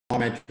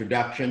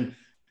introduction.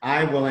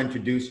 I will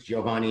introduce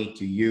Giovanni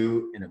to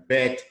you in a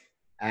bit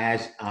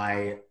as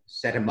I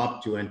set him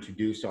up to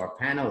introduce our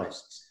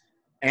panelists.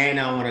 And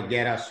I want to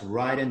get us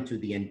right into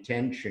the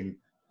intention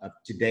of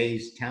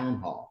today's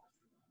town hall.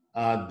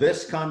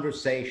 This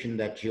conversation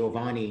that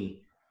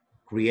Giovanni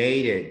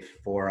created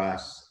for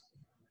us,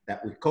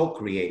 that we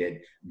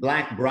co-created,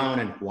 Black, Brown,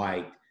 and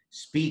White,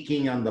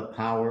 speaking on the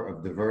power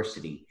of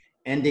diversity,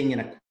 ending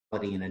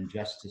inequality and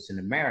injustice in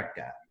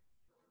America,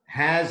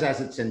 has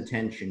as its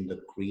intention the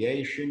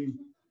creation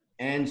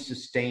and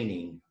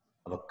sustaining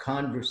of a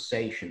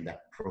conversation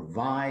that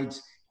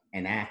provides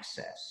an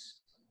access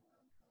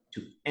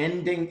to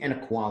ending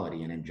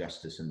inequality and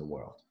injustice in the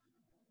world.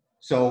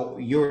 So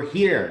you're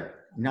here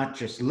not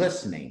just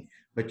listening,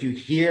 but you're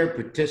here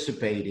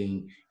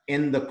participating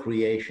in the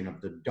creation of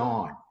the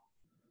dawn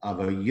of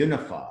a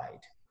unified,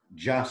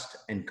 just,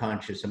 and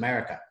conscious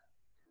America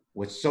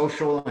with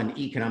social and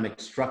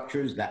economic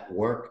structures that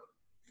work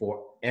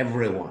for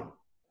everyone.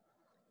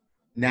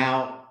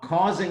 Now,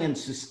 causing and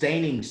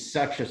sustaining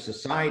such a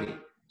society,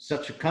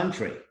 such a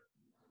country,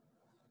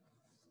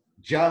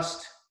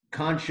 just,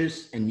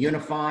 conscious, and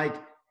unified,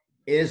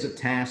 is a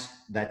task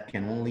that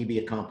can only be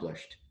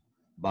accomplished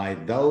by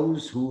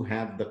those who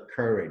have the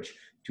courage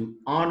to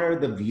honor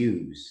the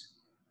views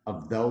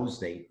of those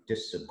they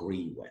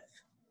disagree with.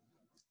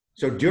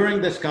 So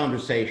during this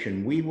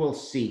conversation, we will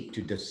seek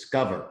to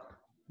discover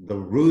the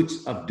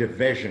roots of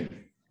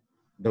division,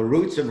 the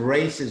roots of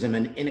racism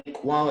and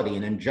inequality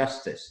and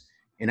injustice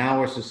in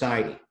our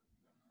society.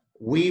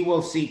 We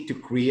will seek to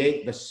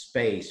create the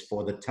space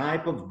for the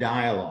type of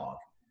dialogue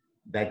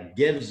that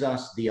gives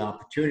us the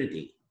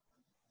opportunity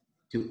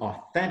to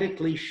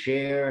authentically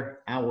share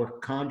our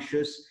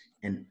conscious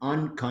and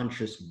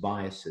unconscious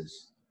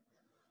biases,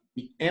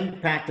 the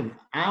impact of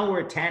our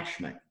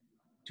attachment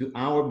to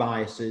our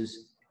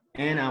biases,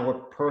 and our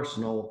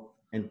personal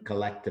and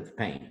collective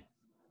pain.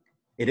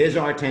 It is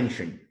our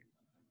intention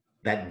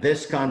that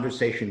this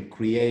conversation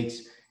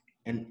creates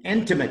an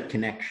intimate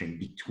connection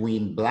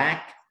between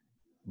Black,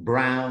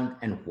 Brown,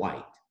 and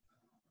White,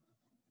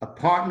 a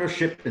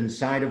partnership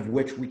inside of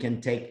which we can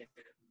take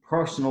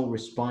personal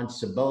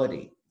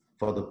responsibility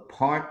for the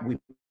part we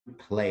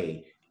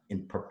play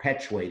in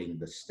perpetuating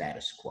the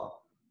status quo.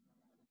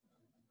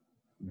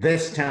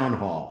 This town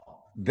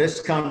hall,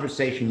 this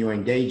conversation you're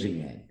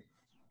engaging in,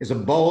 is a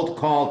bold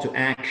call to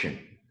action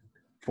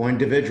for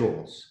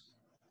individuals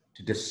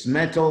to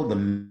dismantle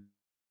the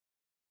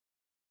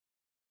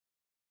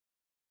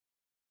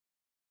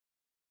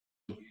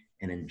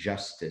and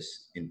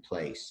injustice in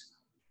place.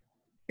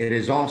 It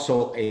is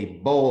also a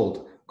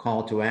bold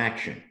call to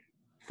action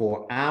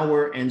for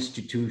our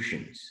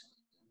institutions,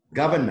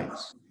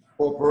 governments,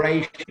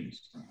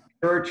 corporations,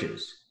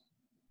 churches,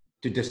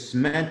 to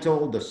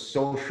dismantle the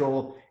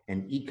social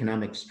and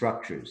economic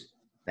structures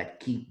that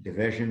keep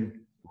division,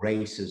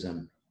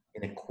 racism,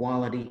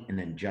 inequality, and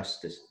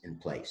injustice in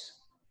place.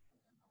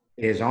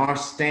 It is our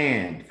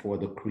stand for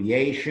the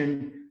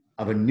creation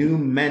of a new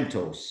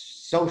mental,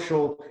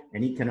 social,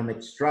 and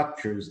economic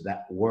structures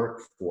that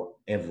work for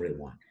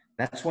everyone.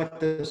 That's what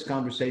this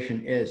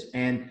conversation is.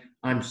 And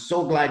I'm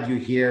so glad you're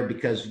here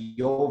because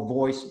your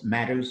voice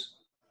matters,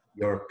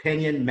 your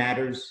opinion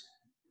matters,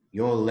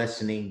 your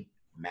listening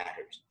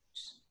matters.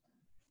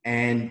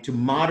 And to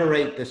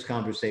moderate this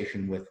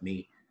conversation with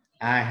me,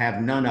 I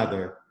have none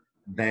other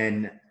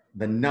than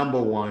the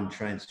 #1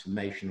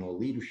 transformational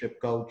leadership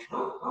coach,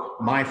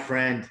 my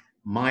friend,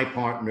 my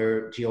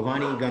partner,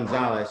 Giovanni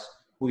Gonzalez,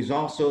 who is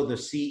also the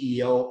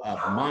CEO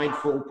of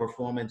Mindful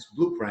Performance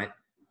Blueprint,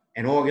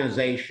 an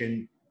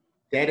organization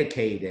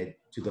dedicated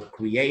to the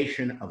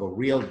creation of a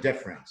real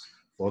difference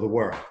for the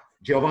world.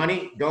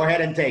 Giovanni, go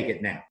ahead and take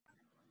it now.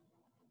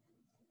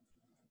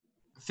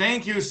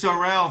 Thank you,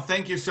 Saurel.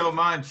 Thank you so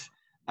much.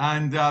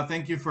 And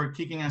thank you for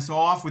kicking us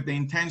off with the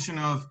intention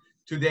of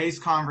today's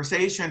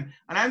conversation.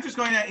 And I'm just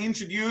going to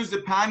introduce the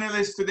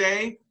panelists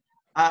today.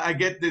 I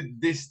get the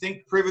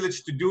distinct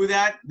privilege to do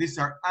that. These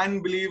are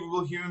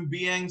unbelievable human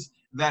beings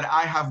that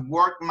I have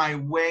worked my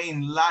way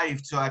in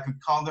life so I could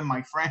call them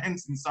my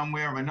friends in some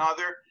way or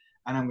another.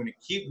 And I'm going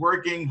to keep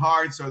working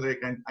hard so that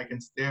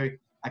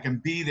I can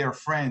be their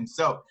friend.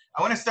 So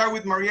I want to start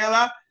with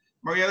Mariela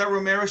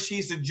Romero.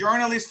 She's a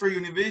journalist for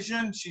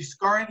Univision. She's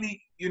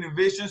currently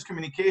Univision's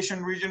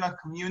Communication Regional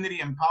Community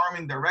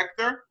Empowerment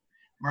Director.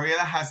 Mariela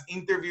has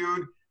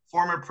interviewed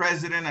former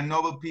President and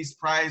Nobel Peace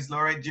Prize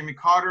laureate Jimmy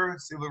Carter,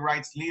 Civil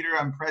Rights Leader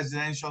and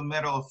Presidential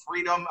Medal of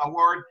Freedom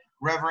Award,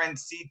 Reverend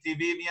C.T.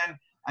 Vivian,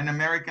 and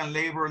American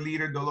labor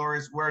leader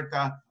Dolores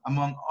Huerta,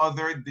 among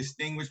other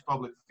distinguished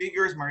public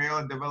figures.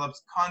 Mariela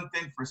develops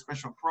content for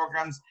special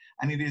programs,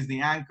 and it is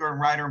the anchor,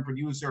 writer, and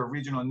producer of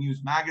regional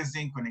news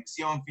magazine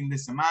Conexión Fin de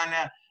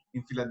Semana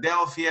in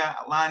Philadelphia,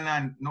 Atlanta,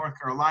 and North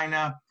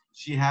Carolina.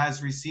 She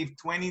has received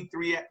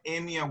 23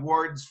 Emmy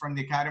Awards from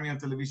the Academy of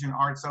Television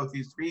Arts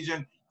Southeast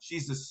Region.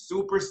 She's a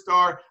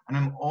superstar, and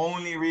I'm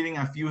only reading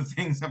a few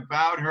things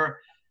about her.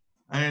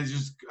 And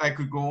I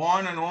could go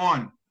on and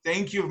on.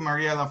 Thank you,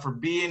 Mariela, for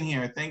being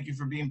here. Thank you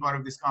for being part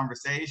of this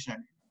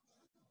conversation.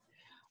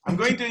 I'm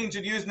going to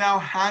introduce now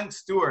Hank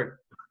Stewart.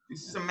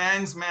 This is a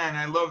man's man.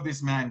 I love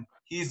this man.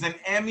 He's an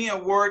Emmy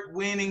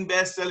Award-winning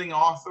best-selling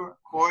author,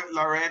 poet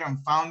laureate,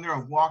 and founder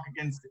of Walk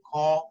Against the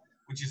Call,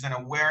 which is an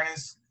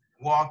awareness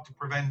walk to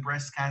prevent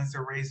breast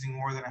cancer, raising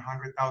more than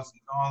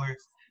 $100,000.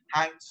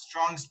 Hank's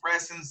strong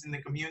presence in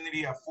the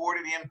community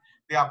afforded him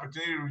the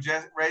opportunity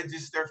to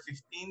register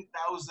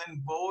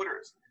 15,000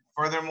 voters.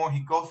 Furthermore,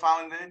 he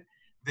co-founded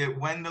the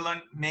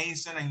Gwendolyn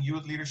Mason and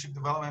Youth Leadership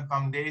Development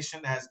Foundation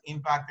that has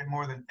impacted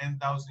more than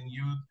 10,000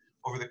 youth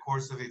over the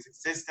course of its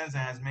existence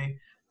and has made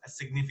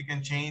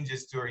significant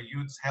changes to our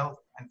youth's health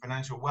and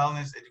financial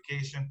wellness,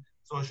 education,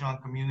 social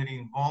and community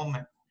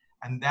involvement.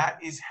 And that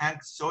is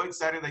Hank. So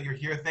excited that you're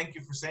here. Thank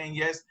you for saying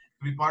yes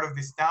to be part of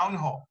this town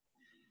hall.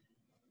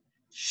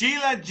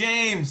 Sheila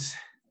James,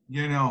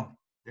 you know,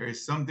 there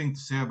is something to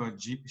say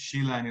about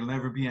Sheila and it'll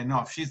never be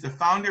enough. She's the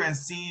founder and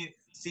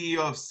CEO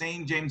of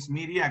St. James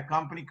Media, a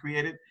company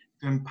created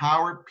to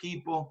empower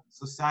people,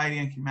 society,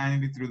 and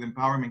humanity through the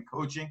empowerment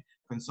coaching,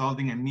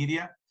 consulting, and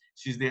media.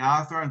 She's the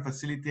author and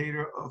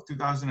facilitator of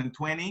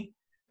 2020,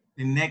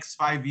 The Next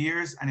 5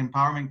 Years, an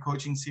empowerment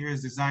coaching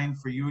series designed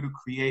for you to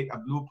create a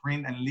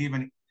blueprint and leave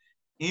an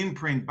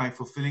imprint by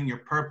fulfilling your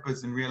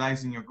purpose and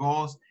realizing your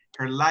goals.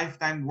 Her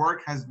lifetime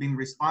work has been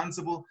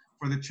responsible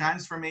for the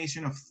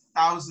transformation of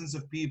thousands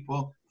of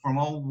people from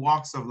all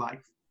walks of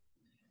life.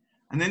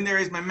 And then there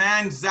is my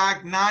man,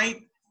 Zack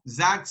Knight.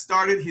 Zack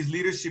started his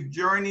leadership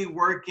journey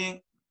working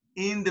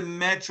in the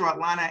Metro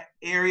Atlanta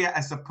area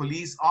as a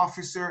police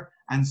officer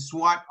and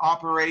SWAT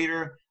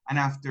operator. And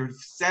after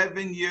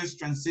 7 years,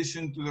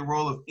 transitioned to the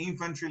role of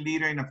infantry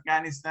leader in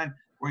Afghanistan,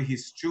 where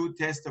his true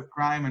test of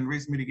crime and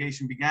risk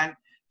mitigation began.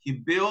 He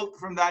built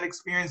from that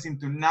experience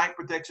into Night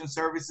Protection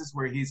Services,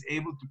 where he's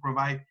able to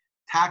provide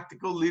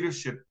tactical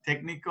leadership,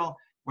 technical,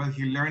 where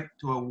he learns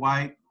to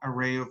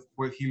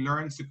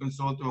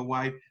consult to a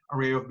wide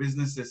array of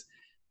businesses.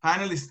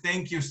 Panelists,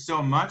 thank you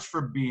so much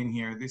for being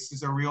here. This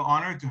is a real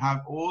honor to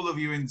have all of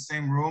you in the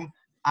same room.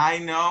 I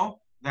know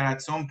that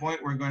at some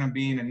point we're going to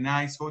be in a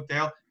nice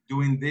hotel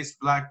doing this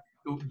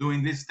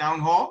town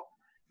hall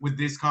with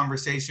this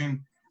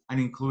conversation and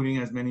including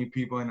as many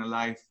people in a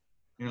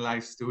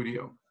live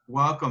studio.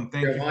 Welcome.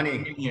 Thank you for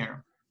being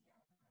here.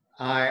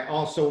 I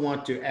also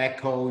want to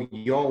echo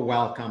your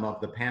welcome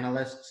of the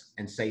panelists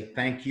and say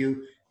thank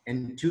you.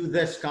 And to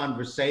this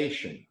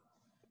conversation,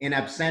 in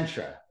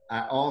absentia,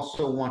 I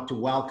also want to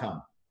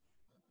welcome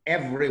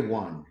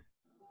everyone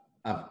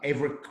of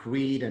every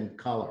creed and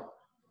color,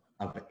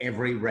 of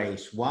every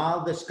race.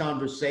 While this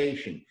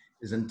conversation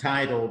is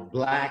entitled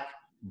Black,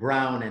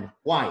 Brown, and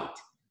White,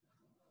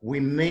 we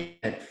mean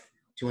it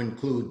to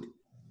include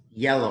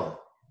yellow,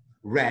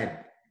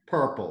 red,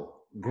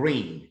 purple,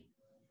 green,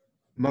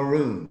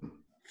 maroon,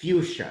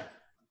 fuchsia.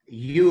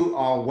 You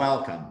are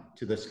welcome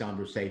to this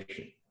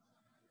conversation.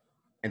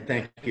 And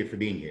thank you for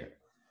being here.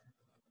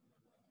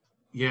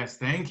 Yes,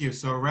 thank you,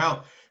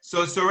 Saurel.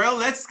 So Saurel,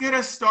 let's get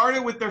us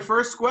started with the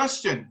first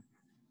question.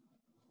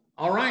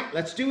 All right,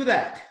 let's do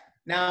that.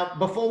 Now,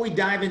 before we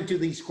dive into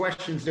these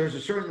questions, there's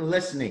a certain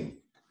listening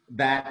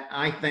that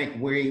I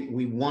think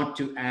we want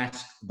to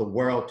ask the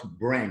world to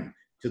bring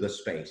to the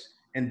space.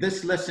 And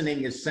this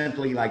listening is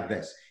simply like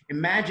this.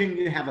 Imagine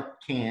you have a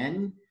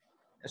can,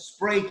 a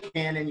spray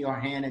can in your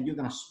hand, and you're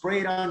going to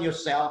spray it on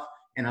yourself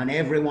and on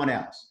everyone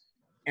else.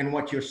 And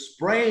what you're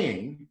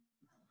spraying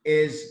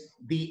is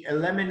the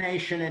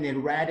elimination and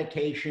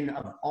eradication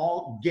of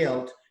all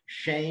guilt,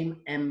 shame,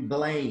 and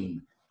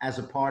blame as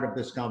a part of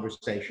this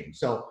conversation.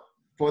 So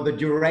for the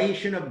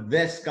duration of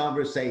this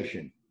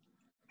conversation,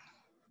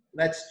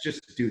 let's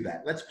just do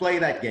that. Let's play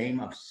that game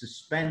of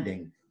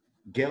suspending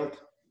guilt,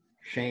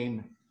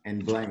 shame,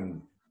 and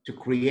blame to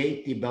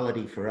create the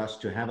ability for us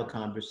to have a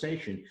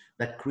conversation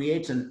that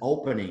creates an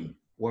opening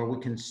where we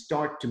can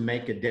start to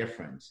make a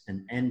difference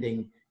in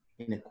ending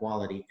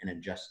inequality and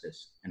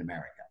injustice in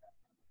America.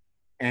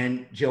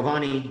 And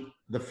Giovanni,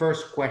 the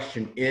first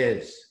question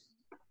is,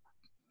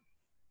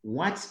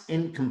 what's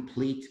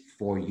incomplete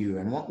for you?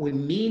 And what we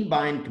mean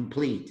by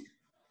incomplete,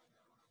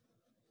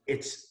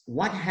 it's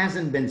what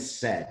hasn't been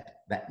said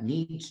that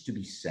needs to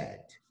be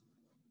said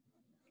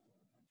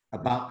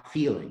about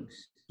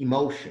feelings,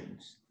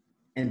 emotions,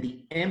 and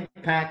the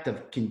impact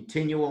of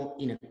continual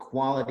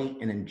inequality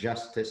and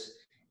injustice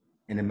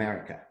in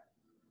America.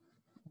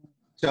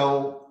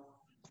 So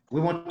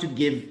we want to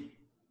give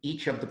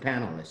each of the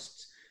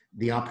panelists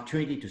the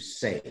opportunity to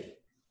say,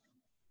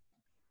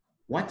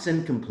 what's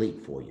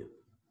incomplete for you?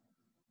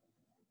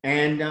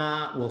 And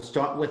we'll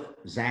start with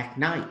Zack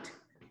Knight.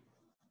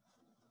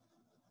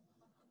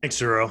 Thanks,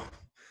 Saurel.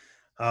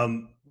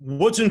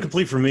 What's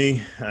incomplete for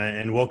me,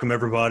 and welcome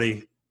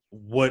everybody.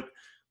 What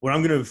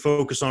I'm going to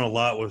focus on a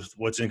lot with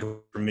what's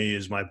incomplete for me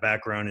is my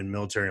background in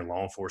military and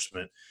law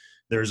enforcement.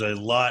 There's a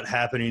lot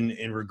happening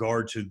in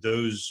regard to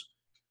those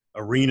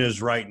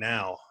arenas right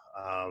now.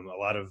 A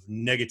lot of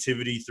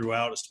negativity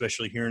throughout,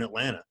 especially here in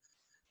Atlanta.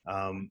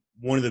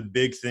 One of the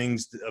big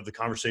things of the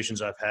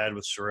conversations I've had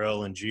with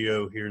Saurel and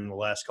Gio here in the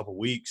last couple of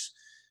weeks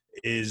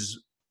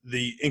is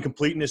the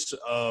incompleteness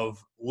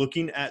of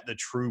looking at the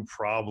true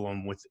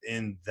problem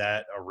within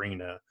that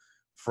arena,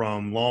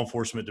 from law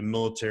enforcement to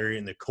military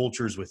and the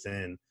cultures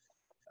within.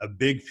 A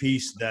big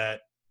piece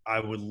that I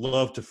would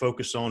love to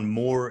focus on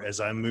more as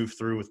I move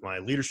through with my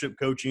leadership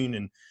coaching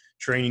and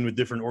training with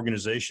different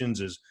organizations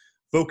is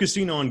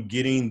focusing on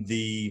getting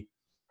the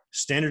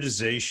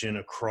standardization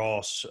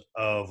across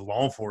of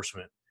law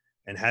enforcement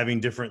and having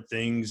different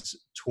things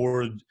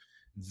toward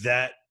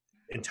that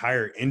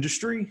entire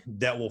industry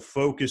that will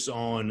focus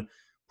on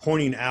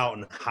pointing out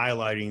and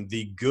highlighting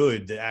the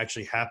good that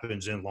actually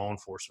happens in law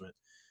enforcement.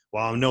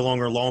 While I'm no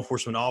longer a law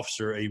enforcement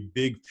officer, a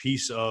big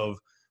piece of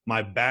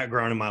my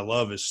background and my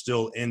love is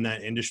still in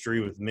that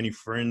industry, with many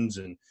friends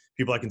and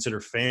people I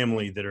consider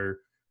family that are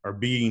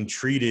being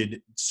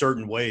treated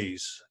certain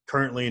ways.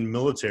 Currently in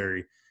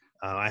military,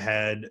 I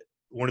had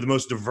one of the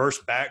most diverse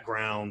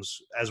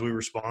backgrounds as we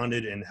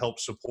responded and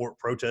helped support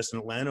protests in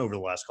Atlanta over the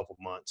last couple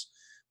of months.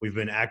 We've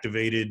been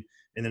activated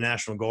in the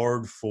National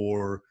Guard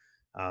for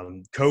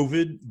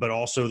COVID, but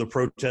also the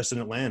protests in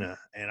Atlanta.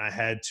 And I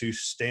had to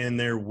stand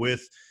there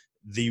with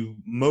the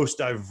most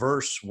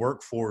diverse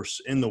workforce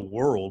in the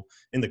world,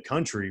 in the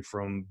country,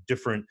 from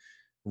different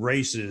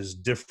races,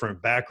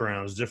 different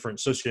backgrounds, different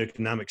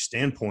socioeconomic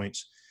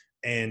standpoints.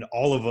 And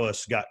all of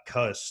us got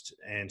cussed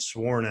and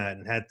sworn at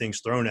and had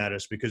things thrown at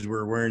us because we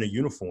were wearing a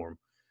uniform.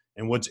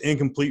 And what's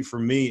incomplete for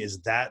me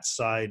is that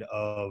side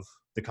of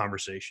the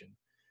conversation.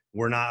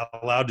 We're not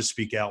allowed to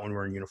speak out when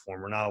we're in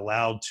uniform. We're not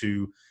allowed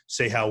to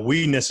say how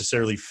we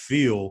necessarily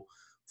feel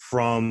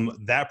from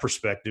that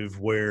perspective,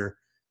 where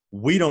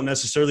we don't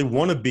necessarily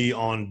want to be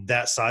on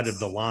that side of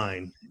the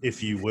line,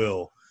 if you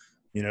will.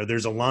 You know,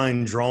 there's a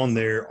line drawn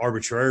there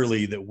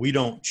arbitrarily that we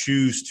don't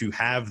choose to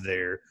have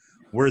there.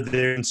 We're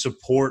there in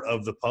support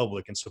of the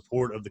public, in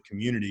support of the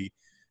community.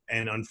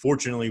 And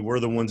unfortunately, we're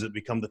the ones that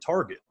become the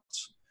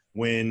targets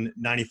when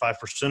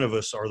 95% of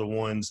us are the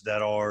ones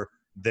that are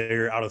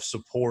there out of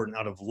support and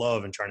out of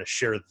love and trying to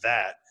share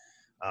that.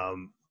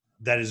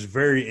 That is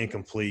very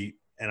incomplete.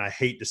 And I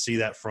hate to see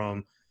that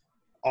from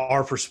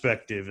our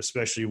perspective,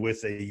 especially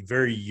with a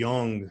very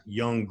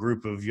young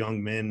group of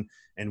young men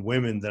and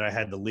women that I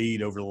had to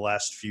lead over the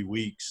last few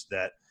weeks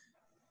that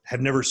have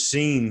never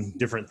seen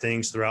different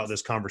things throughout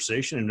this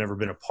conversation and never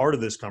been a part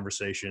of this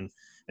conversation.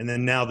 And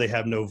then now they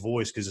have no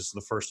voice because it's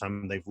the first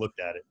time they've looked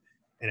at it.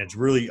 And it's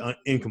really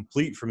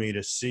incomplete for me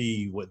to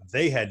see what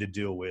they had to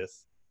deal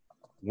with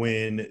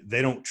when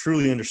they don't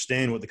truly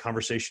understand what the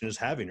conversation is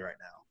having right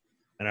now.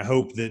 And I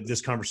hope that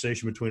this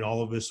conversation between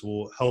all of us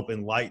will help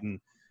enlighten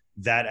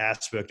that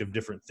aspect of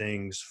different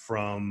things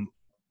from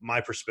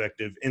my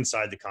perspective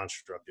inside the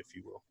construct, if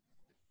you will.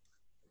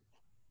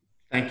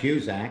 Thank you,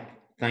 Zach.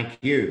 Thank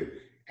you.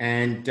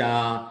 And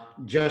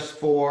just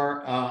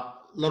for a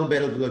little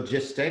bit of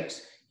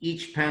logistics,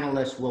 each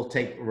panelist will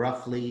take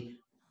roughly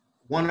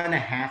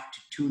 1.5 to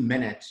 2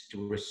 minutes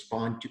to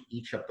respond to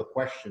each of the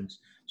questions,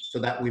 so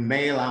that we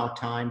may allow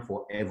time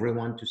for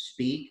everyone to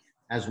speak,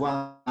 as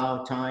well as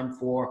allow time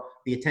for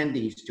the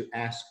attendees to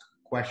ask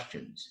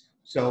questions.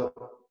 So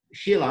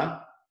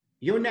Sheila,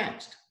 you're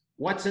next.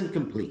 What's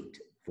incomplete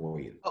for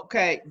you?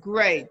 Okay,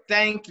 great.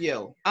 Thank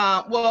you.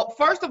 Well,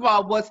 first of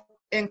all, what's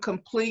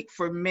incomplete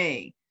for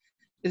me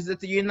is that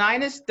the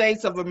United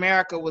States of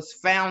America was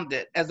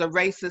founded as a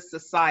racist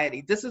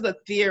society. This is a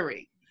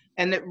theory,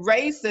 and that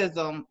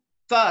racism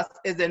thus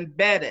is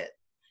embedded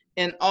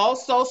in all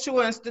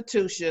social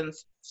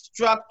institutions,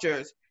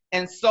 structures,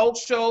 and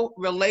social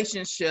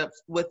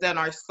relationships within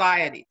our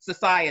society.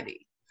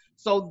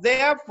 So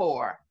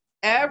therefore,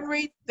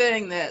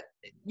 everything that,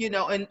 you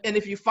know, and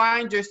if you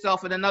find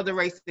yourself in another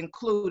race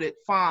included,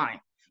 fine.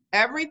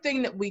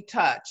 Everything that we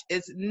touch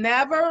is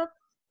never,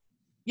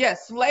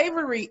 yes,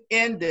 slavery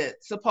ended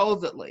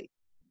supposedly,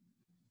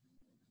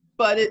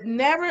 but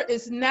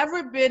it's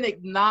never been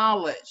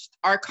acknowledged.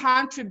 Our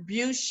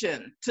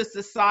contribution to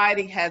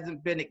society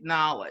hasn't been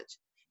acknowledged.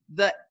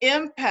 The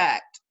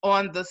impact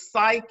on the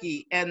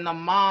psyche and the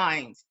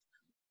minds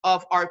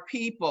of our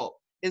people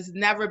has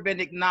never been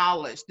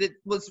acknowledged. It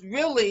was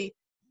really,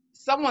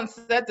 someone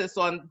said this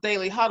on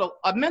Daily Huddle,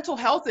 a mental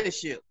health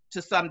issue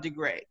to some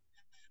degree.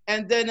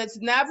 And then it's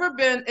never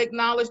been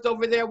acknowledged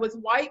over there with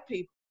white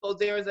people. So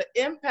there is an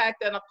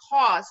impact and a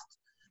cost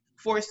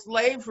for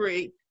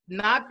slavery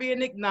not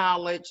being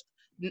acknowledged.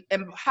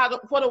 And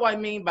what do I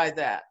mean by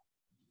that?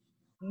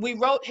 We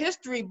wrote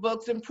history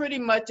books and pretty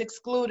much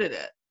excluded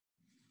it,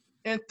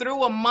 and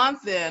threw a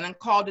month in and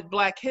called it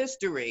Black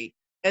History,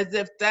 as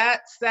if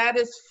that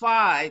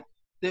satisfied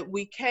that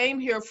we came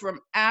here from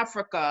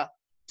Africa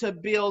to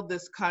build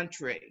this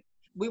country.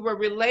 We were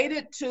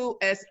related to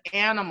as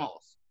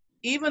animals.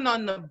 Even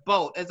on the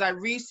boat, as I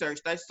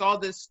researched, I saw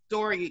this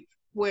story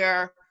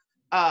where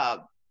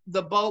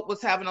the boat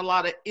was having a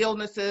lot of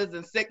illnesses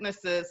and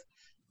sicknesses,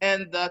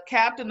 and the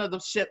captain of the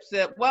ship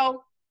said,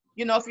 well,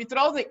 you know, if you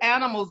throw the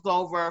animals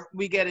over,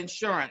 we get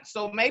insurance.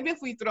 So maybe if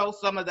we throw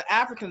some of the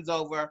Africans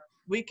over,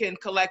 we can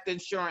collect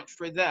insurance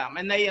for them.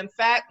 And they, in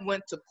fact,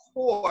 went to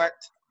court,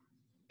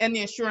 and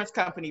the insurance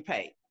company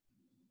paid.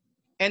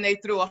 and they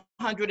threw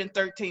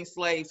 113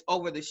 slaves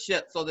over the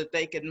ship so that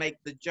they could make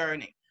the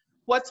journey.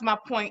 What's my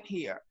point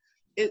here?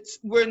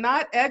 We're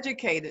not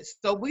educated,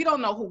 so we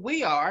don't know who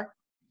we are.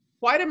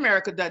 White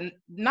America doesn't,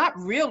 not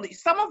really.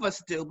 Some of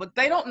us do, but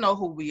they don't know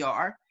who we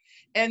are.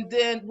 And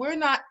then we're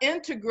not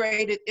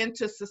integrated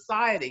into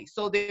society.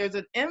 So there's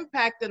an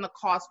impact in the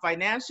cost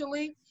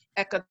financially,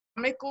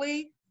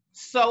 economically,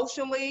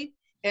 socially,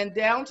 and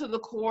down to the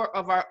core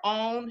of our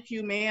own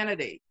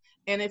humanity.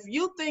 And if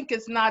you think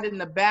it's not in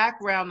the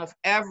background of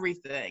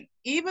everything,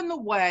 even the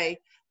way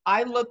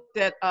I looked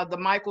at the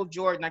Michael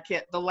Jordan,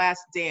 The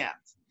Last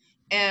Dance,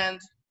 and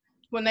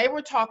when they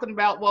were talking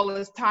about, well,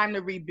 it's time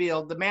to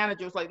rebuild, the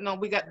manager was like, no,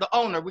 we got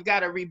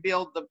to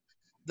rebuild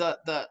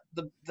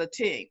the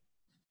team.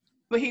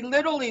 But he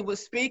literally was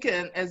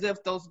speaking as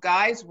if those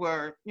guys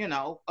were, you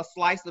know, a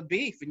slice of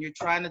beef and you're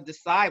trying to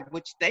decide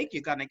which steak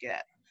you're going to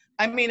get.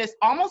 I mean, it's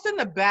almost in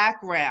the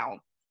background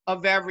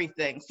of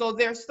everything. So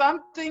there's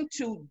something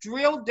to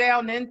drill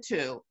down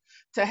into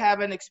to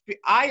have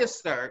I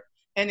assert,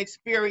 an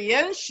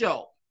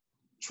experiential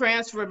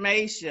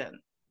transformation,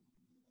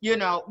 you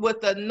know,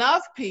 with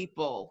enough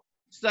people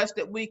such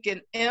that we can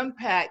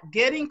impact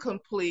getting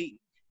complete.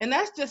 And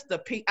that's just a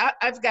piece.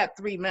 I've got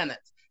 3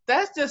 minutes.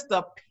 That's just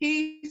a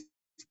piece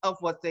of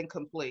what's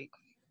incomplete.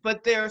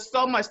 But there's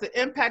so much,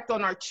 the impact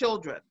on our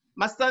children.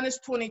 My son is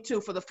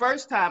 22. For the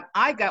first time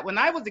when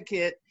I was a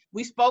kid,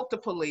 we spoke to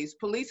police.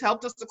 Police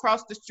helped us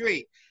across the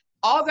street,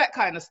 all that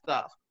kind of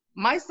stuff.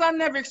 My son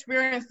never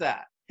experienced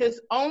that. His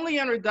only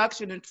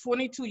introduction in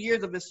 22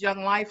 years of his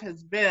young life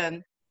has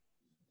been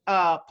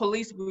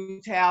police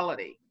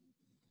brutality.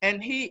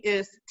 And he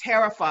is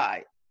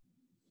terrified.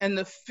 And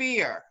the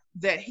fear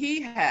that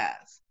he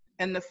has,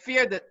 and the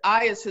fear that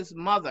I, as his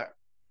mother,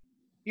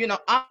 you know,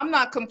 I'm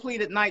not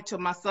complete at night till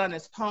my son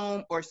is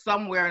home or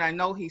somewhere and I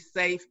know he's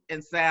safe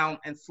and sound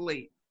and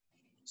sleep.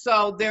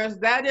 So there's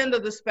that end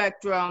of the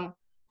spectrum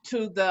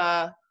to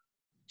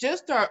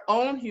just our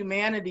own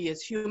humanity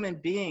as human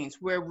beings,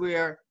 where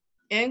we're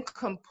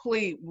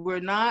incomplete, we're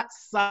not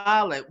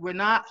solid, we're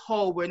not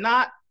whole, we're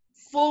not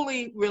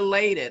fully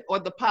related, or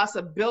the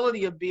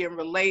possibility of being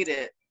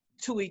related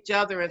to each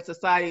other in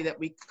society that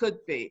we could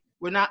be.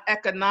 We're not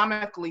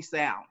economically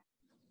sound.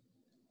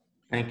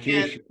 Thank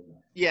you. And,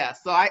 yeah,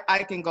 so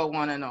I can go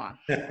on and on.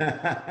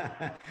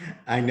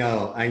 I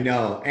know.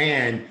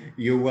 And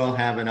you will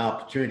have an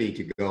opportunity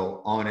to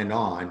go on and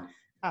on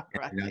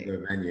at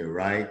another venue,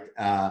 right?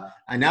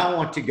 I now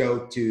want to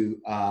go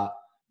to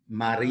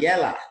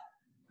Mariela.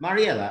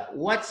 Mariela,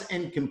 what's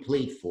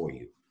incomplete for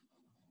you?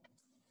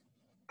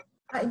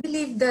 I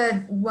believe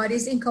that what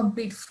is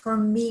incomplete for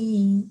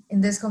me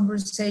in this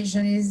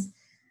conversation is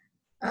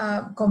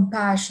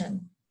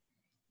compassion.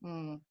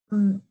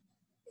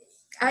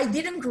 I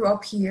didn't grow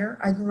up here.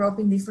 I grew up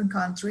in different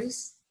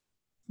countries,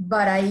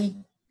 but I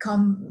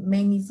come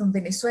mainly from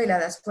Venezuela.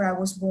 That's where I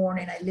was born,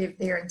 and I lived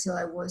there until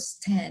I was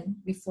 10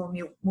 before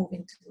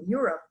moving to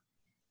Europe.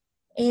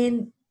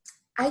 And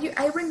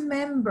I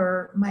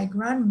remember my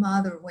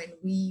grandmother, when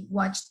we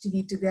watched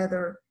TV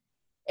together,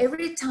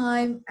 every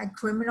time a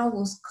criminal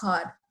was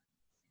caught.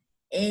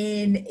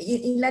 And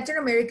in Latin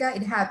America,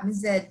 it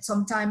happens that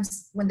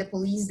sometimes when the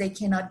police, they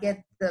cannot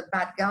get the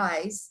bad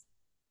guys,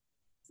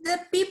 the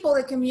people,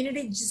 the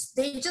community,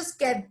 they just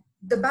get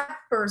the bad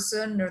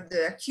person or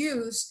the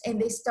accused,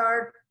 and they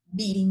start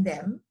beating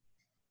them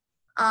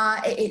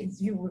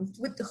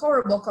with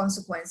horrible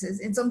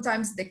consequences. And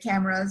sometimes the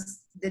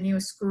cameras, the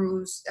news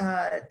crews,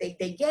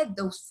 they get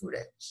those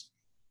footage.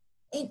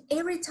 And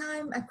every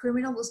time a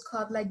criminal was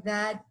caught like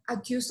that,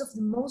 accused of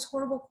the most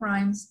horrible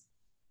crimes,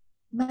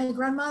 my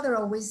grandmother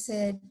always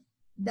said,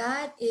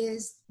 that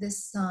is the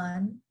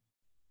son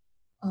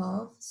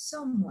of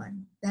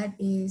someone. That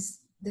is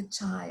the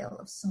child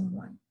of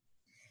someone.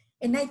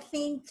 And I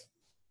think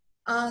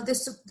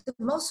the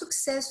most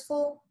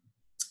successful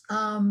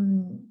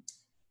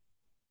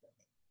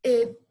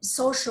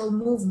social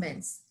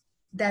movements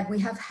that we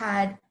have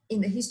had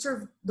in the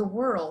history of the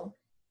world,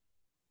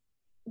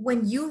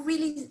 when you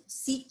really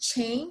see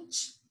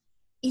change,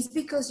 is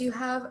because you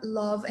have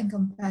love and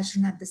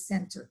compassion at the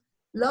center.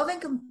 Love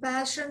and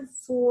compassion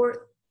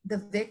for the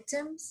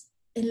victims,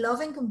 and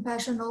love and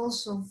compassion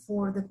also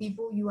for the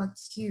people you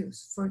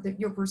accuse, for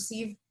your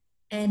perceived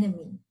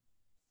enemy.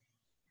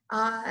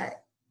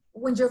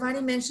 When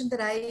Giovanni mentioned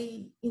that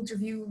I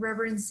interviewed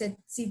Reverend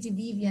C.T.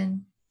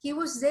 Vivian, he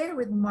was there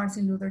with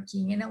Martin Luther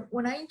King. And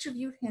when I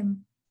interviewed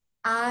him,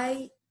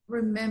 I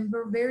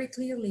remember very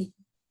clearly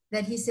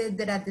that he said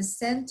that at the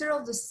center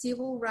of the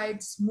civil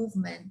rights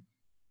movement,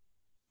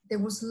 there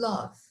was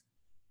love.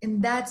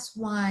 And that's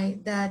why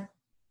that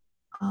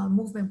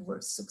movement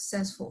was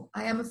successful.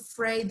 I am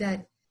afraid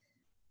that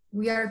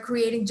we are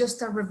creating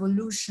just a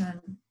revolution.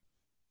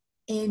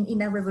 And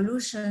in a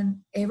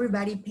revolution,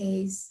 everybody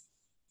pays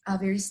a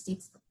very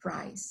steep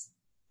price.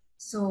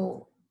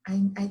 So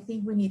I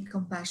think we need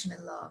compassion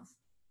and love.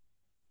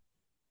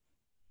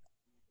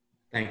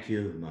 Thank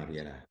you,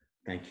 Mariela.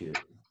 Thank you.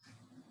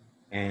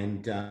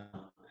 And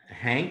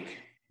Hank,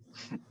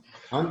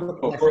 on the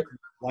question,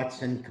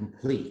 what's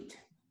incomplete?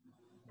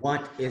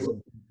 What is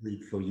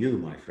incomplete for you,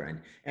 my friend?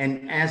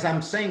 And as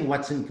I'm saying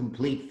what's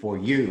incomplete for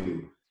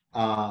you,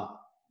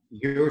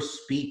 you're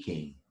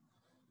speaking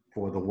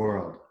for the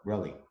world,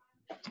 really.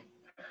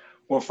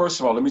 Well, first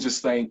of all, let me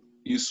just thank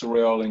you,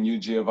 Saurel, and you,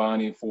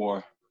 Giovanni,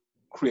 for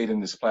creating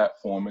this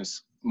platform.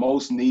 It's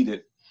most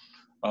needed.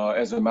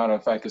 As a matter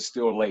of fact, it's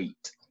still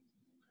late.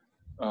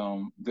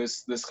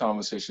 This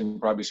conversation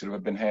probably should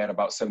have been had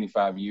about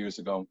 75 years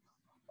ago,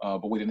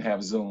 but we didn't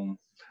have Zoom,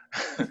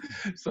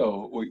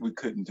 so we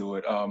couldn't do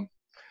it.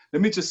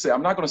 Let me just say,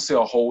 I'm not going to say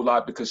a whole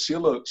lot because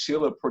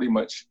Sheila pretty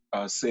much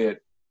said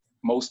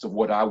most of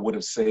what I would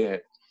have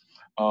said.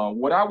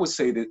 What I would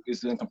say that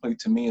is incomplete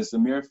to me is the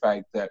mere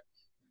fact that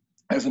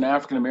as an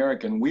African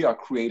American, we are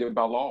created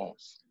by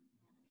laws.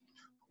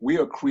 We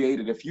are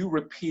created. If you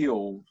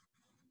repeal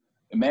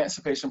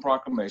Emancipation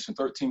Proclamation,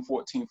 13th,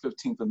 14th,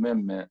 15th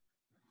Amendment,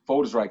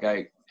 Voters' Right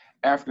Act,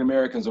 African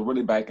Americans are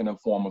really back in a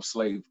form of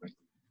slavery.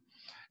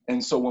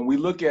 And so when we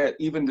look at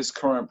even this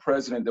current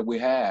president that we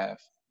have,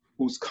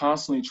 who's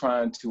constantly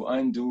trying to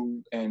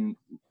undo and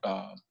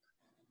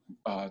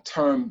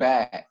turn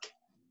back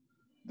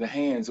the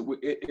hands,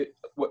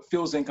 what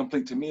feels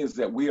incomplete to me is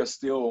that we are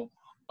still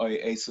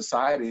a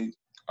society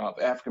of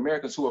African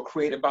Americans who are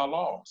created by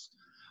laws.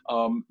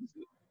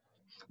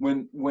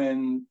 When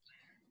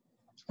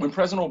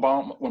President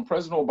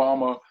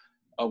Obama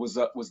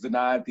was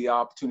denied the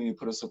opportunity to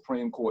put a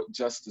Supreme Court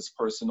justice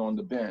person on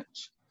the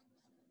bench,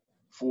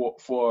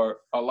 for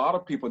a lot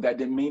of people that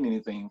didn't mean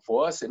anything.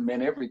 For us, it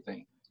meant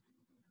everything.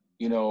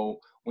 You know,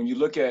 when you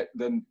look at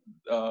the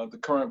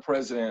current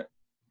president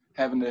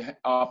having the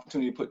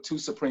opportunity to put 2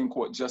 Supreme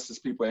Court justice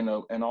people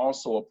and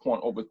also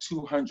appoint over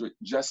 200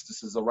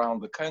 justices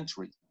around the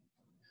country.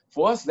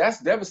 For us, that's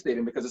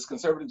devastating because it's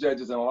conservative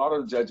judges, and a lot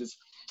of the judges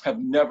have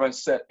never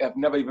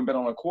even been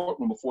on a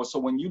courtroom before. So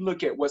when you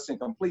look at what's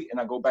incomplete, and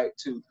I go back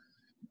to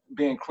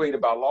being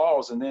created by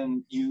laws, and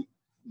then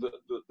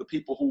the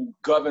people who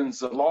governs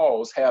the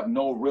laws have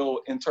no real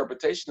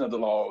interpretation of the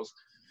laws,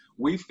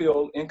 we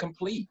feel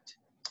incomplete.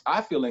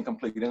 I feel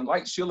incomplete. And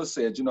like Sheila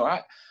said, you know,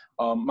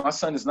 my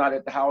son is not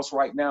at the house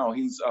right now.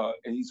 He's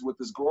with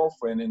his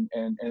girlfriend,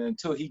 and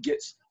until he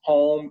gets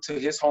home to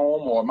his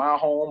home or my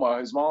home or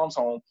his mom's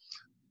home,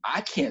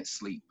 I can't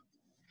sleep.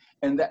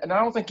 And I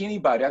don't think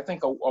anybody, I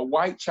think a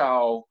white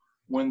child,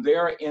 when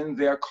they're in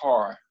their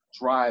car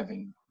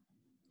driving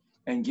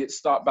and get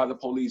stopped by the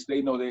police,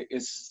 they know that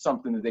it's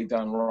something that they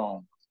done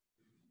wrong.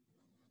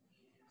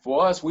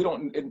 For us,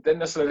 it doesn't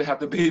necessarily have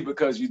to be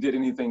because you did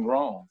anything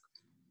wrong.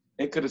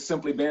 It could have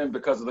simply been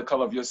because of the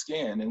color of your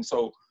skin. And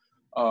so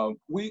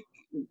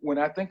when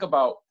I think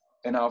about,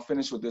 and I'll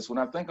finish with this, when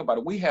I think about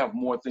it, we have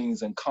more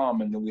things in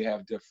common than we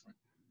have different.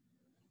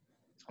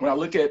 When I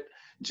look at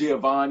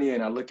Giovanni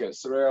and I look at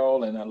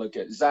Saurel and I look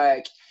at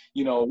Zack,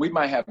 you know, we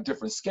might have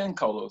different skin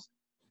colors,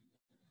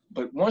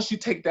 but once you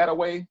take that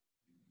away,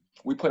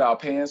 we put our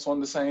pants on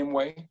the same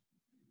way.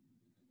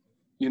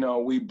 You know,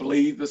 we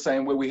bleed the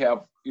same way. We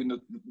have, you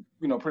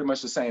know, pretty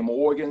much the same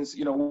organs.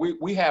 You know,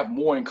 we have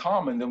more in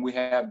common than we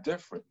have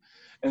different.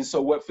 And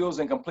so what feels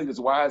incomplete is,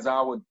 why is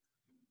our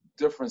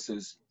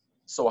differences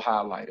so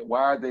highlighted?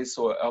 Why are they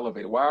so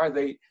elevated? Why are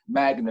they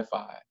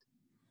magnified?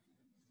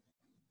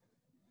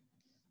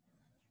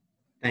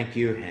 Thank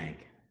you,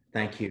 Hank.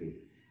 Thank you.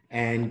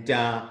 And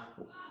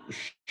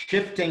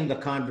shifting the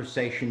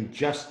conversation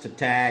just a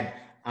tad,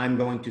 I'm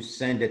going to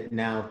send it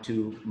now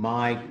to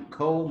my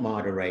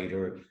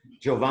co-moderator,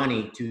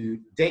 Giovanni, to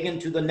dig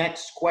into the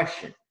next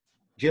question.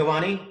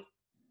 Giovanni?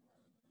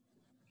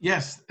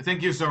 Yes,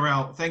 thank you,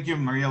 Saurel. Thank you,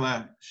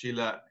 Mariela,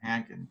 Sheila,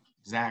 Hank, and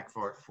Zack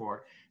for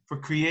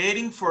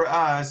creating for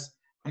us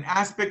an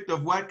aspect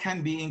of what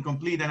can be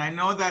incomplete. And I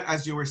know that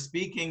as you were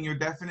speaking, you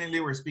definitely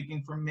were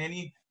speaking for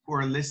many who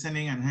are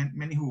listening and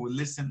many who will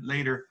listen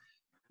later,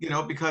 you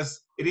know,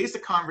 because it is a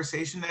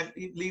conversation that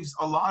leaves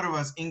a lot of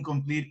us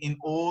incomplete in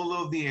all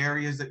of the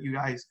areas that you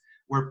guys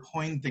were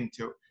pointing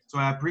to. So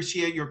I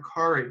appreciate your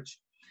courage.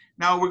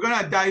 Now we're going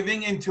to dive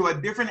into a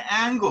different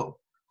angle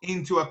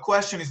into a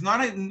question. It's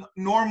not a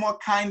normal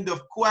kind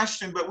of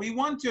question, but we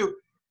want to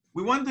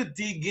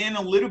dig in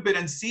a little bit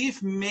and see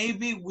if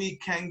maybe we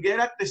can get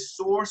at the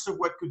source of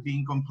what could be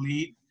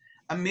incomplete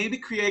and maybe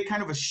create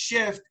kind of a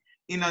shift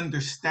in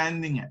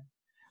understanding it.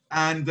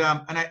 And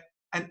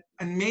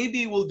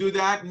maybe we'll do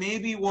that,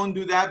 maybe won't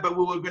do that, but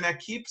we're going to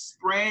keep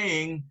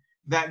spraying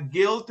that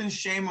guilt and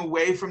shame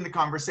away from the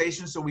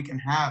conversation so we can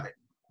have it,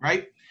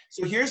 right?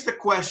 So here's the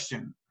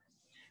question.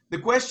 The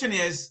question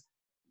is,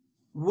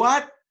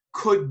 what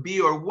could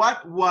be, or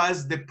what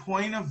was the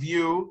point of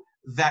view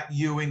that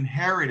you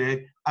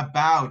inherited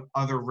about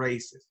other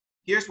races?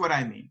 Here's what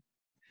I mean.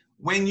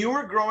 When you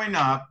were growing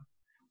up,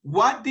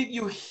 what did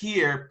you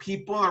hear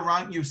people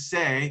around you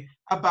say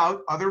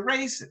about other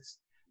races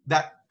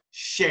that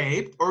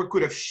shaped or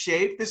could have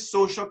shaped the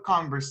social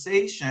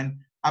conversation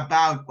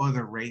about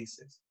other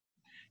races?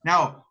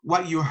 Now,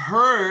 what you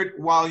heard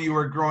while you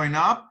were growing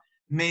up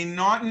may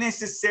not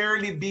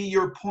necessarily be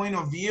your point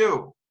of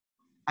view,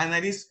 and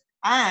it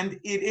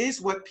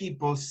is what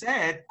people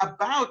said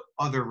about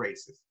other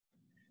races.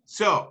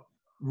 So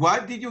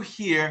What did you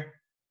hear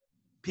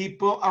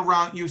people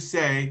around you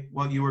say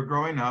while you were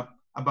growing up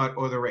about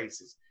other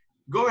races?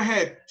 Go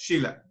ahead,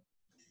 Sheila.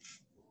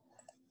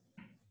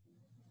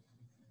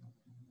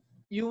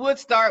 You would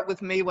start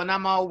with me when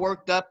I'm all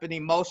worked up and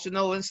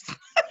emotional and stuff.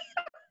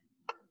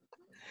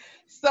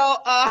 So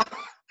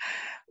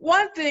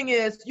one thing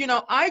is, you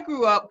know, I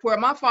grew up where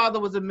my father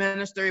was a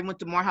minister. He went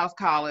to Morehouse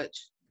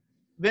College.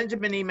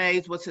 Benjamin E.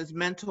 Mays was his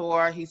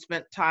mentor. He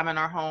spent time in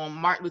our home.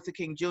 Martin Luther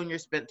King Jr.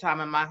 spent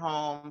time in my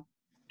home.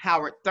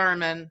 Howard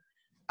Thurman.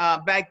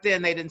 Back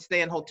then, they didn't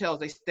stay in hotels.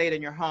 They stayed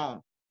in your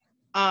home.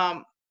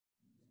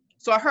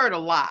 So I heard a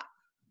lot,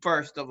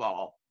 first of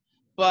all.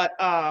 But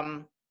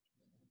God,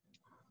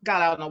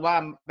 I don't know why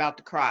I'm about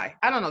to cry.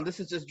 I don't know. This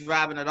is just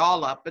driving it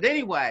all up. But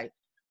anyway,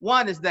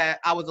 one is that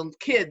I was a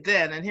kid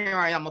then, and here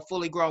I am, a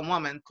fully grown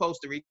woman, close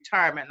to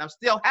retirement, and I'm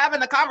still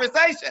having a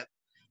conversation.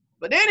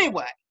 But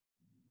anyway,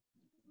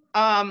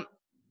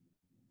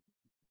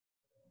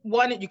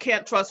 one, you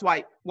can't trust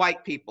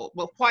white people.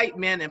 Well, white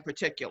men in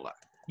particular,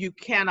 you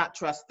cannot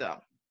trust them.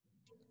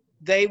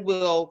 They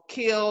will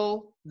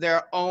kill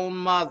their own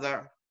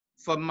mother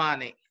for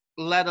money,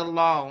 let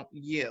alone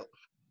you.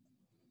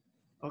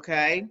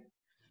 Okay?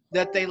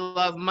 That they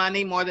love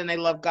money more than they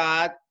love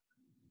God.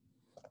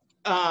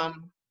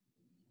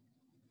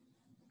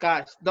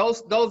 Gosh,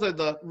 those are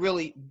the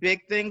really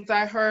big things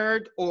I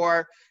heard.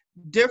 Or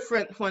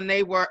different when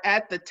they were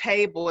at the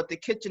table, at the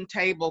kitchen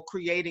table,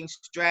 creating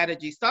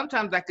strategies.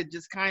 Sometimes I could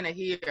just kind of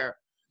hear,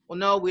 well,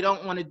 no, we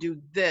don't want to do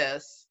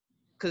this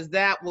because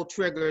that will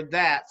trigger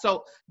that.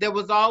 So there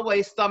was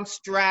always some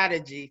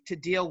strategy to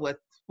deal with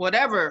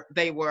whatever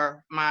they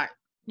were, my,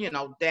 you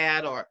know,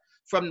 dad, or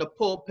from the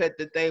pulpit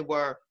that they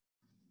were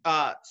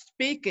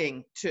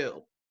speaking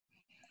to.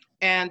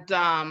 And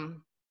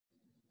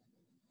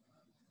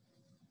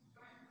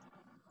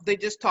they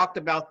just talked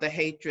about the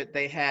hatred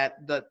they had,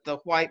 the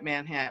white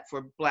man had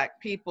for Black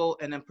people,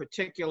 and in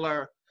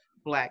particular,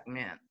 Black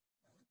men.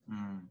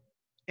 Mm.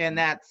 And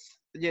that's,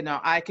 you know,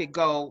 I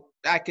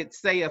could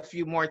say a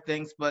few more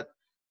things, but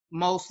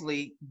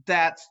mostly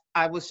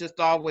I was just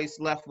always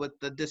left with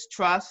the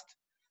distrust.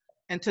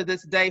 And to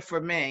this day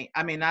for me,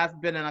 I mean,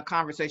 I've been in a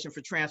conversation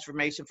for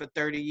transformation for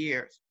 30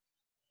 years,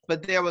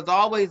 but there was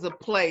always a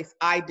place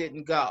I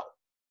didn't go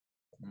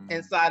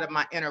inside of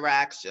my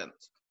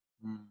interactions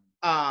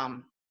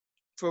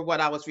for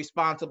what I was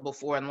responsible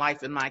for in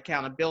life and my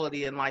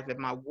accountability in life and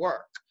my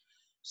work.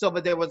 So,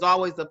 but there was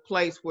always a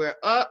place where,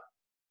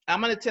 I'm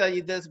going to tell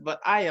you this,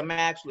 but I am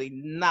actually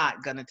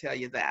not going to tell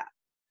you that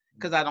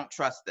because I don't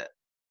trust it.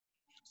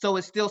 So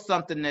it's still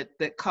something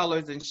that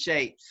colors and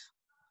shapes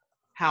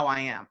how I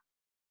am.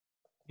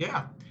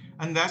 Yeah,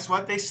 and that's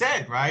what they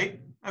said,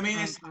 right? I mean,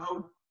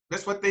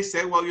 that's what they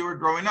said while you were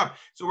growing up.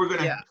 So we're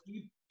going to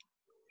keep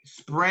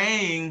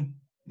spraying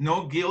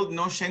no guilt,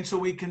 no shame, so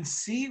we can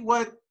see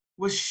what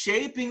was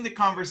shaping the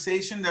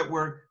conversation that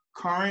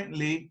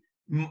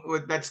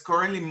that's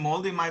currently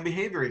molding my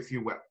behavior, if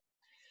you will.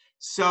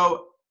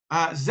 So,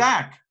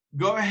 Zack,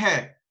 go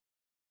ahead.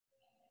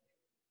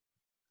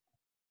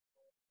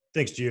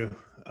 Thanks, Gio.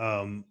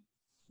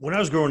 When I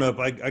was growing up,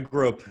 I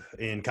grew up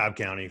in Cobb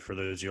County, for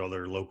those of y'all that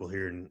are local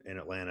here in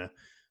Atlanta,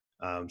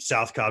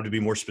 South Cobb to be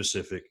more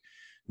specific.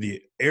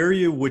 The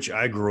area which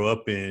I grew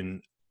up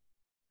in,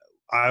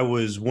 I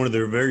was one of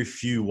the very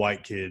few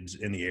white kids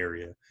in the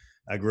area.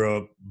 I grew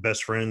up,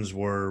 best friends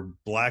were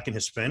Black and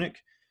Hispanic,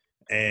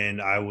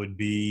 and I would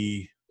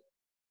be,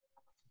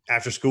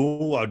 after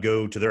school, I'd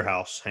go to their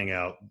house, hang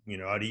out. You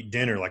know, I'd eat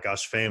dinner like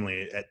us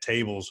family at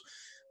tables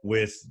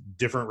with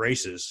different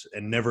races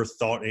and never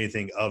thought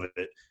anything of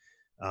it.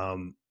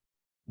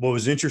 What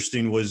was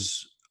interesting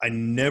was I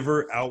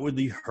never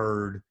outwardly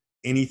heard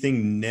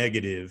anything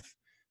negative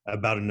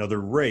about another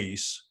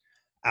race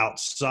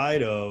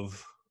outside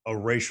of a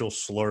racial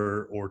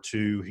slur or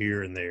two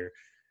here and there.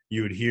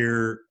 You would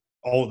hear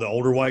all the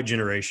older white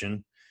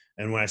generation.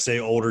 And when I say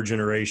older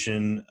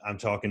generation, I'm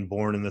talking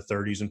born in the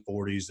 30s and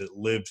 40s that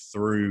lived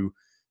through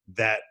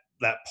that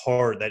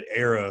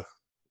era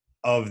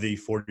of the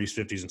 40s,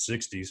 50s, and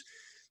 60s.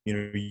 You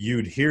know,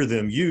 you'd hear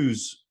them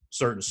use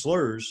certain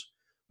slurs,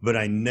 but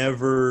I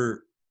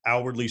never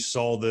outwardly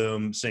saw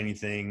them say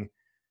anything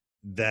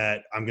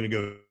that I'm going to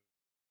go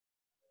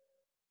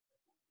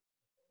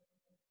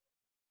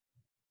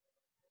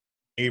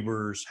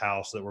neighbor's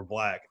house that were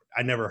Black.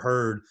 I never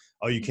heard,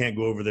 oh, you can't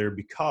go over there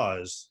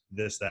because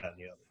this, that, and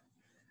the other.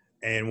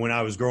 And when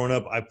I was growing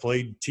up, I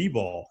played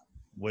t-ball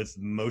with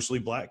mostly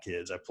Black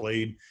kids. I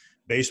played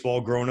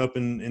baseball growing up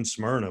in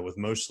Smyrna with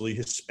mostly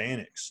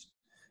Hispanics.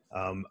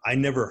 I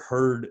never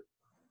heard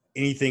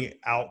anything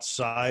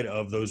outside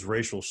of those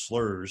racial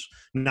slurs.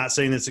 I'm not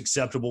saying it's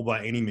acceptable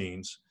by any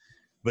means,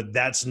 but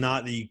that's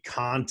not the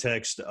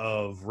context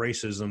of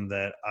racism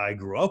that I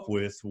grew up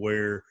with,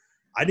 where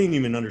I didn't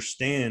even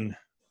understand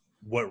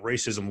what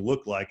racism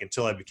looked like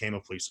until I became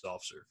a police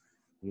officer.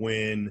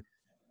 When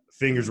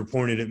fingers were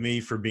pointed at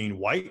me for being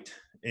white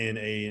in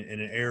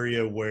an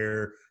area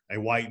where a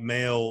white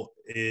male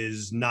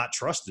is not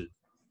trusted.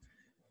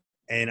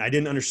 And I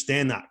didn't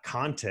understand that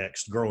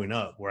context growing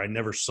up, where I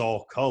never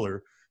saw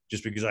color.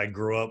 just because I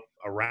grew up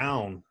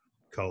around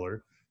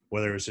color,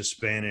 whether it's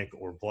Hispanic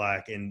or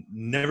Black, and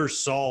never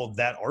saw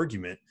that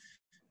argument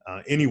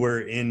anywhere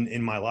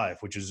in my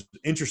life, which is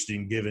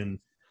interesting given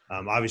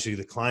obviously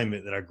the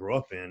climate that I grew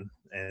up in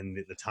and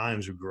the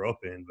times we grew up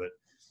in, but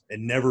it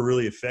never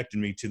really affected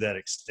me to that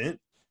extent.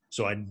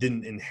 So I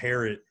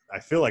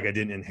feel like I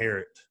didn't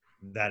inherit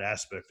that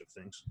aspect of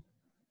things.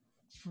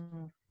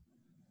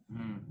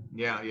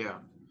 Yeah, yeah.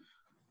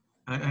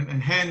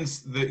 And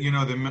hence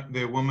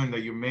the woman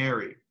that you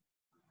married,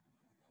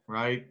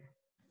 right?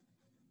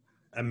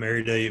 I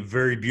married a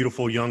very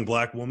beautiful young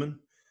Black woman.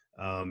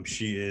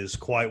 She is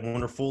quite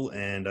wonderful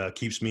and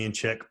keeps me in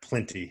check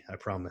plenty, I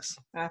promise.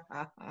 Yeah,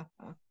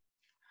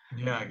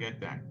 I get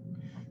that.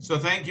 So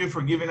thank you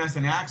for giving us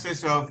an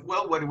access of,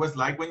 well, what it was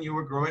like when you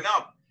were growing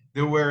up.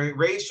 There were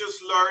racial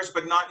slurs,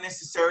 but not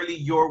necessarily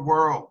your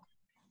world,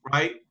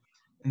 right?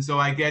 And so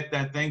I get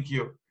that. Thank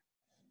you.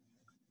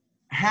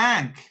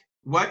 Hank,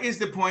 what is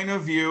the point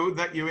of view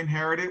that you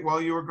inherited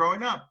while you were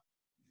growing up?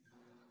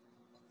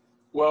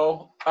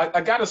 Well, I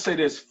got to say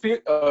this.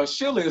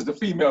 Sheila is the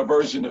female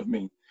version of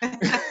me.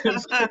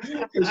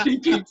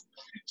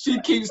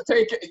 she keeps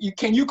taking.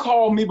 Can you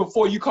call me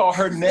before you call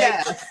her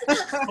next? Yeah.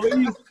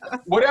 Please,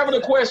 whatever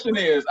the question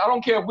is. I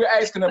don't care if we're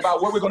asking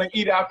about what we're going to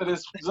eat after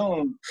this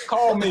Zoom.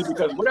 Call me,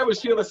 because whatever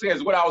Sheila says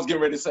is what I was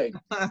getting ready to say.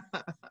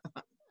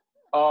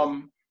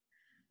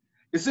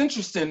 It's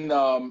interesting.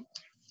 I'll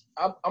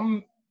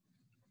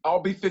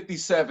be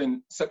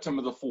 57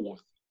 September the 4th.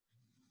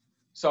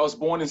 So I was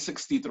born in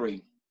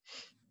 '63.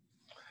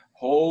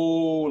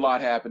 Whole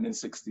lot happened in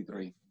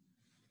 '63.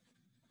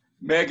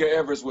 Medgar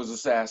Evers was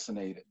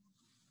assassinated.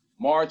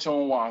 March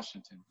on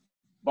Washington.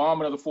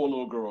 Bombing of the 4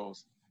 little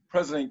girls.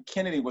 President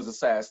Kennedy was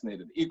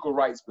assassinated. Equal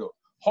Rights Bill.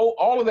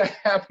 All of that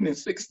happened in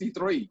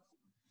 '63.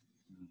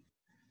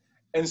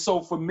 And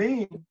so for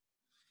me,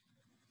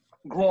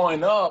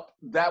 growing up,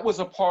 that was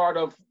a part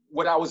of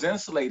what I was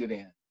insulated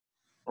in,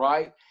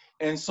 right?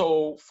 And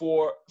so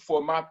for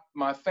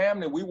my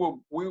family,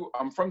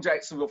 I'm from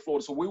Jacksonville,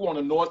 Florida, so we were on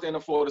the north end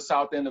of Florida,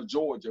 south end of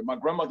Georgia. My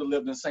grandmother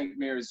lived in St.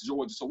 Mary's,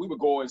 Georgia, so we would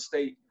go and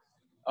stay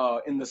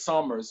in the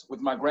summers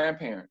with my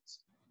grandparents.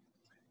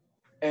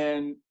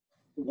 And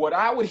what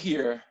I would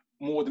hear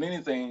more than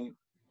anything,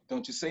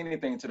 don't you say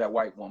anything to that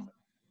white woman.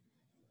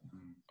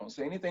 Don't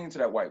say anything to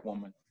that white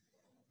woman.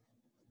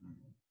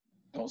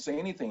 Don't say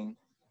anything.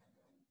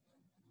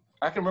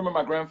 I can remember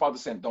my grandfather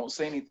saying, don't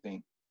say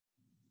anything.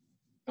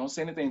 Don't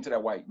say anything to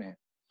that white man.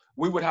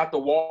 We would have to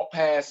walk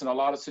past in a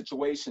lot of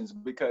situations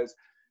because,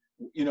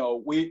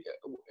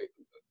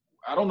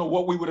 I don't know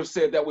what we would have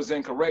said that was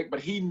incorrect, but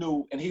he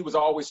knew, and he was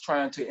always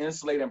trying to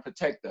insulate and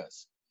protect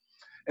us.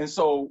 And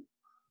so,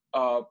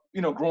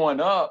 growing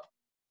up,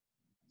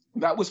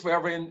 that was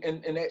forever and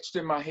etched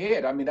in my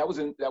head. I mean,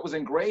 that was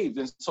engraved.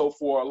 And so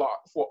for a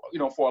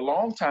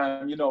long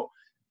time,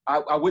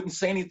 I wouldn't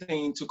say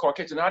anything to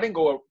Caucasians. I didn't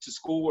go to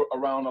school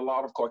around a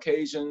lot of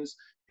Caucasians,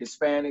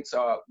 Hispanics.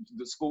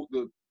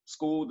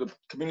 The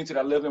community that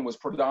I lived in was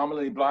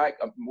predominantly Black.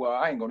 Well,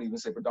 I ain't gonna even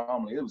say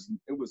predominantly.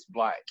 It was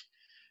Black,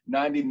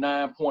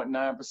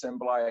 99.9%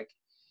 Black.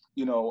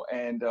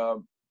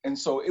 And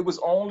so it was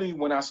only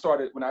when I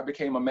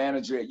became a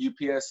manager at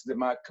UPS that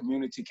my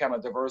community kind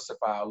of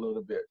diversified a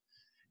little bit.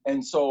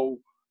 And so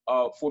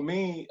for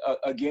me,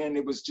 again,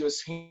 it was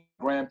just hearing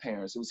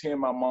grandparents. It was hearing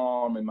my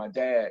mom and my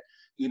dad,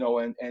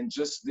 and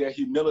just their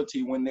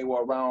humility when they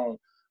were around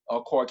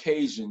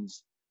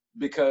Caucasians,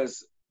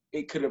 because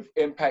it could have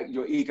impacted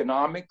your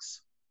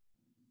economics,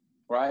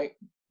 right?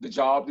 The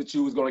job that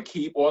you was going to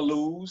keep or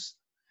lose.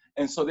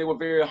 And so they were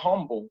very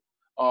humble,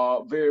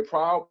 very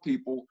proud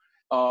people,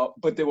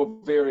 but they were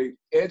very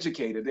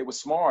educated. They were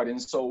smart.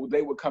 And so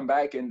they would come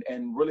back and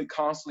really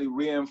constantly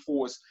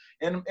reinforce.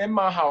 In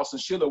my house,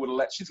 and Sheila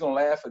she's going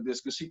to laugh at this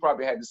because she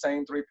probably had the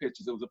same 3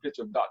 pictures. It was a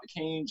picture of Dr.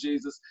 King,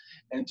 Jesus,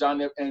 and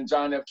John F.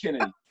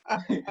 Kennedy.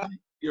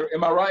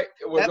 Am I right?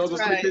 That's those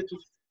right. 3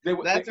 pictures?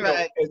 That's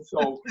right. And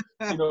so,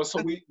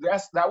 so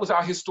that was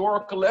our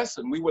historical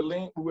lesson. We would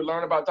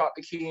learn about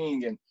Dr.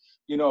 King, and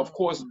of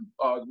course,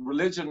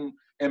 religion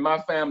in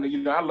my family.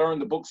 I learned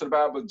the books of the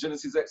Bible: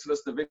 Genesis,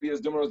 Exodus,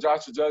 Leviticus, Deuteronomy,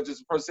 Joshua,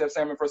 Judges, 1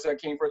 Samuel, 1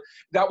 King.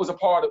 That was a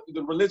part of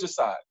the religious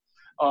side.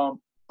 But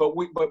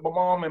my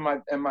mom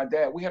and my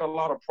dad, we had a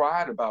lot of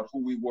pride about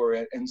who we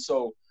were, and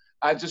so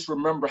I just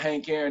remember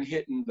Hank Aaron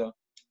hitting the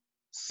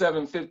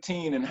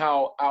 715 and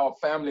how our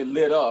family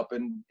lit up,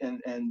 and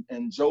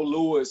Joe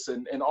Louis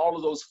and all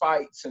of those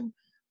fights, and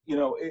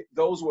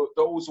those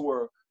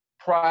were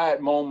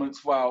pride moments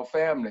for our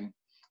family.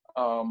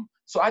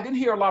 So I didn't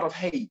hear a lot of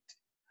hate.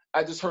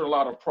 I just heard a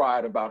lot of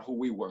pride about who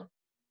we were.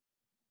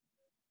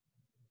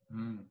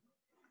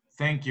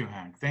 Thank you,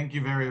 Hank. Thank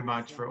you very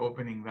much for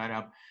opening that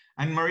up.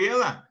 And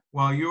Mariela,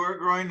 while you were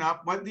growing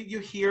up, what did you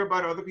hear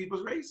about other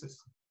people's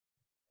races?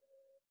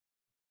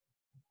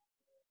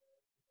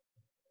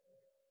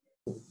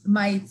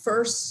 My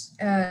first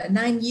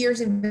 9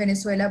 years in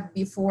Venezuela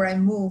before I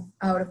moved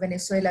out of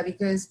Venezuela,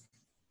 because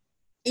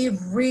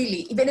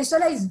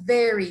Venezuela is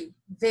very,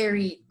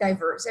 very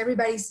diverse.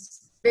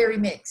 Everybody's very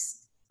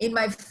mixed. In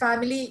my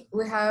family,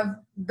 we have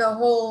the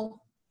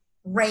whole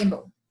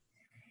rainbow.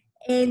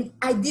 And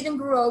I didn't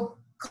grow up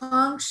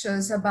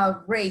conscious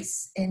about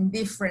race and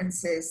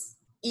differences.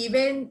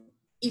 Even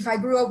if I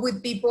grew up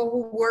with people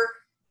who were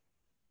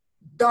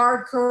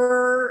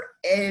darker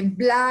and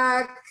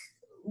black,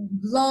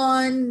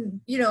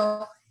 blonde, you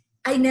know,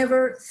 I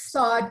never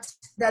thought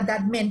that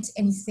that meant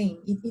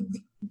anything.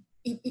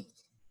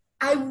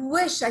 I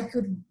wish I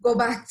could go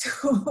back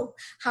to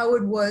how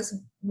it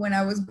was when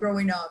I was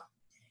growing up.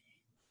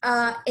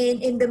 And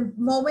in the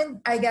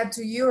moment I got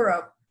to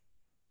Europe,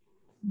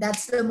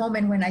 that's the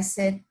moment when I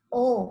said,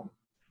 oh,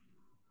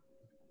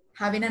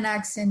 having an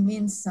accent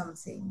means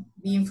something.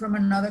 Being from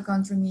another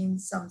country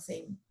means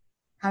something.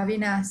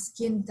 Having a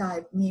skin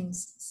type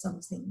means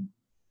something.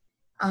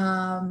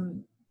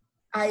 When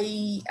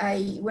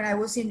I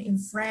was in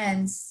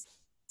France,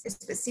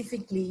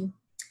 specifically,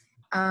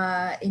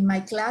 in my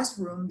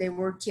classroom, there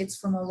were kids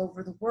from all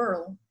over the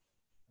world.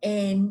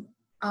 And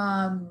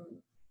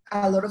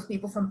a lot of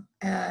people from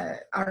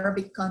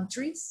Arabic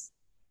countries.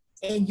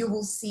 And you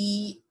will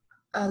see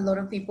a lot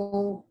of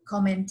people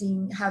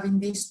commenting, having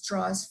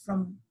distrust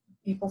from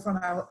people from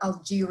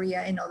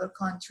Algeria and other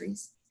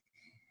countries.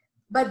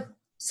 But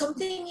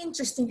something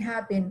interesting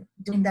happened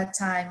during that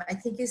time. I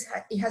think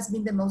it has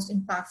been the most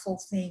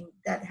impactful thing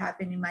that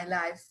happened in my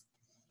life.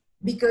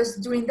 Because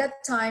during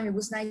that time, it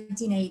was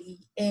 1980,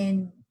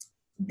 and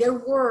there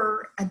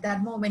were, at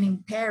that moment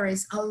in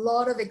Paris, a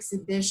lot of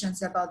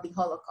exhibitions about the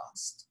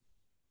Holocaust.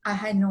 I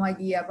had no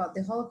idea about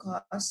the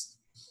Holocaust.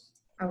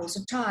 I was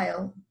a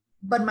child,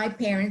 but my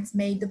parents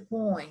made the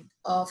point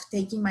of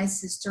taking my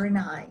sister and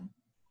I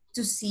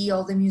to see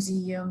all the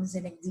museums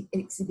and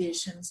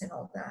exhibitions and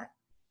all that.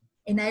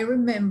 And I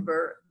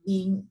remember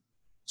being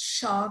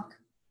shocked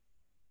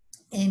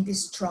and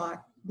distraught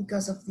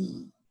because of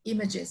the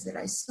images that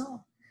I saw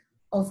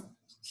of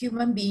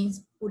human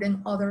beings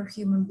putting other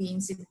human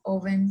beings in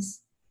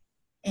ovens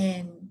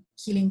and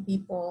killing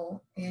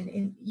people.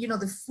 And you know,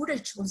 the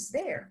footage was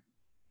there.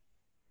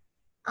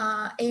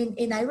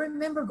 And I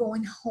remember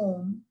going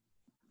home,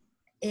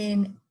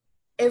 and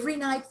every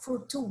night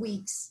for 2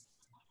 weeks,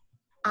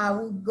 I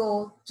would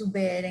go to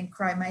bed and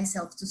cry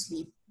myself to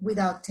sleep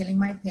without telling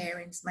my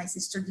parents. My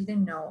sister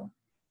didn't know,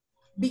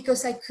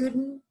 because I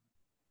couldn't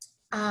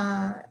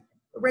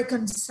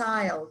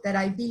reconcile that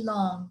I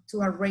belong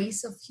to a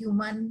race of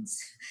humans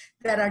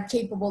that are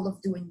capable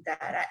of doing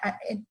that.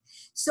 And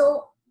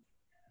so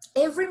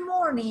every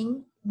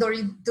morning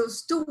during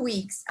those 2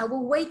 weeks, I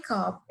will wake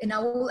up and I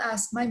will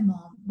ask my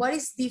mom, what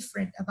is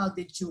different about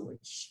the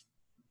Jewish?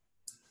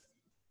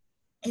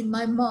 And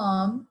my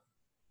mom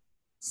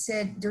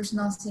said, there's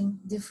nothing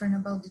different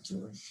about the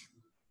Jewish.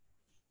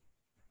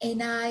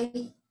 And I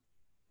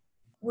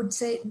would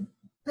say,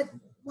 but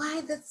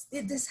why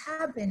did this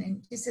happen?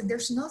 And she said,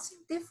 there's nothing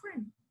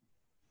different.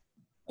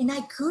 And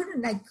I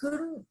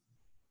couldn't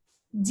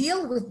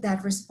deal with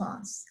that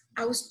response.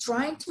 I was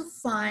trying to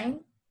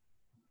find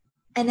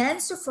an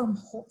answer from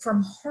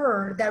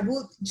her that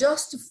would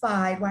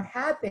justify what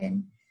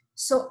happened.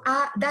 So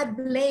that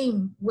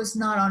blame was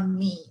not on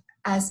me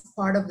as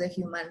part of the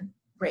human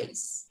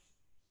race.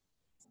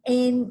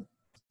 And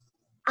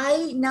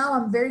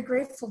I'm very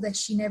grateful that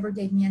she never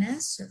gave me an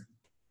answer.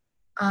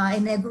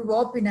 And I grew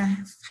up in a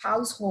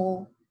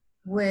household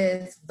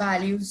with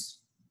values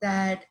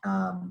that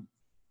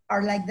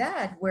are like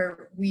that,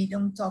 where we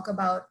don't talk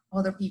about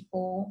other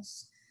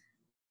people's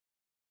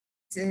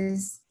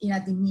in a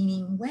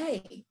demeaning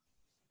way.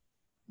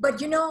 But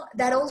you know,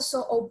 that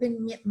also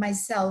opened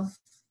myself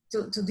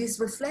to this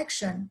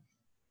reflection.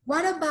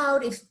 What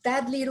about if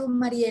that little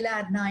Mariela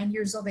at 9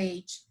 years of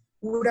age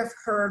would have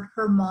heard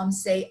her mom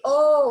say,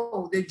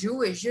 oh, the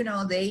Jewish, you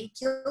know, they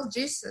killed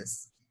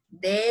Jesus,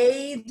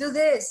 they do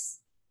this?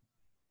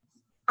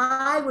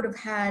 I would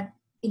have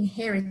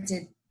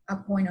inherited a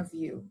point of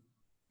view.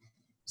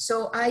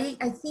 So I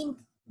think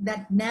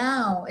that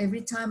now,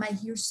 every time I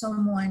hear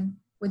someone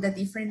with a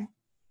different,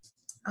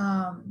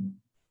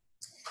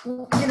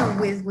 you know,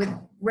 with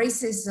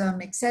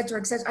racism, et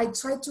cetera, I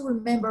try to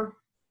remember,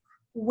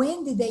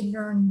 when did they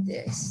learn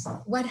this?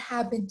 What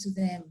happened to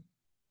them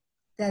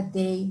that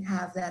they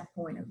have that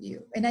point of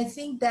view? And I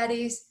think that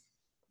is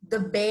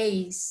the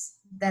base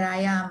that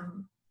I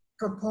am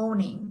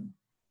proponing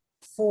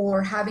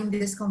for having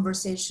this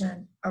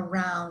conversation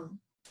around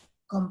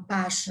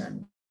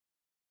compassion.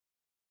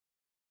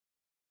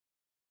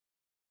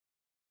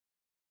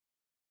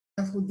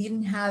 Who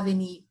didn't have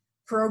any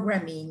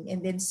programming,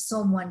 and then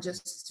someone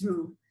just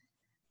threw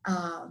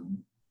a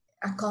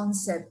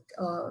concept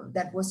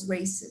that was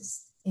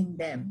racist in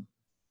them.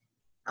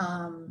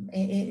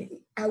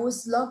 I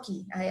was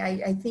lucky.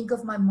 I think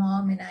of my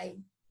mom, and I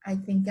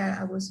think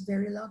I was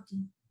very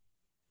lucky.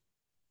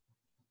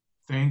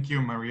 Thank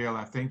you,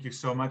 Mariela. Thank you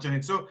so much. And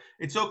it's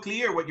so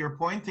clear what you're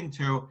pointing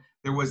to.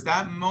 There was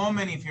that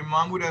moment, if your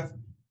mom would have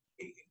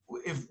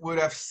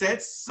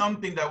said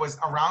something that was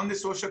around the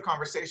social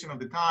conversation of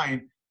the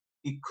time,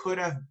 it could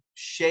have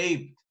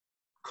shaped,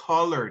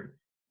 colored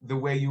the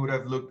way you would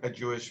have looked at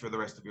Jewish for the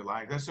rest of your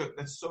life.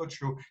 That's so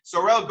true.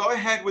 Saurel, go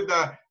ahead with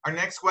our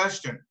next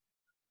question.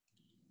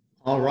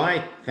 All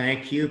right.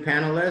 Thank you,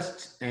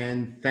 panelists.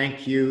 And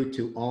thank you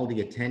to all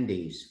the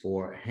attendees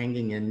for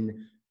hanging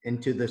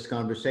into this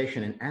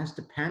conversation. And as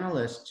the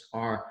panelists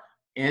are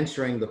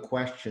answering the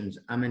questions,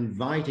 I'm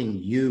inviting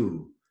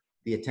you,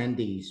 the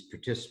attendees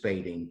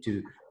participating,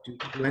 to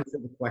answer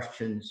the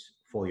questions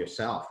for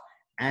yourself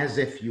as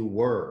if you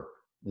were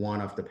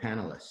one of the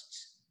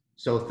panelists.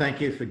 So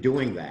thank you for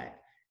doing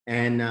that.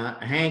 And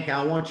Hank,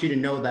 I want you to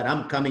know that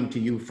I'm coming to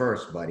you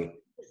first, buddy.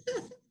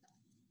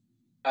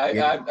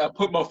 I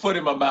put my foot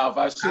in my mouth.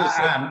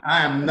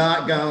 I am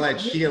not going to let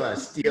Sheila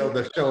steal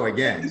the show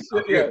again.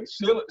 Yeah,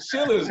 Sheila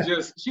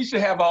is she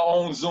should have her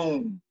own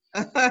Zoom.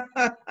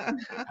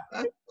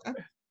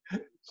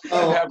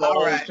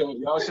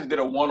 Y'all should have did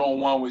a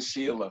one-on-one with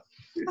Sheila.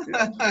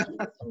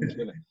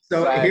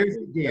 So here's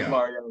the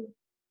deal.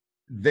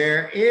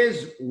 There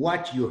is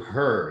what you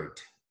heard,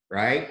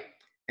 right?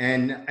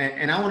 And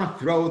I want to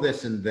throw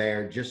this in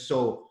there just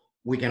so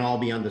we can all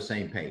be on the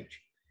same page.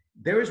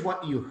 There is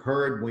what you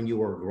heard when you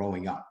were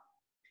growing up.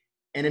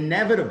 And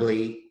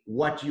inevitably,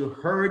 what you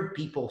heard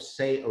people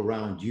say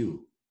around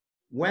you,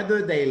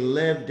 whether they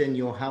lived in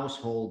your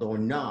household or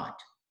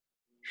not,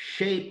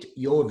 shaped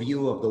your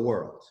view of the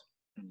world.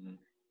 Mm-hmm.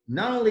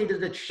 Not only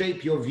did it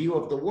shape your view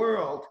of the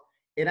world,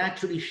 it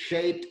actually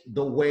shaped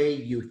the way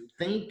you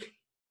think,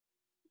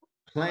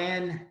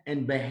 plan,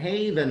 and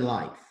behave in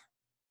life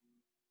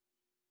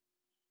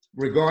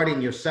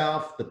regarding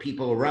yourself, the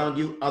people around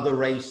you, other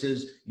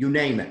races, you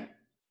name it.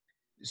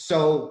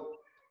 So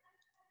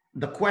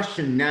the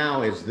question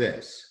now is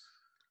this: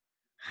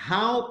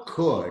 how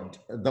could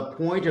the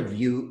point of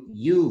view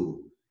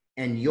you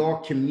and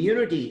your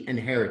community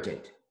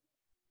inherited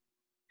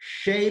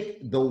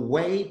shape the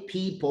way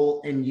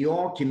people in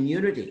your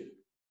community,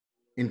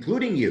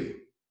 including you,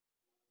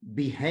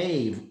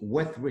 behave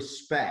with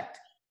respect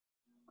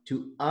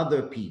to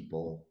other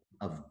people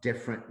of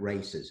different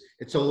races?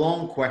 It's a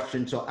long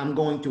question, so I'm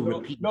going to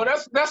repeat. No,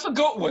 that's a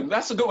good one.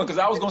 That's a good one, because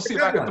I was going to see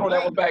if I could throw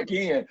that one back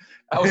in.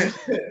 I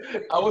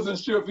wasn't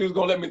sure if he was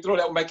going to let me throw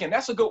that one back in.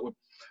 That's a good one.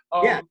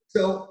 Yeah.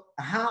 So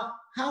how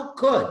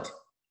could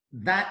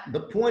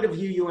the point of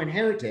view you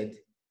inherited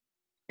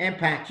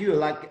impact you?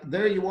 Like,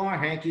 there you are,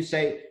 Hank. You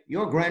say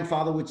your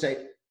grandfather would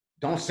say,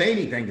 "Don't say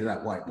anything to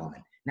that white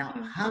woman." Now,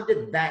 how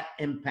did that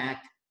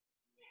impact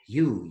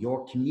you,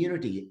 your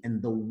community,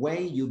 and the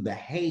way you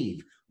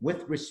behave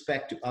with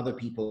respect to other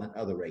people and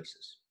other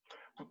races?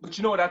 But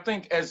you know what, I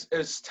think as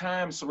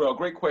time, Saurel,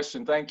 great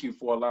question. Thank you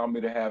for allowing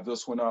me to have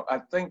this one up. I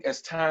think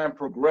as time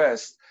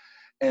progressed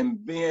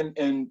and being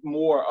in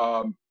more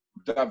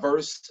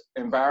diverse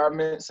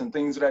environments and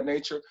things of that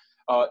nature,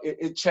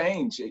 it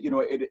changed. You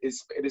know, it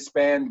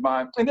expanded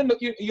my, and then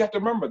you have to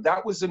remember,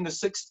 that was in the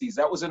 60s,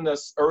 that was in the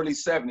early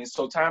 70s,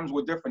 so times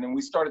were different, and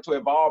we started to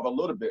evolve a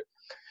little bit.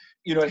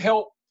 You know, it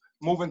helped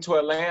moving to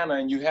Atlanta,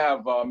 and you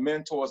have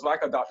mentors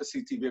like a Dr.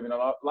 C.T. Vivian,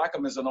 like a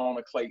Ms.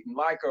 Anona Clayton,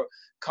 like a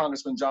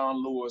Congressman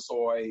John Lewis,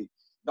 or a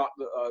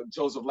Dr.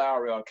 Joseph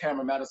Lowry, or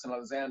Cameron Madison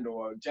Alexander,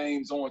 or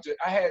James Orange.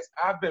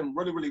 I've been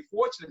really, really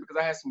fortunate because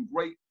I had some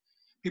great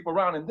people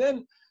around. And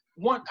then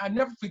I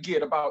never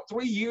forget, about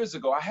 3 years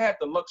ago, I had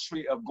the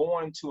luxury of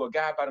going to a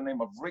guy by the name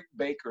of Rick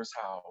Baker's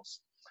house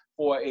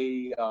for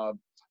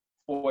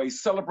a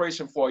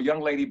celebration for a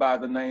young lady by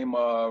the name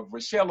of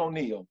Rochelle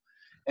O'Neal.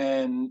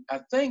 And I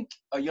think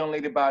a young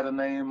lady by the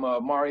name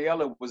of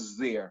Mariela was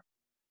there,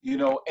 you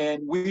know,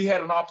 and we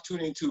had an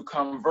opportunity to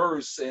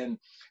converse, and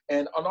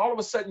all of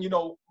a sudden, you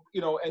know,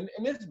 and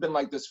it's been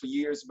like this for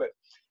years, but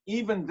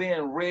even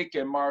then, Rick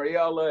and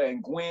Mariela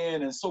and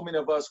Gwen and so many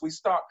of us,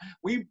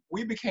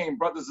 we became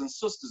brothers and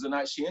sisters,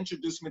 and she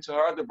introduced me to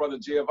her other brother,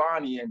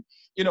 Giovanni, and,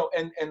 you know,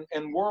 and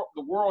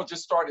the world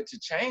just started to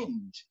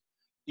change.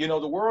 You know,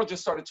 the world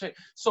just started to change.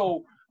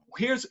 So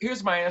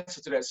here's my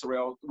answer to that,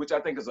 Saurel, which I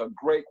think is a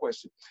great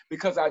question,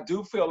 because I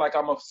do feel like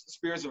I'm a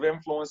sphere of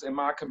influence in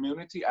my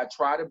community. I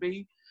try to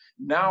be.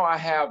 Now I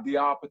have the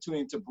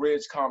opportunity to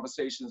bridge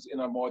conversations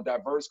in a more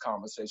diverse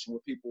conversation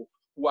with people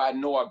who I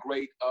know are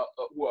great,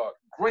 who are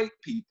great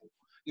people,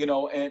 you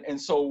know, and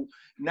so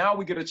now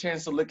we get a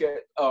chance to look at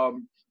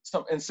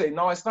some and say,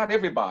 no, it's not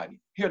everybody.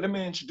 Here, let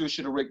me introduce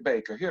you to Rick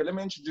Baker. Here, let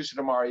me introduce you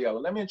to Mariela.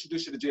 Let me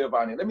introduce you to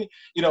Giovanni. Let me,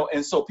 you know,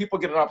 and so people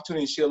get an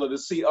opportunity, Sheila, to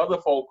see other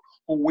folk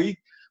who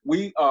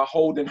we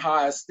hold in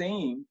high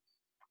esteem,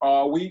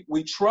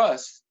 we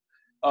trust,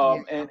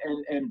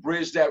 and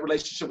bridge that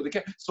relationship with the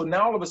cat. So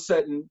now all of a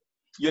sudden,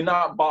 you're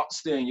not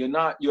boxed in. You're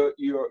not,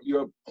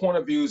 your point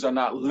of views are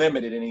not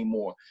limited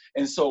anymore.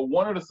 And so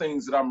one of the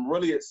things that I'm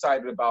really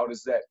excited about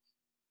is that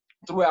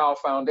through our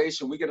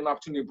foundation, we get an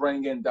opportunity to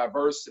bring in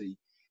diversity.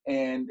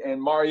 And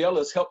Mariela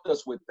has helped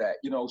us with that.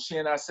 You know, she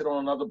and I sit on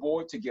another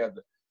board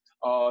together,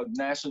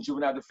 National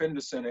Juvenile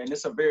Defender Center, and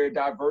it's a very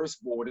diverse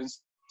board. And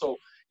so,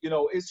 you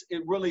know,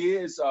 it really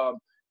is,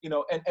 you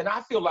know, and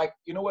I feel like,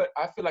 you know what,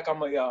 I feel like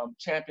I'm a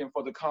champion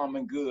for the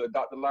common good.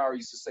 Dr. Lowry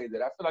used to say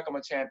that. I feel like I'm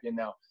a champion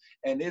now.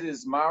 And it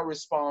is my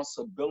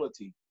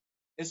responsibility.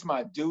 It's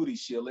my duty,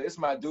 Sheila. It's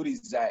my duty,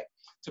 Zach,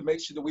 to make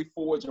sure that we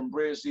forge and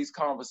bridge these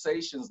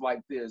conversations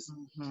like this,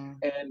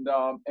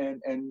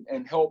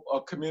 and help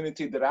a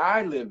community that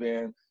I live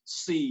in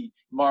see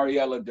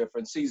Mariela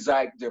different, see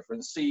Zack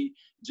different, see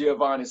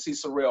Giovanni, see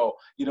Saurel.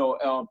 You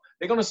know,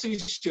 they're gonna see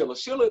Sheila.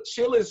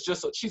 Sheila is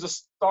just she's a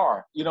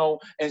star, you know,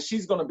 and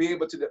she's gonna be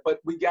able to. But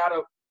we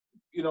gotta,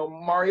 you know,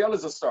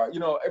 Mariela's a star. You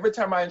know, every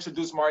time I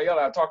introduce Mariela,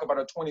 I talk about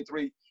her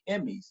 23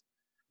 Emmys.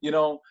 You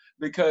know,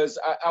 because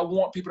I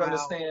want people to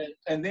understand.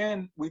 And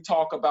then we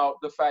talk about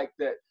the fact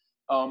that,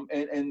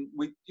 and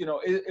we, you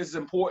know, it's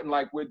important,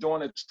 like we're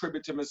doing a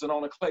tribute to Miss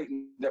Anona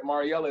Clayton, that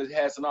Mariela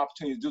has an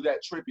opportunity to do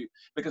that tribute,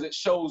 because it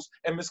shows,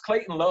 and Miss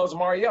Clayton loves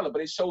Mariela,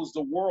 but it shows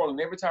the world. And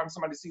every time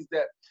somebody sees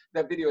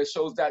that video, it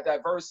shows that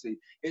diversity.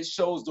 It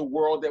shows the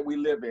world that we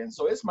live in.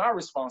 So it's my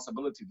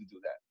responsibility to do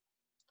that.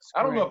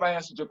 I don't know if I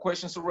answered your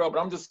question, Saurel, but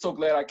I'm just so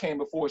glad I came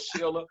before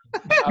Sheila.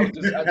 I think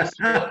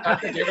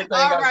everything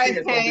I said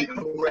is going to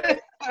be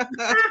correct.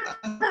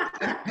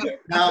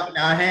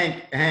 Now,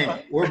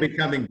 Hank, we're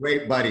becoming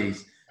great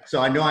buddies,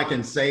 so I know I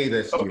can say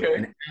this to you.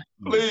 Okay,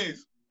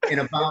 please. In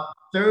about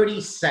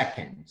 30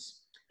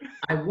 seconds,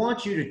 I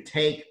want you to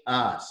take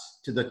us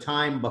to the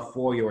time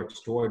before your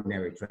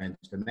extraordinary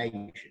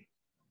transformation.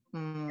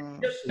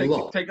 Just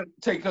look.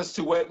 Take us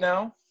to what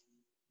now?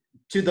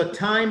 To the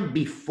time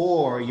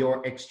before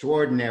your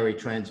extraordinary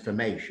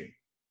transformation.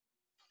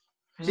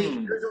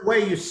 See, there's a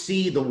way you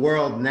see the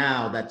world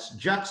now that's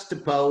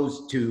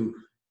juxtaposed to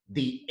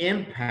the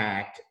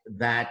impact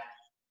that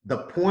the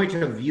point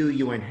of view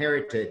you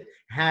inherited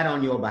had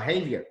on your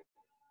behavior,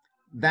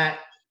 that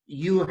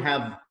you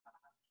have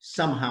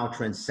somehow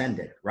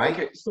transcended, right?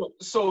 Okay,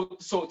 so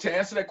to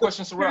answer that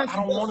question, Saurel, I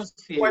don't want to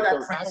see it.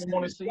 I don't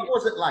want to see it. What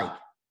was it like?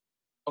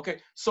 Okay,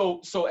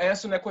 so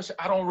answering that question,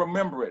 I don't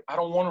remember it. I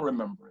don't want to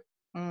remember it.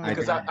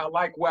 Because I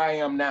like where I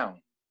am now.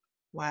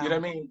 Wow. You know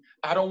what I mean?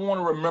 I don't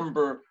want to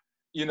remember,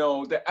 you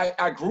know, that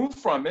I grew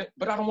from it,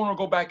 but I don't want to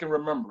go back and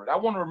remember it. I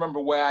want to remember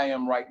where I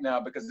am right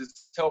now, because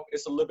it's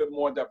a little bit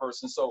more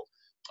diverse. And so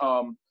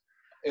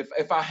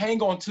if I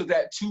hang on to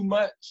that too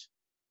much,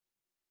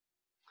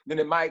 then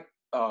it might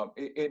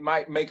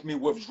make me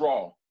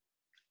withdraw.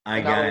 I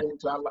got it.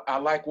 I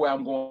like where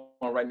I'm going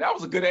right now. That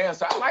was a good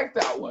answer. I like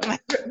that one. I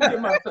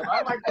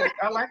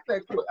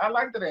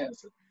like that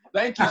answer.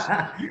 Thank you.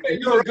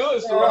 You were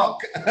good, Saurel.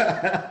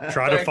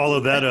 Try to follow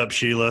that up,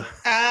 Sheila.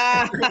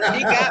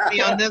 He got me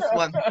on this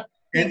one.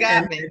 He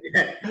got me.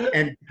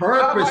 And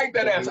purposefully, I like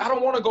that answer. I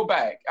don't want to go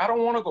back.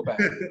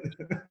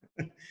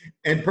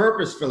 And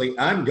purposefully,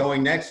 I'm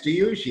going next to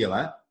you,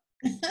 Sheila.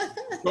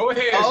 Go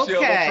ahead, Sheila.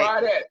 Try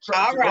that.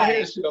 All right. Go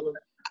ahead, Sheila.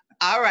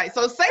 All right.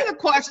 So say the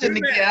question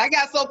again. I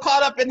got so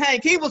caught up in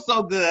Hank. He was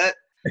so good.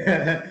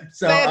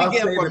 So I'll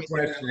say the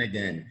question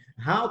again.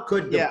 How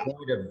could the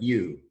point of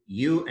view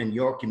you and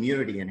your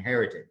community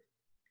inherited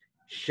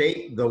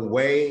shape the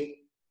way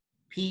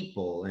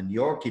people in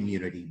your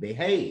community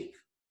behave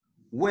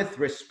with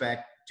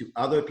respect to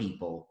other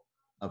people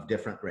of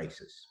different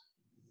races?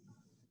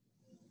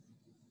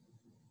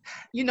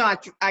 You know,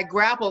 I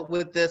grappled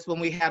with this when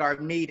we had our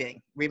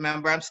meeting.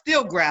 Remember, I'm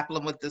still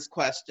grappling with this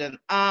question.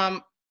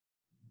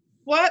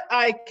 What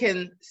I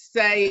can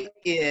say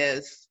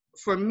is,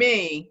 for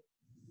me,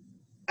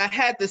 I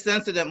had this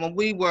incident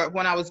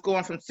when I was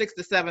going from 6th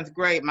to 7th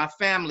grade. My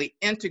family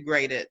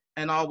integrated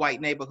an all-white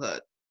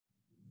neighborhood,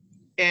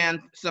 and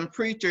some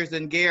preachers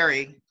in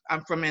Gary,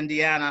 I'm from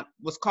Indiana,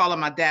 was calling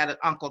my dad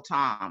Uncle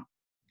Tom,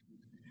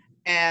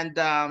 and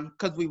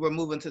because we were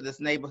moving to this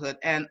neighborhood,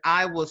 and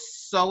I was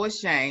so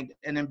ashamed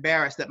and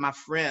embarrassed that my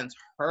friends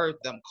heard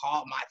them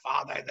call my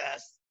father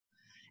this,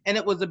 and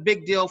it was a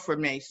big deal for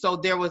me. So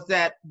there was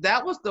that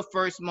was the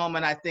first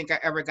moment I think I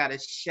ever got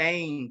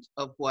ashamed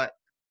of what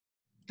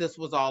this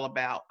was all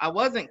about. I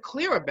wasn't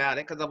clear about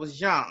it because I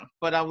was young,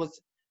 but I was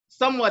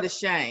somewhat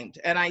ashamed.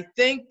 And I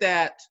think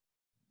that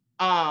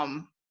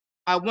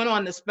I went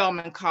on to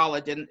Spelman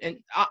College, and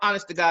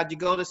honest to God, you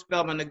go to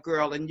Spelman a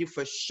girl and you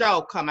for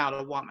sure come out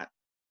a woman,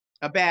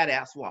 a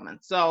badass woman.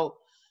 So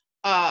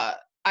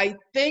I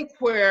think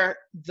where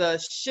the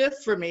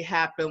shift for me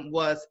happened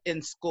was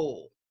in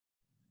school,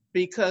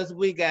 because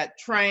we got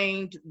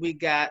trained, we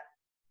got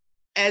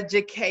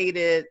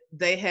educated.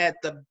 They had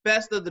the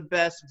best of the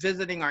best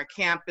visiting our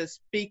campus,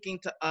 speaking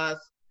to us,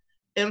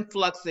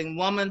 influxing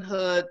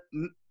womanhood,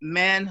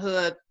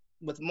 manhood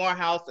with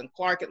Morehouse and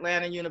Clark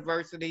Atlanta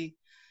University.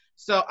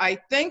 So I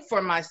think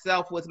for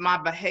myself, with my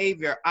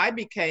behavior, I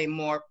became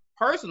more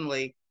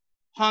personally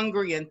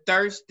hungry and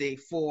thirsty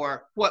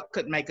for what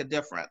could make a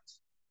difference,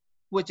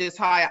 which is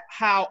how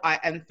I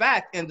in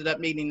fact ended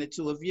up meeting the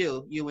two of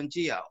you and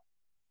Gio.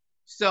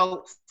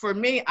 So for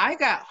me, I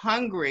got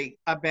hungry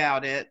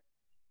about it.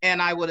 And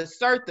I would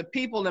assert the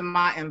people in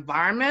my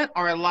environment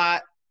are a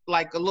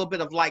little bit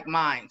of like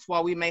minds.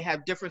 While we may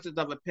have differences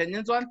of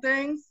opinions on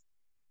things,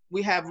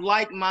 we have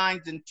like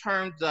minds in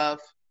terms of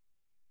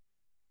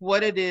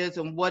what it is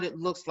and what it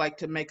looks like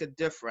to make a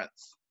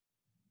difference.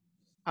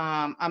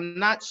 I'm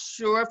not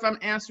sure if I'm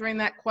answering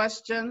that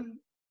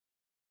question.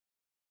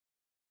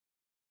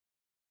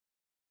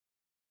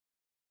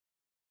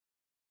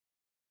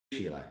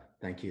 Sheila,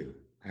 thank you.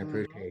 I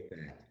appreciate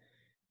that.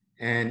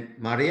 And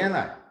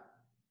Mariela.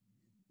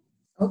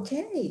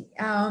 Okay,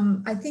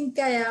 I think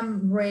I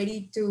am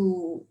ready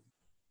to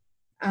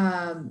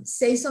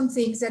say some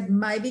things that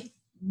might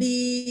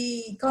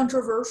be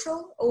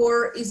controversial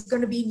or is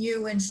going to be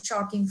new and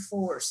shocking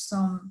for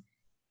some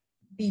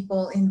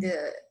people in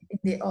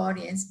the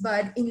audience.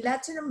 But in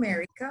Latin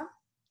America,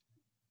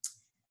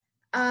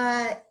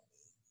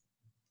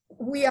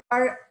 we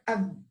are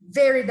a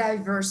very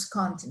diverse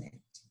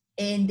continent.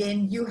 And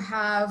then you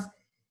have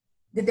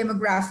the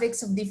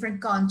demographics of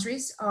different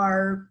countries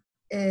are,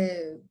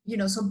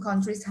 some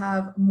countries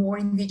have more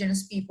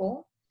indigenous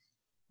people,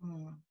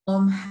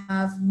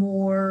 have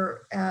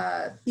more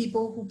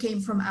people who came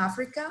from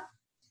Africa.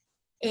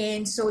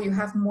 And so you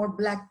have more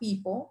Black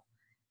people.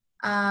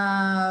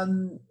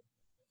 And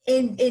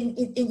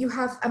you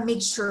have a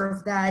mixture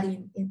of that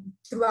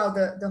throughout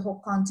the whole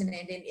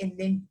continent and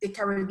then the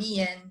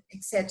Caribbean,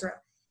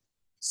 etc.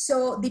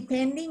 So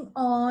depending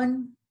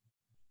on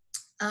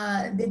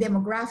the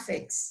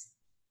demographics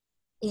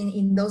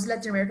in those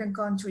Latin American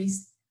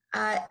countries,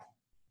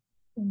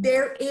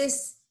 there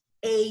is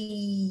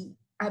a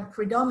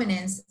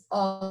predominance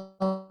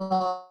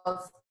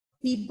of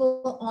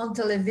people on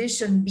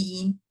television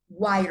being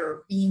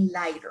whiter, being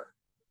lighter.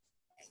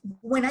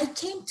 When I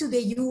came to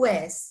the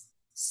US,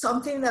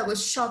 something that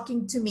was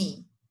shocking to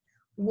me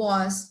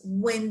was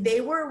when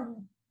they were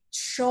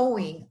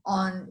showing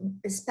on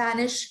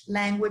Spanish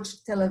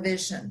language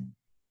television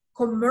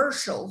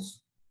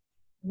commercials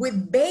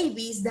with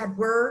babies that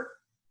were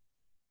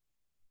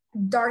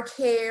dark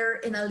hair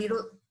and a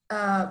little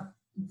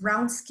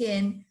brown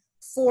skin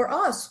for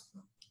us,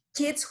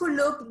 kids who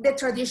look the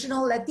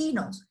traditional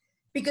Latinos.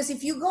 Because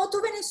if you go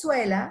to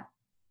Venezuela,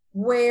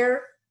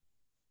 where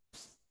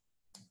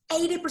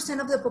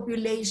 80% of the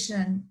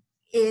population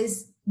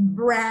is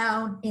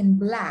brown and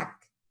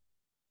Black,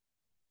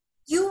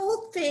 you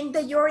would think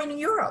that you're in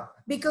Europe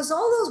because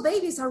all those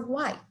babies are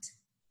white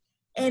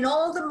and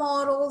all the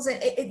models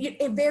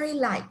are very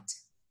light.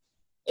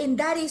 And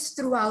that is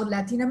throughout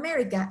Latin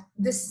America.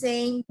 The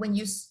same when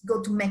you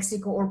go to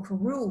Mexico or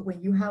Peru,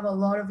 when you have a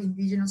lot of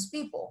indigenous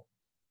people,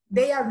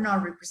 they are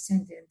not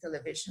represented in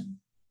television.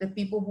 The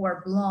people who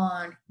are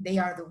blonde, they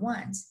are the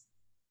ones.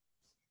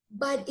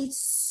 But it's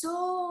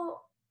so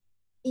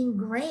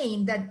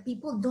ingrained that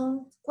people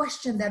don't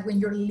question that when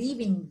you're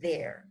living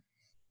there.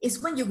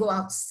 It's when you go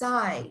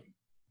outside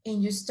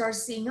and you start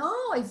seeing,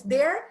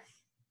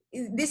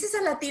 this is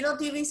a Latino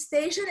TV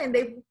station and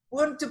they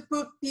want to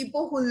put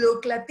people who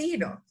look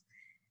Latino.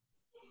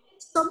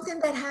 Something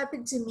that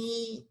happened to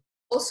me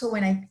also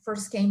when I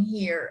first came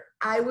here,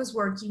 I was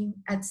working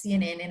at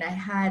CNN and I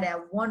had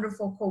a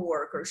wonderful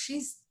coworker.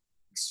 She's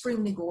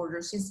extremely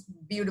gorgeous. She's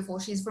beautiful.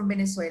 She's from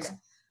Venezuela.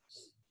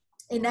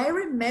 And I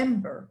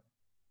remember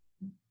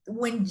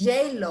when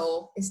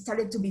J-Lo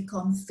started to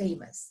become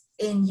famous,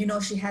 and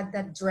she had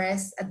that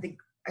dress at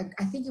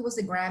I think it was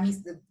the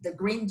Grammys, the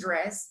green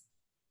dress,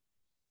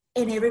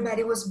 and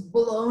everybody was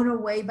blown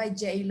away by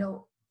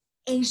J-Lo.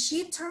 And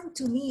she turned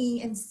to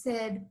me and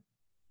said,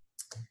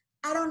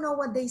 I don't know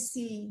what they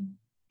see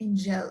in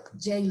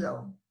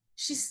J-Lo.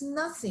 She's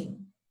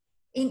nothing.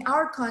 In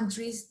our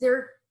countries, there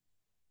are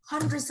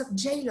hundreds of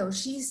J-Lo.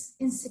 She's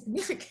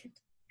insignificant.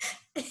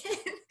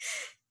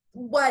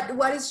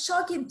 What is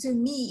shocking to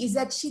me is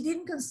that she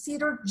didn't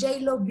consider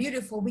J-Lo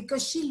beautiful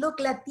because she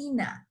looked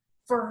Latina.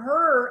 For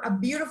her, a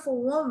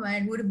beautiful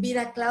woman would be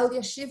like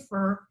Claudia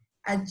Schiffer,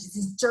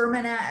 this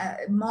German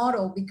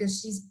model,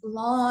 because she's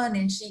blonde,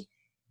 and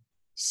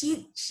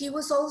she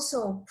was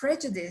also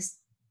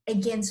prejudiced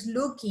against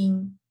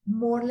looking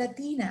more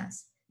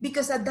Latinas,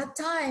 because at that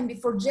time,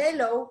 before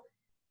J-Lo,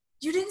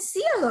 you didn't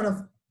see a lot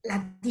of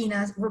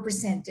Latinas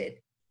represented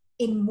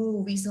in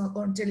movies or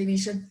on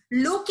television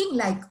looking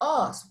like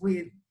us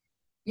with,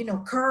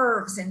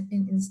 curves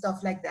and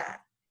stuff like that.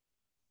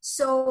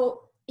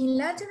 So in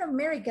Latin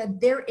America,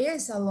 there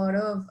is a lot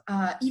of,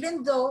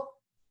 even though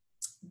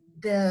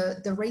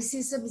the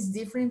racism is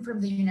different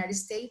from the United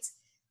States,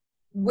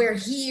 where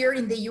here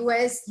in the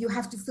US, you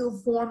have to fill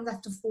form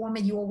after form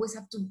and you always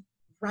have to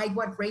write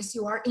what race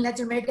you are. In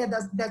Latin America,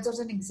 that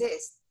doesn't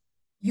exist.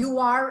 You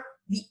are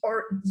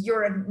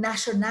your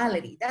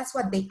nationality. That's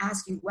what they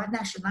ask you. What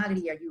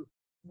nationality are you?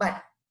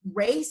 But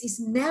race is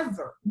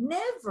never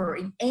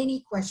in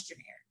any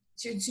questionnaire.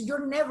 So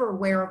you're never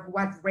aware of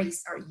what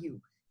race are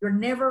you. You're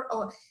never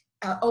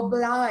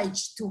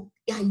obliged to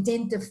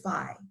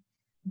identify.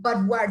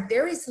 But what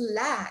there is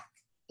lack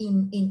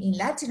in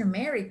Latin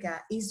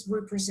America is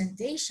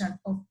representation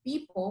of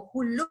people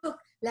who look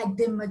like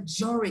the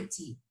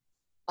majority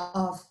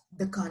of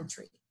the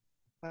country.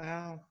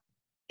 Wow.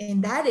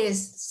 And that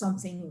is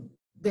something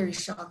very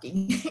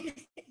shocking,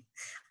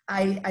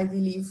 I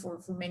believe, for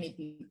many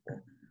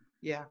people.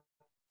 Yeah.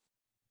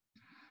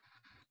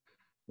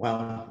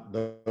 Well,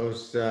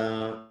 those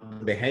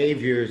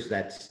behaviors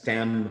that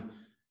stem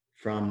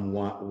from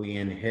what we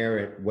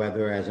inherit,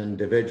 whether as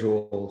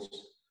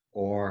individuals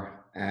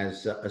or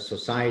as a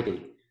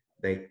society,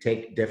 they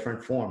take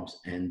different forms,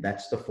 and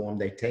that's the form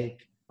they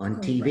take on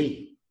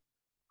TV.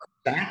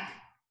 Zach,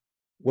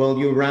 Will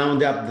you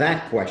round up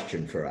that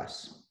question for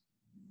us?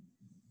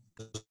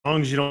 As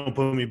long as you don't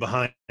put me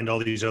behind all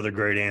these other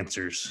great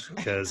answers,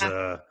 because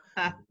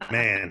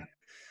man,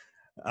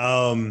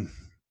 I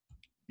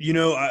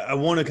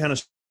want to kind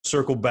of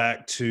circle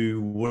back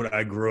to what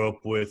I grew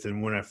up with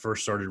and when I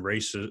first started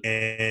racing,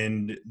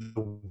 and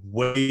the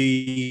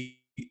way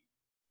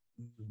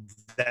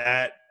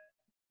that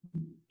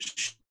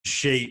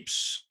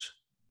shapes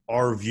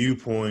our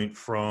viewpoint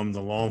from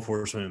the law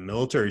enforcement and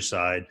military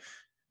side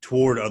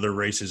toward other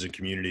races and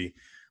community,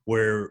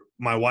 where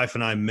my wife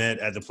and I met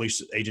at the police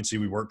agency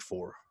we worked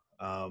for.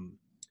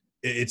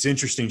 It's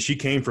interesting. She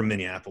came from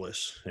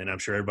Minneapolis, and I'm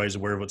sure everybody's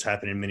aware of what's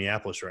happening in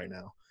Minneapolis right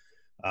now.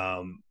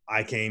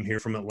 I came here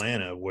from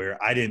Atlanta,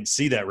 where I didn't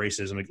see that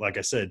racism, like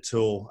I said,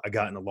 till I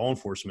got into law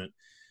enforcement.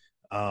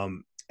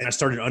 And I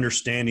started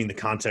understanding the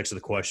context of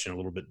the question a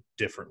little bit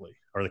differently,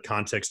 or the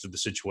context of the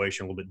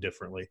situation a little bit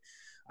differently.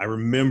 I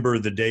remember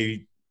the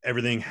day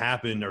everything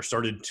happened or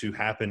started to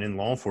happen in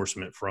law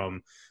enforcement,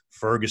 from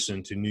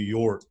Ferguson to New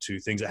York to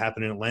things that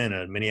happened in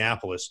Atlanta and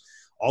Minneapolis.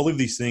 All of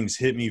these things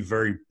hit me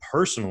very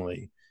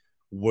personally,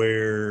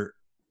 where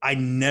I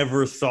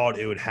never thought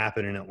it would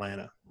happen in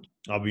Atlanta.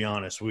 I'll be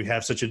honest. We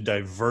have such a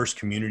diverse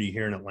community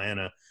here in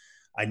Atlanta.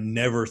 I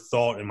never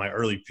thought in my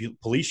early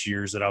police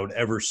years that I would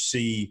ever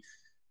see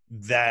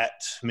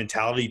that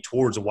mentality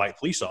towards a white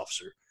police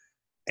officer.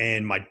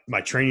 And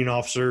my training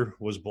officer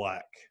was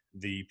black.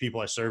 The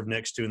people I served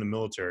next to in the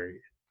military,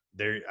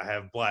 I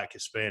have black,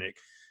 Hispanic,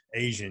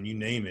 Asian, you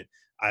name it.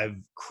 I've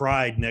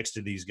cried next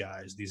to these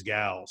guys, these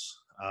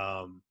gals.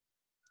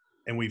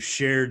 And we've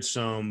shared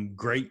some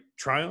great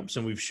triumphs,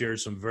 and we've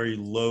shared some very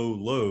low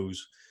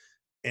lows.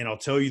 And I'll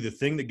tell you, the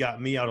thing that got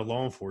me out of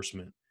law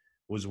enforcement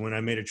was when I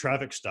made a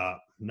traffic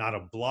stop, not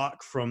a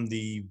block from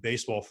the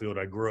baseball field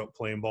I grew up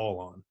playing ball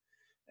on.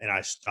 And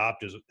I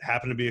stopped. It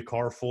happened to be a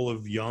car full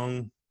of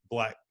young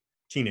black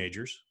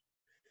teenagers.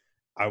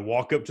 I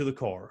walk up to the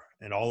car,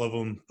 and all of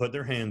them put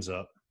their hands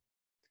up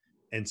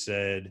and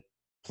said,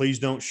 "Please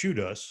don't shoot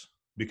us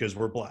because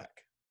we're black."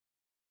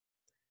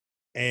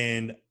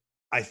 And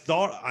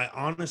I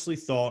honestly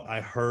thought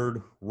I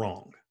heard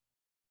wrong.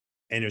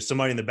 And there's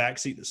somebody in the back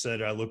seat that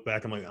said it. I look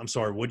back, I'm like, "I'm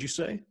sorry, what'd you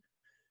say?"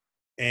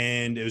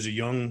 And it was a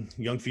young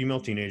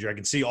female teenager. I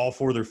can see all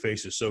four of their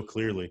faces so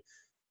clearly.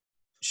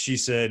 She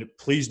said,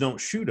 "Please don't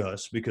shoot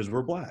us because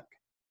we're black."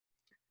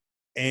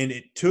 And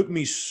it took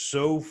me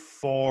so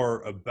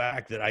far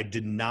aback that I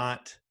didn't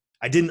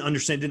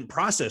understand, didn't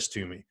process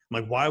to me.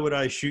 I'm like, why would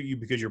I shoot you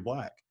because you're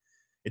black?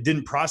 It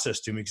didn't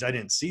process to me because I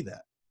didn't see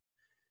that.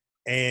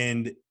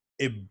 And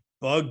it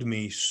bugged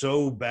me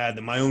so bad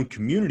that my own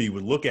community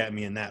would look at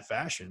me in that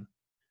fashion,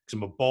 because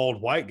I'm a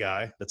bald white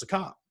guy that's a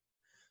cop.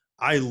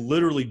 I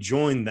literally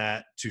joined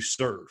that to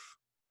serve.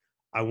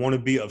 I want to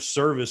be of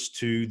service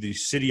to the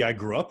city I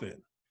grew up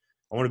in.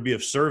 I want to be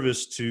of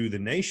service to the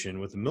nation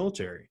with the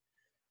military.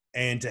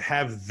 And to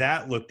have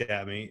that looked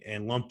at me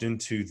and lumped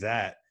into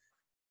that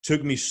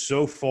took me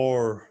so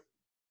far,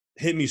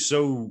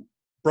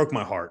 broke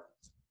my heart.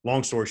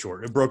 Long story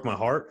short, it broke my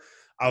heart.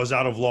 I was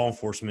out of law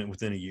enforcement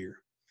within a year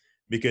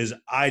because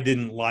I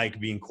didn't like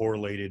being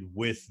correlated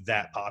with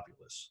that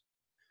populace.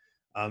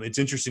 It's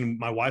interesting.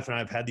 My wife and I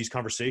have had these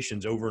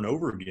conversations over and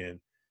over again.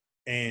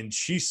 And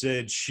she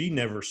said she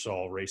never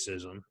saw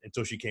racism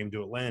until she came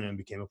to Atlanta and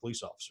became a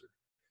police officer.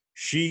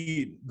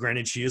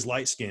 Granted, she is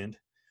light-skinned.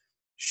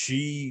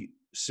 She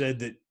said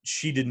that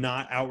she did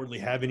not outwardly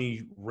have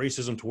any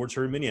racism towards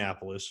her in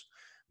Minneapolis,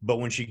 but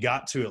when she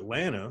got to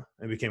Atlanta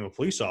and became a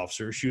police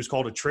officer, she was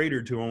called a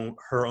traitor to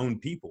her own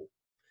people.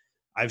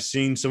 I've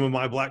seen some of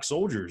my black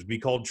soldiers be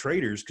called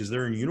traitors because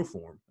they're in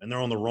uniform and they're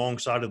on the wrong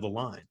side of the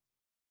line.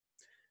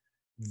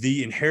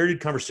 The inherited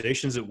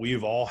conversations that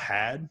we've all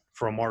had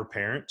from our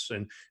parents,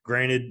 and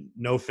granted,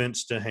 no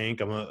offense to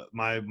Hank,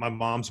 my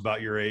mom's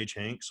about your age,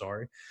 Hank,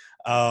 sorry.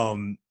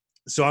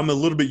 So I'm a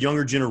little bit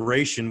younger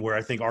generation, where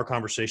I think our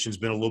conversation's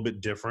been a little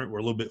bit different. We're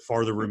a little bit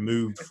farther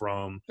removed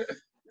from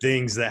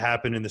things that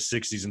happened in the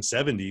 60s and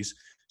 70s.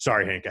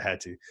 Sorry, Hank, I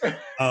had to.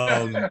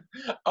 I'm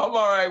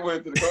all right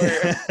with it. Go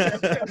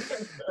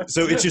ahead.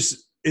 So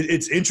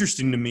it's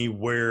interesting to me,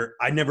 where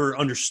I never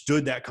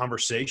understood that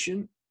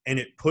conversation, and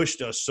it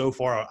pushed us so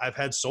far. I've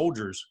had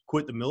soldiers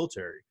quit the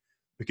military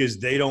because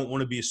they don't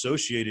want to be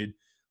associated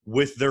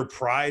with their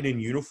pride in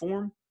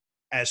uniform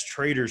as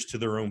traitors to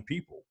their own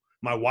people.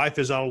 My wife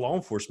is out of law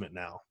enforcement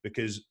now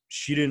because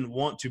she didn't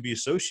want to be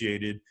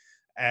associated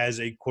as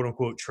a quote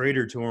unquote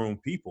traitor to her own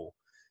people.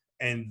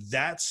 And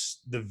that's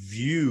the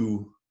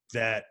view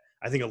that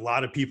I think a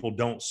lot of people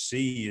don't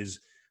see. Is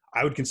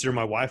I would consider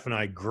my wife and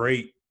I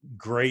great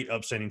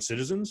upstanding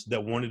citizens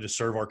that wanted to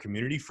serve our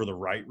community for the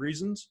right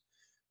reasons,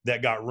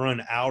 that got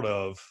run out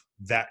of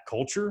that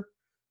culture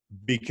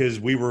because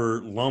we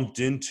were lumped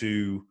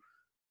into,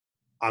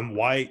 I'm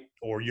white,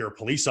 or you're a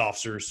police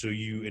officer, so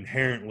you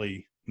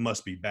inherently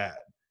must be bad.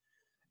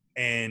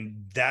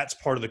 And that's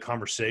part of the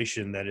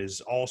conversation that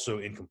is also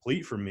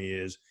incomplete for me,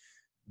 is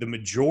the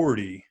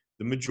majority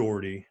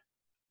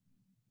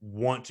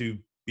want to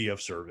be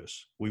of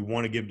service. We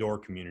want to give to our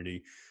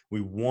community.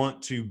 We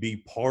want to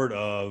be part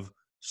of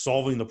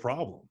solving the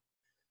problem.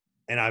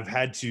 And I've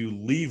had to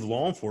leave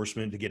law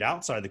enforcement to get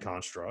outside the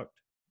construct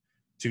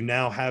to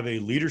now have a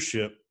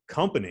leadership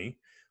company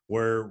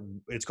where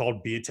it's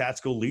called Be a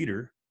Tactical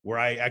Leader, where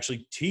I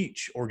actually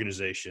teach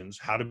organizations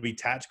how to be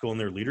tactical in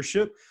their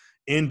leadership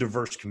in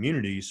diverse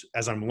communities,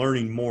 as I'm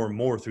learning more and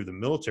more through the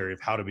military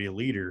of how to be a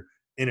leader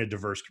in a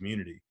diverse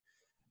community.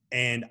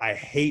 And I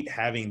hate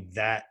having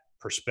that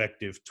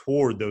perspective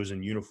toward those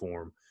in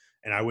uniform.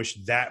 And I wish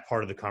that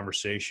part of the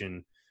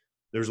conversation,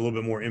 there's a little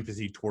bit more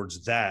empathy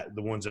towards that,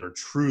 the ones that are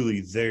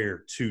truly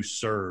there to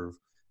serve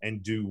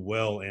and do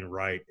well and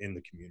right in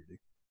the community.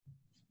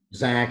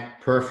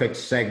 Zack, perfect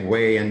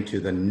segue into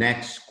the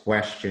next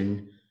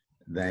question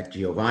that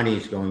Giovanni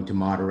is going to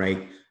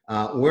moderate.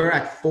 We're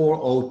at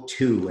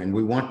 4:02 and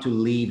we want to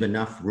leave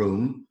enough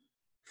room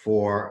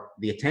for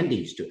the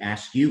attendees to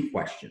ask you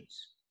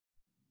questions.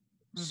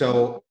 Mm-hmm.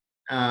 So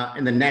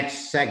in the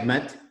next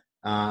segment,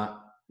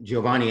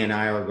 Giovanni and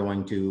I are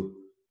going to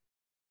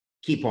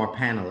keep our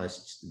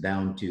panelists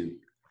down to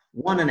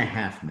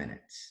 1.5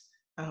 minutes.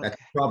 Okay. That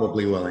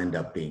probably will end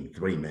up being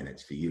 3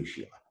 minutes for you,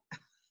 Sheila.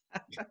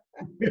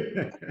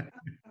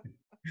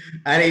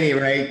 At any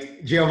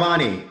rate,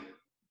 Giovanni,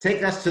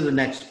 take us to the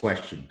next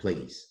question,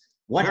 please.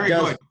 What does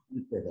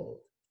future hold?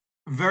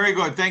 Very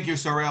good. Thank you,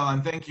 Saurel,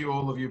 and thank you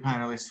all of you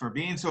panelists for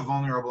being so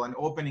vulnerable and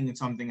opening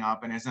something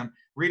up. And as I'm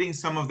reading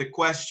some of the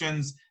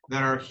questions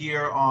that are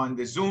here on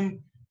the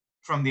Zoom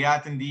from the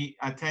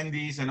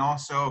attendees, and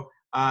also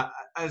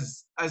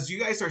as you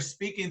guys are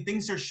speaking,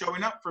 things are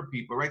showing up for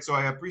people, right? So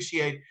I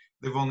appreciate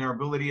the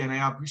vulnerability, and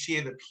I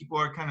appreciate that people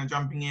are kind of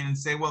jumping in and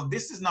say, well,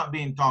 this is not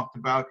being talked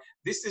about.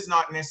 This is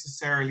not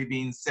necessarily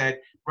being said,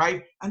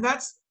 right? And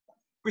that's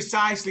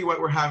precisely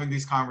what we're having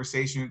this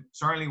conversation.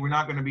 Certainly, we're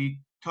not going to be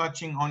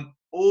touching on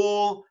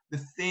all the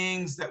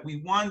things that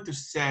we want to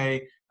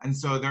say, and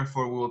so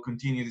therefore we will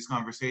continue this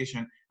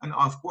conversation. And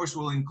of course,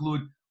 we'll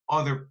include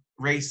other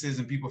races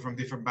and people from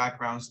different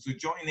backgrounds to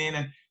join in,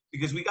 and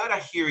because we got to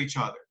hear each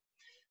other.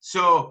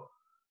 So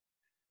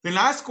the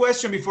last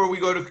question before we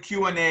go to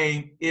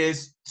Q&A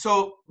is,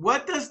 so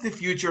what does the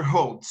future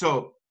hold?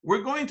 So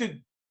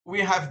we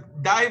have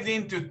dived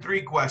into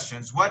 3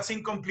 questions. What's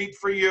incomplete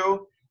for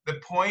you? The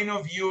point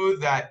of view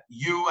that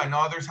you and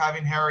others have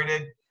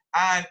inherited,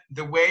 and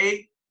the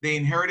way the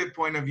inherited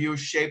point of view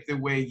shaped the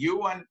way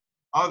you and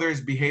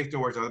others behave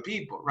towards other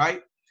people,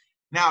 right?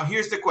 Now,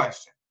 here's the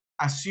question.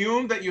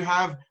 Assume that you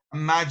have a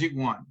magic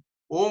wand,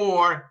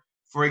 or,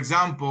 for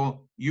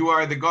example, you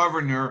are the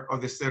governor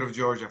of the state of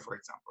Georgia, for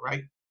example,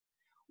 right?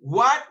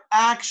 What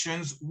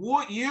actions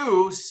would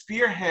you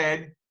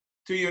spearhead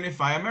to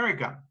unify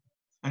America?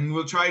 And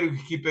we'll try to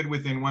keep it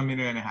within 1.5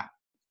 minutes.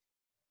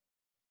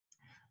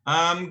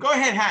 Go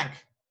ahead, Hank.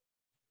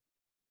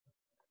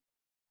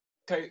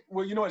 Okay,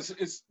 well, you know,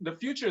 it's the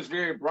future is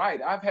very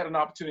bright. I've had an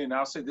opportunity, and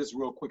I'll say this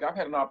real quick. I've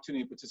had an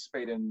opportunity to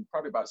participate in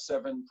probably about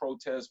 7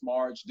 protests,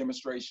 march,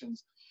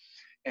 demonstrations.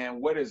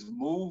 And what has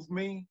moved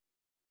me,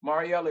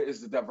 Mariela,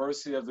 is the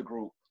diversity of the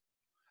group.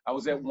 I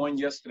was at one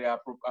yesterday. I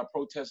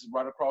protested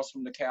right across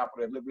from the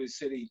Capitol at Liberty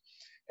City,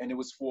 and it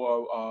was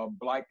for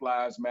Black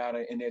Lives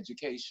Matter in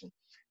education.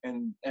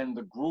 And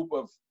the group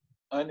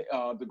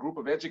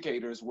of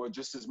educators were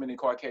just as many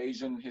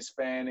Caucasian,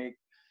 Hispanic,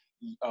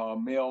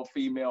 male,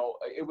 female.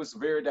 It was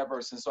very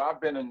diverse. And so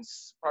I've been in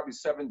probably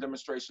 7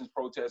 demonstrations,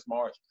 protests,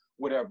 march,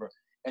 whatever,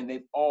 and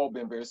they've all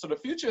been very. So the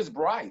future is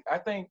bright. I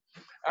think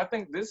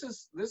this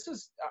is.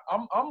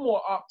 I'm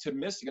more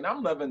optimistic, and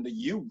I'm loving the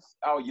youth,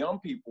 our young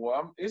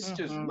people. It's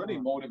just really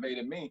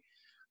motivated me.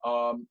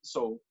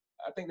 So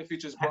I think the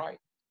future is bright.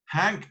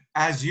 Hank,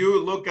 as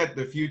you look at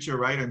the future,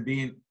 right, and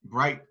being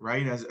bright,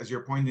 right, as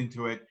you're pointing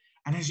to it,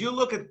 and as you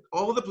look at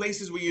all the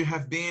places where you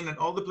have been and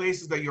all the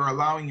places that you're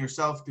allowing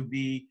yourself to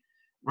be,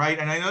 right,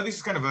 and I know this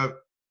is kind of a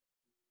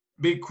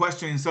big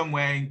question in some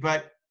way,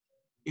 but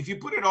if you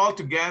put it all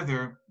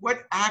together,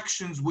 what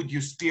actions would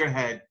you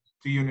spearhead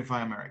to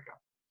unify America?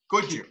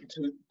 Could you?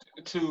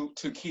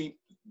 To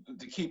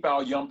keep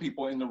our young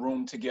people in the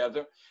room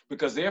together,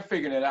 because they're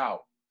figuring it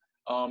out.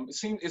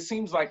 It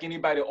seems like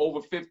anybody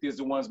over 50 is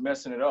the ones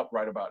messing it up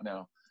right about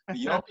now. The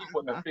young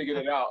people have figured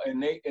it out,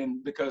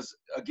 and because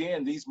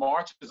again, these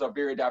marches are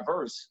very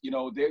diverse.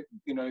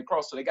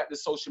 Across. So they got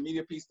this social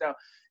media piece down.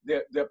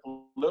 They're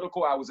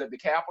political. I was at the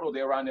Capitol.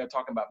 They're around there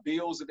talking about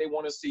bills that they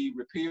want to see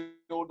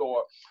repealed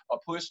or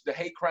pushed. The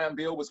hate crime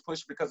bill was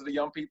pushed because of the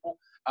young people.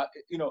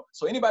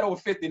 So anybody over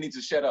 50 needs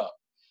to shut up.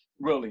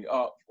 Really.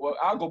 Well,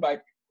 I'll go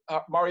back.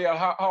 Mariela,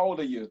 how old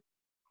are you?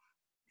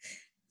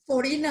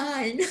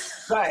 49.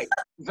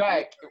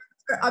 Zack.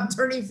 I'm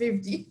turning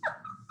 50.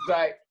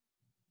 Zack.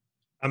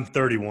 I'm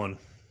 31.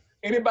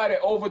 Anybody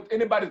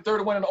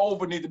 31 and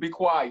over need to be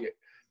quiet.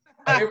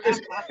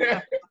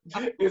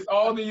 It's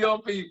all the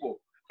young people.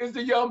 It's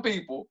the young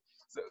people.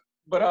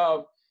 But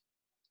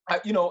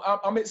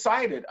I'm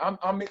excited.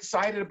 I'm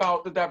excited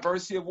about the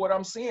diversity of what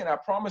I'm seeing. I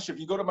promise you, if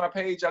you go to my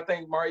page, I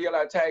think Mariela,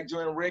 I tagged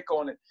you and Rick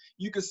on it.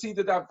 You can see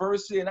the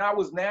diversity, and I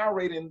was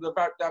narrating the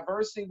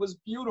diversity was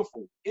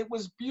beautiful. It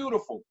was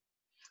beautiful.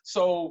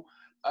 So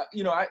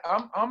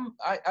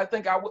I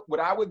think what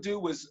I would do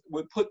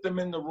would put them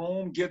in the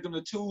room, give them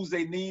the tools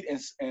they need,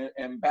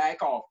 and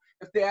back off.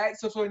 If they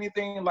ask us for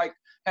anything, like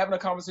having a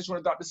conversation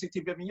with Dr.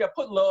 C.T. Vivian, yeah,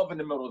 put love in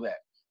the middle of that.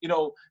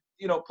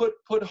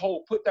 Put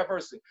hope, put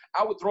diversity.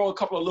 I would throw a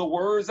couple of little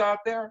words out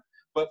there,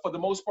 but for the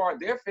most part,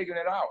 they're figuring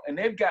it out, and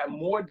they've got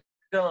more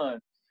done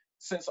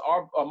since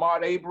our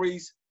Ahmaud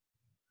Arbery's,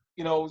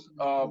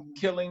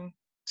 killing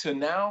to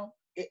now.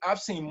 I've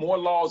seen more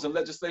laws and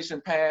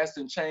legislation passed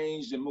and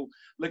changed and moved.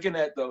 Looking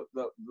at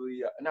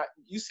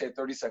you said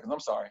 30 seconds. I'm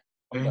sorry.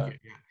 Thank you.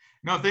 Yeah.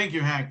 No, thank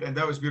you, Hank.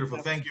 That was beautiful.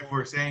 Thank you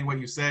for saying what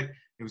you said.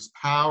 It was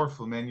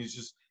powerful, man. You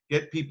just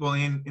get people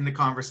in the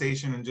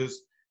conversation and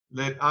just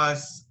let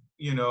us,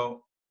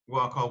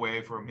 walk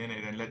away for a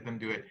minute and let them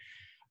do it.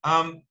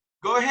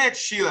 Go ahead,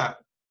 Sheila.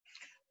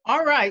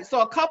 All right. So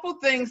a couple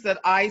things that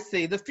I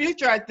see. The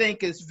future, I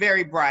think, is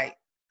very bright.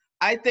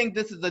 I think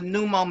this is a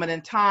new moment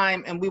in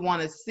time, and we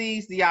want to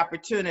seize the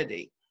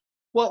opportunity.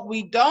 What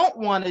we don't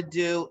want to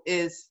do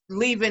is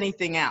leave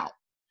anything out.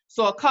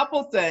 So a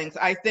couple things.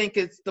 I think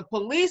it's the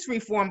police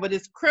reform, but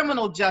it's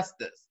criminal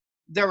justice.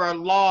 There are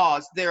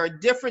laws. There are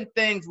different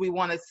things we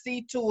want to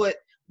see to it.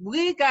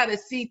 We got to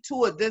see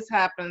to it this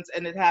happens,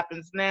 and it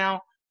happens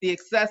now. The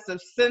excessive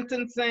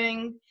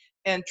sentencing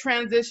and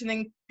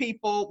transitioning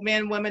people,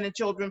 men, women, and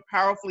children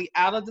powerfully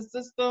out of the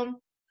system.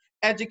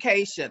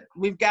 Education.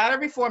 We've got to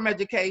reform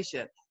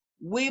education.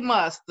 We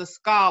must, the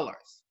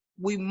scholars,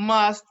 we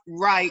must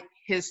write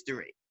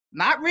history.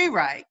 Not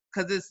rewrite,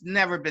 because it's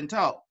never been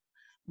told.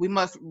 We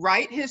must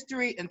write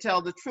history and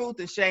tell the truth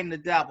and shame the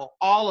devil.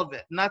 All of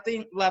it.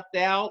 Nothing left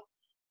out.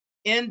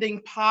 Ending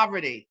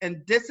poverty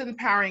and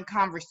disempowering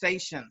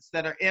conversations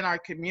that are in our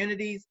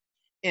communities,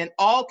 in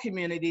all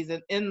communities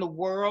and in the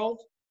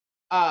world.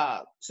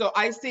 So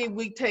I see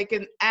we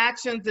taking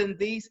actions in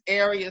these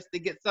areas to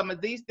get some of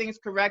these things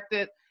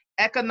corrected.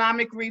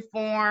 Economic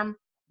reform,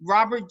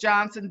 Robert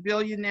Johnson,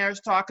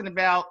 billionaires talking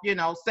about,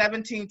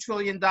 $17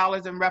 trillion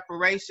in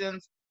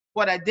reparations.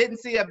 What I didn't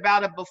see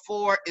about it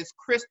before is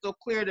crystal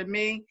clear to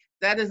me.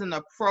 That is an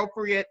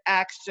appropriate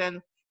action.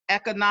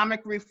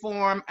 Economic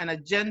reform, an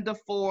agenda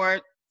for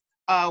it,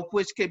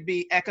 which could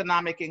be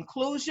economic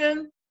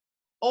inclusion,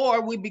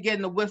 or we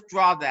begin to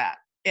withdraw that.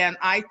 And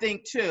I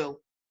think too,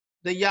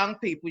 the young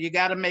people, you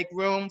got to make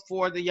room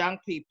for the young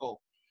people.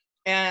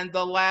 And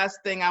the last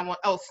thing I want,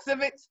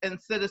 civics and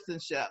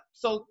citizenship.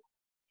 So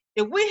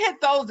if we hit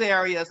those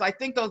areas, I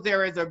think those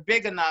areas are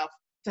big enough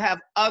to have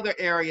other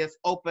areas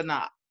open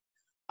up.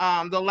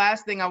 The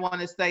last thing I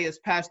want to say is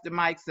Pastor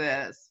Mike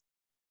says,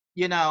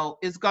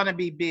 it's going to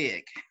be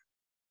big.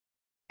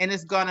 And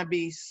it's going to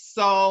be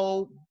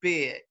so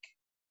big.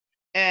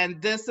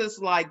 And this is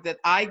like that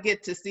I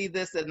get to see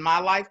this in my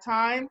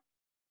lifetime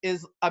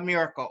is a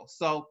miracle.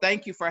 So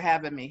thank you for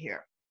having me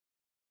here.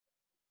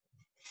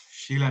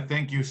 Sheila,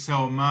 thank you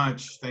so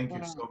much. Thank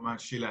you so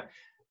much, Sheila.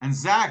 And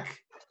Zack,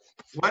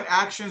 what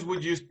actions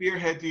would you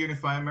spearhead to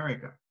unify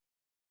America?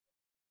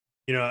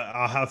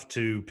 I'll have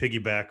to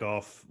piggyback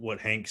off what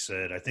Hank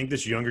said. I think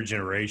this younger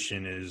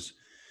generation is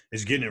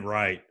getting it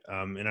right.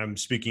 And I'm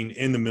speaking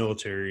in the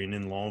military and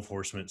in law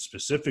enforcement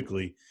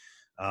specifically.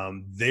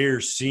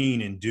 They're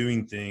seeing and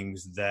doing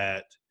things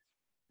that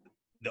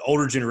the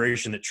older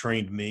generation that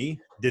trained me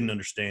didn't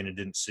understand and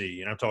didn't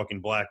see. And I'm talking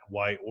Black,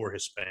 white, or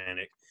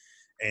Hispanic.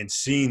 And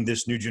seeing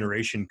this new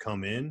generation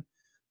come in,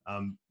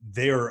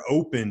 they are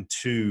open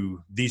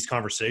to these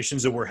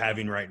conversations that we're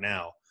having right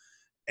now.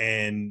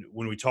 And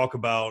when we talk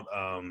about,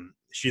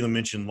 Sheila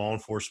mentioned law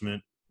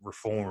enforcement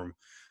reform,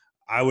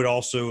 I would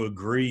also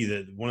agree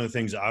that one of the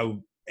things I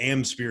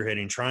am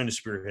spearheading, trying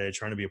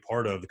to be a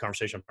part of, the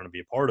conversation I'm trying to be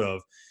a part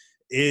of,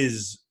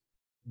 is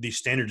the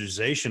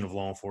standardization of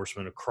law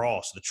enforcement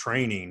across the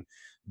training,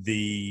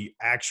 the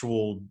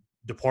actual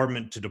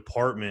department to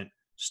department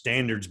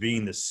standards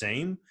being the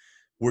same,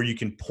 where you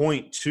can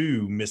point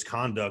to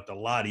misconduct a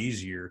lot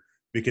easier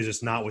because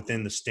it's not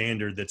within the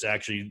standard that's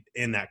actually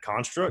in that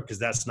construct, because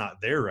that's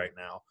not there right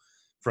now.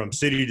 From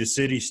city to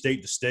city,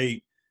 state to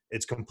state,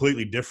 it's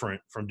completely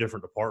different from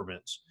different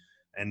departments.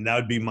 And that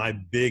would be my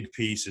big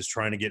piece, is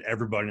trying to get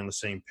everybody on the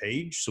same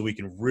page so we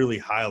can really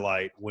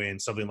highlight when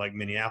something like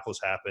Minneapolis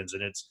happens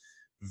and it's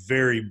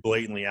very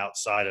blatantly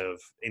outside of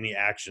any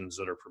actions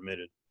that are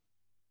permitted.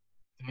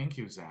 Thank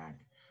you, Zack.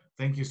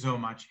 Thank you so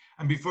much.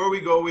 And before we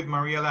go with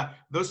Mariela,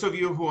 those of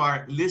you who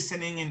are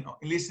listening and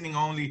listening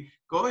only,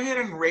 go ahead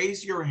and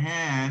raise your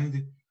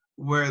hand,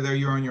 whether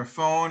you're on your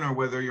phone or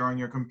whether you're on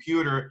your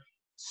computer,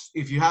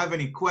 if you have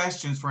any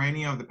questions for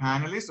any of the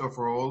panelists or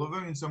for all of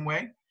them in some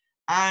way,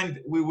 and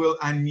we will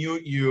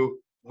unmute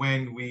you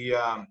when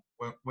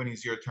when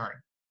it's your turn.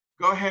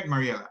 Go ahead,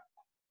 Mariela.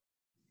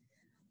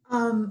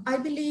 I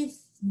believe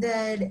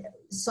that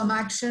some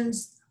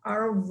actions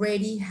are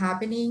already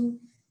happening.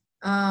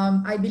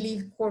 I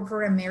believe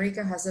corporate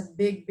America has a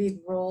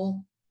big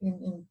role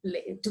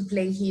to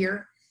play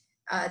here.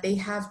 They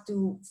have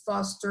to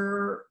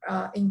foster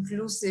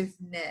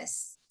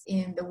inclusiveness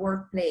in the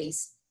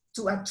workplace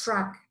to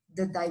attract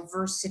the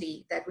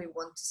diversity that we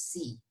want to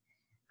see.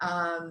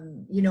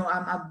 You know,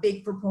 I'm a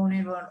big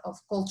proponent of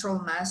cultural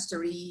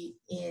mastery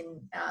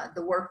in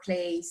the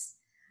workplace.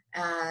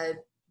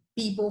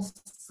 People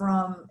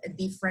from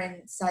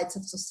different sides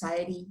of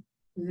society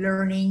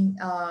learning,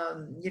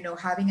 you know,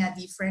 having a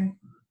different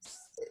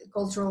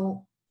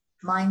cultural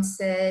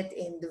mindset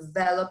and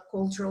develop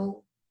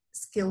cultural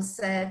skill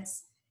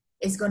sets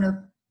is going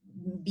to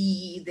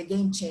be the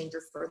game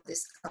changer for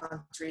this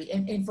country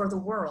and for the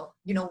world.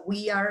 You know,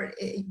 we are,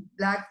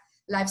 Black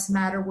Lives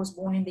Matter was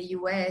born in the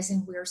US,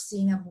 and we are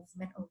seeing a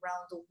movement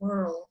around the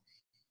world.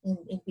 And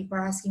people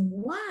are asking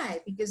why?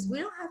 Because we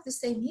don't have the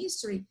same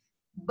history,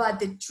 but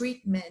the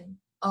treatment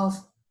of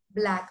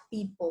Black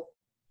people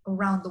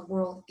around the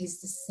world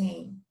is the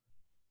same.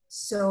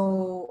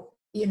 So,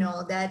 you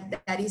know,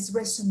 that is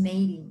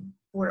resonating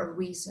for a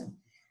reason.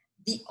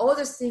 The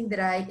other thing that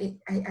I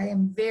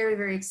am very,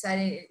 very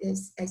excited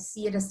is, I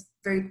see it as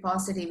very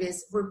positive,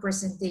 is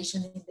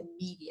representation in the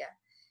media.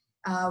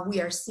 We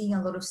are seeing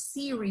a lot of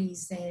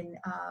series and,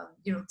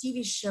 you know,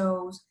 TV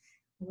shows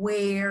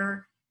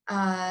where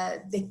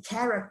the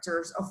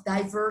characters of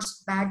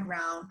diverse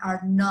background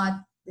are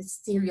not the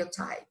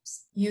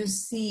stereotypes. You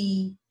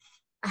see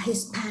a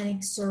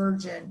Hispanic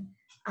surgeon,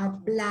 a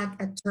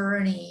Black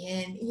attorney,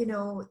 and, you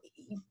know,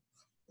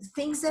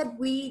 things that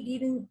we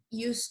didn't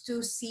used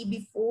to see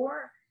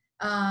before.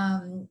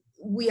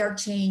 We are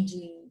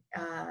changing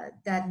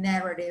that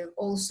narrative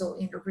also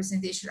in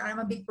representation. I'm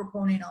a big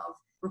proponent of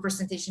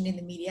representation in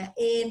the media,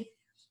 and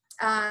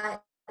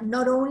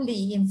not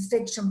only in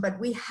fiction, but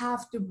we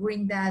have to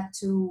bring that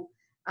to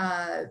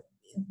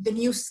the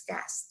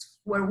newscast,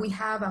 where we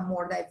have a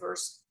more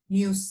diverse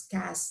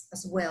newscast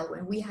as well,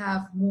 when we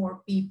have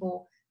more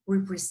people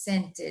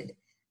represented.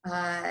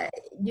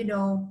 You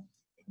know,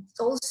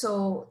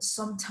 also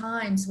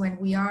sometimes when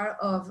we are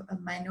of a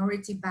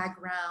minority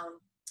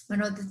background,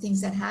 one of the things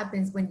that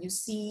happens when you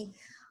see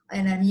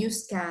in a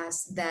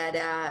newscast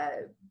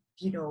that,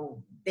 you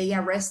know, they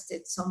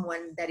arrested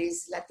someone that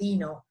is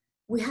Latino,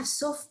 we have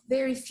so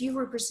very few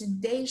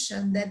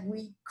representation that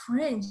we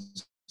cringe,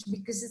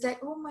 because it's like,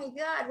 oh my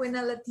God, when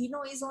a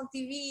Latino is on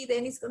TV,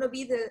 then it's going to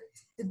be the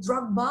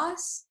drug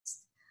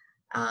bust.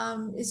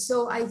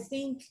 So I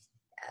think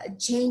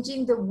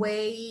changing the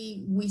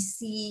way we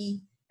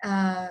see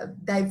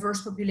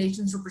diverse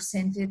populations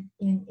represented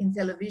in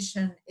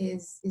television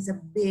is a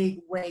big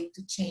way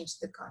to change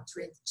the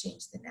country and to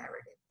change the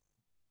narrative.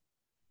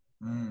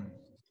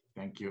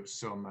 Thank you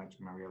so much,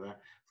 Mariela,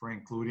 for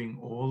including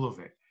all of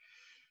it.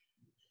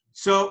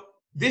 So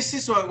this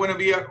is what going to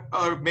be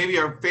maybe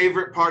our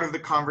favorite part of the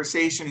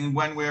conversation in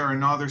one way or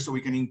another, so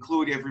we can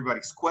include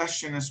everybody's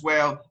question as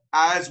well.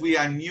 As we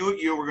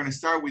unmute you, we're going to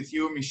start with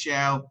you,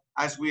 Michelle.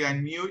 As we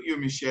unmute you,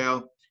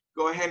 Michelle,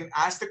 go ahead and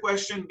ask the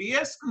question. Be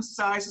as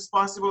concise as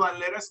possible, and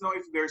let us know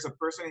if there's a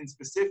person in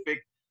specific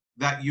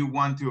that you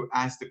want to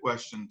ask the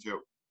question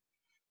to.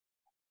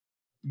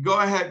 Go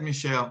ahead,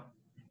 Michelle.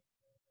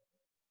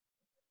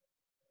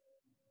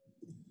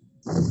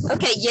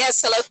 Okay,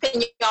 yes, hello,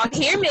 can you all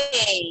hear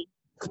me?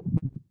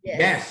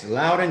 Yes,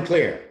 loud and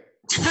clear.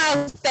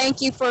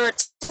 Thank you for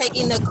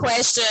taking the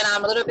question.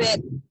 I'm a little bit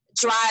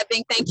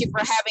driving. Thank you for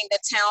having the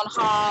town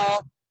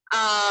hall.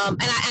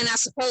 And I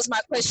suppose my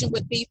question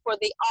would be for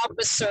the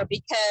officer,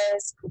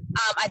 because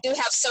I do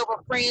have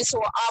several friends who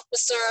are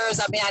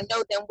officers. I mean, I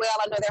know them well.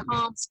 I know their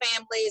homes,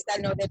 families. I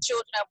know their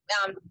children.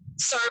 I've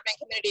served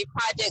in community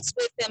projects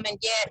with them, and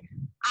yet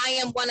I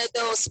am one of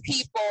those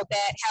people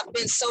that have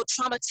been so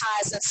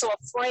traumatized and so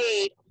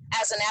afraid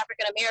as an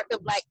African-American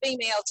Black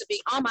female to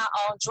be on my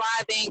own,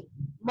 driving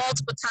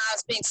multiple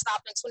times, being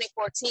stopped in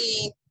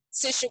 2014,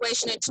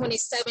 situation in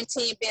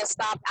 2017, being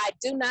stopped. I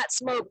do not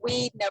smoke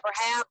weed, never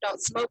have, don't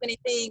smoke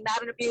anything,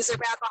 not an abuser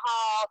of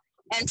alcohol,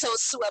 and so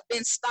have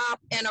been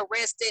stopped and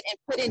arrested and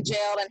put in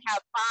jail, and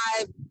have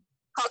 5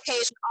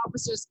 Caucasian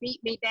officers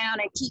beat me down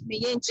and keep me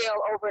in jail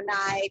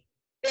overnight.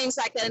 Things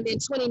like that. And then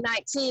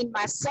 2019,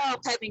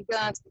 myself having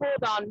guns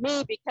pulled on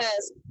me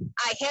because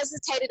I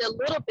hesitated a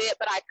little bit,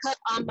 but I cut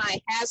on my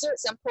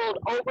hazards and pulled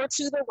over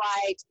to the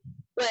right.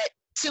 But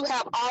to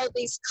have all of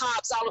these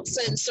cops all of a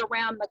sudden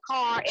surround the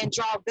car and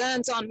draw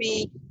guns on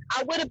me,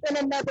 I would have been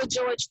another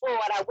George Floyd.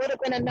 I would have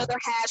been another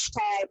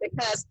hashtag,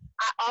 because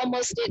I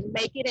almost didn't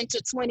make it into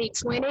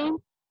 2020.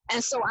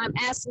 And so I'm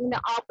asking the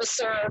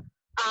officer,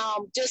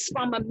 just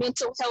from a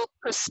mental health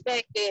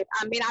perspective,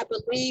 I mean, I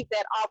believe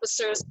that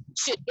officers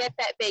should get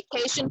that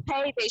vacation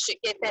pay. They should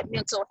get that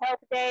mental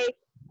health day.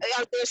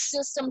 Are there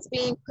systems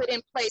being put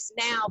in place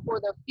now for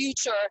the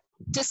future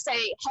to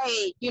say,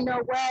 hey, you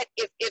know what,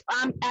 if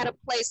I'm at a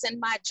place in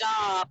my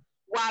job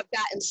where I've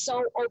gotten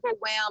so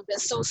overwhelmed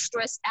and so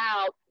stressed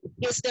out,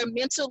 is there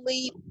mental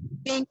leave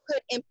being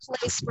put in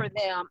place for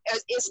them?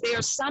 Is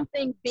there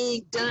something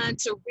being done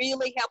to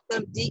really help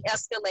them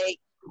de-escalate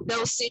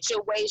those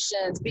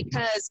situations?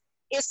 Because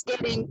it's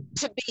getting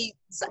to be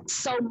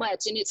so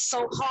much, and it's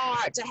so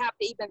hard to have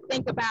to even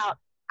think about.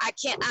 I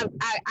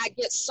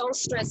get so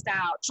stressed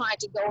out trying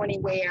to go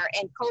anywhere,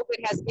 and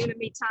COVID has given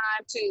me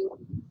time to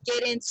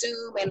get in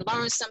Zoom and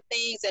learn some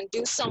things and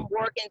do some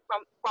work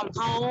from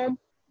home.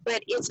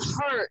 but it's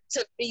hurt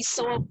to be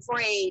so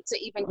afraid to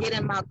even get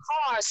in my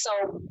car. So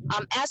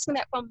I'm asking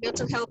that from a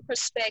mental health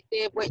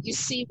perspective, what you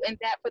see in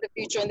that for the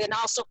future. And then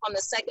also from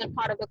the second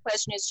part of the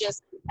question is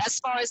just, as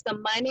far as the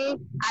money,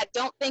 I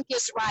don't think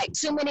it's right.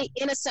 Too many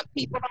innocent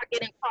people are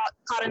getting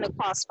caught in the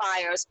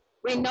crossfires.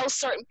 We know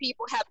certain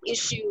people have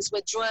issues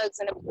with drugs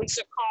and the police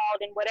are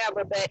called and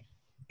whatever, but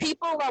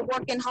people are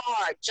working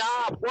hard,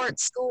 job, work,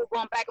 school,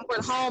 going back and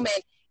forth home.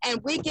 And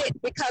we get,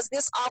 because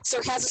this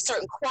officer has a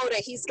certain quota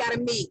he's got to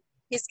meet.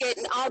 He's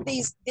getting all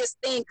this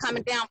thing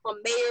coming down from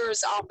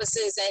mayor's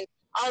offices and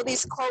all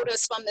these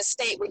quotas from the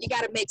state where you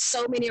got to make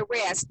so many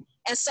arrests.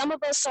 And some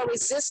of us are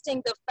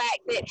resisting the fact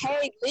that,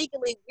 hey,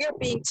 legally we're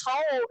being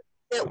told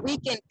that we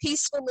can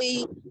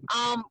peacefully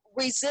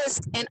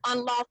resist an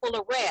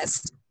unlawful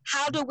arrest.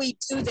 How do we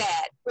do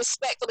that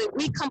respectfully?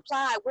 We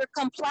comply, we're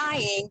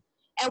complying,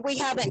 and we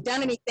haven't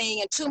done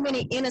anything, and too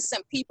many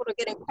innocent people are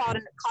getting caught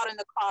in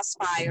the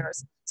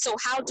crossfires. So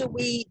how do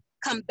we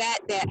combat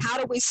that? How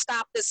do we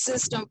stop the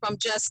system from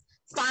just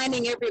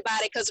fining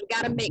everybody because we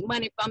got to make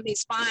money from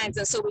these fines,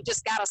 and so we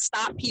just got to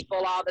stop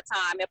people all the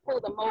time and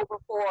pull them over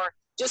for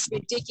just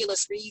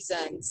ridiculous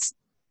reasons?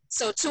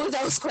 So two of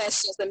those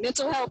questions, the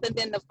mental health and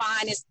then the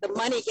fine is the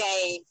money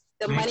game,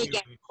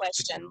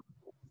 question.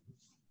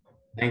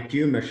 Thank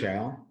you,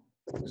 Michelle.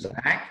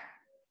 Zach?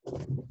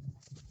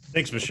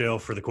 Thanks, Michelle,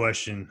 for the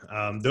question.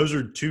 Those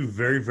are two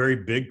very, very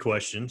big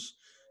questions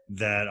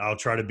that I'll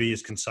try to be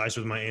as concise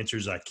with my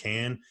answers as I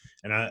can.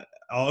 And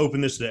I'll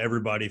open this to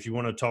everybody. If you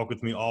want to talk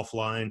with me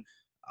offline,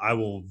 I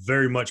will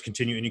very much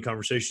continue any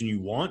conversation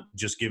you want,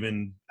 just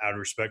given out of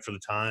respect for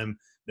the time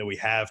that we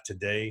have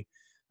today.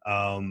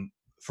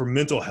 For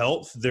mental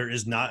health, there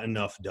is not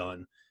enough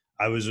done.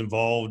 I was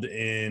involved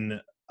in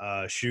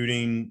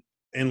shooting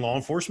in law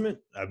enforcement.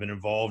 I've been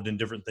involved in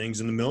different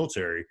things in the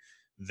military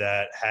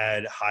that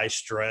had high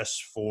stress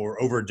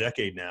for over a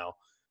decade now.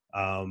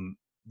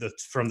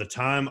 From the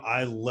time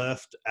I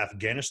left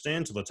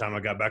Afghanistan to the time I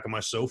got back on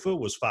my sofa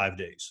was 5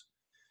 days.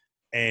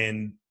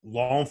 And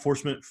law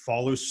enforcement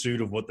follows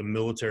suit of what the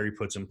military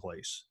puts in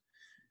place.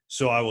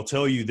 So I will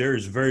tell you, there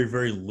is very,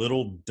 very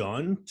little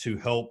done to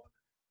help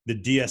the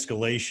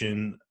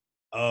de-escalation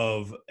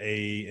of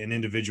an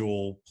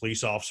individual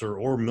police officer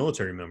or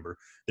military member.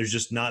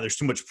 There's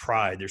too much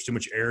pride. There's too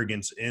much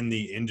arrogance in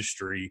the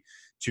industry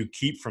to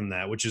keep from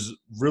that, which is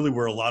really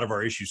where a lot of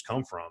our issues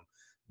come from.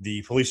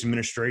 The police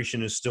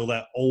administration is still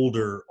that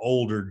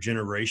older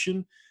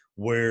generation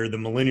where the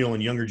millennial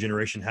and younger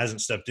generation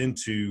hasn't stepped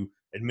into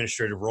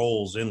administrative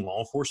roles in law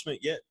enforcement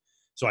yet.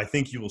 So I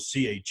think you will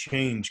see a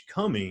change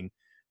coming,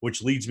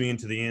 which leads me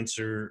into the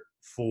answer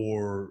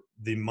for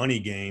the money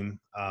game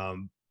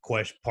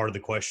part of the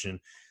question.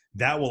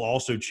 That will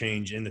also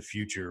change in the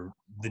future.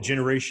 The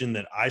generation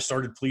that I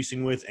started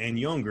policing with and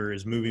younger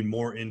is moving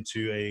more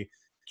into a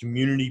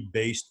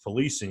community-based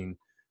policing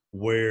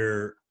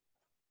where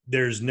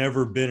there's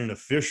never been an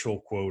official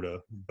quota,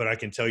 but I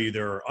can tell you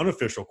there are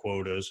unofficial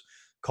quotas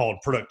called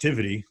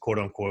productivity, quote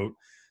unquote,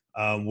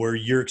 where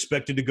you're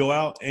expected to go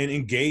out and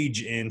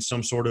engage in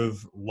some sort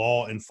of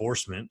law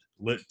enforcement,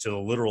 to the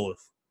literal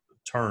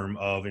term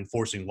of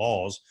enforcing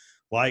laws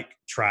like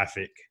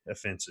traffic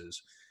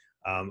offenses.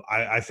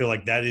 I feel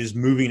like that is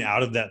moving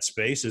out of that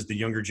space as the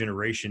younger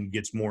generation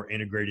gets more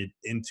integrated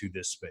into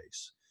this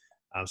space.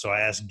 So I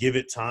ask, give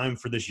it time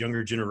for this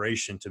younger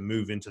generation to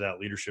move into that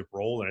leadership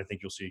role, and I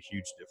think you'll see a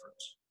huge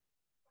difference.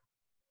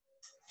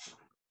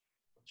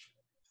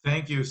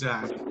 Thank you,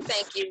 Zach.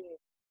 Thank you.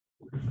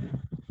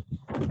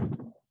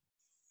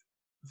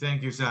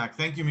 Thank you, Zach.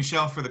 Thank you,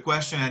 Michelle, for the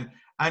question.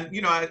 And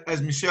you know,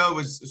 as Michelle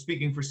was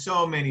speaking for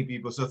so many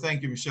people, so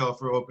thank you, Michelle,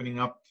 for opening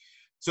up.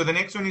 So the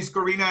next one is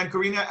Karina. And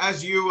Karina,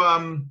 as you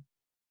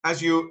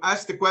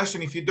ask the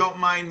question, if you don't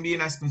mind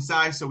being as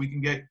concise so we can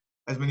get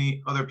as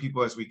many other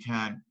people as we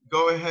can.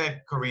 Go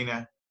ahead,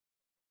 Karina.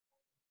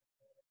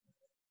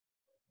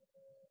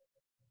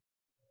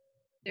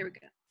 There we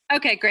go.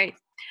 Okay, great.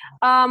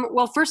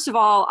 Well, first of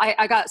all,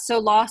 I got so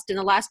lost in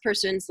the last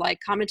person's like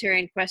commentary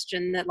and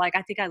question that like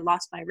I think I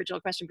lost my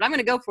original question, but I'm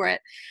going to go for it.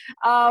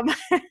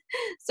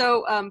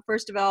 So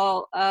first of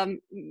all,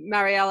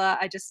 Mariela,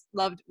 I just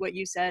loved what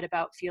you said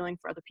about feeling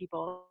for other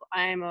people.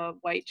 I am a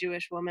white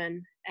Jewish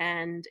woman,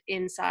 and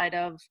inside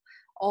of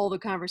all the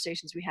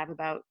conversations we have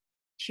about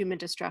human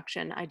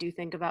destruction, I do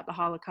think about the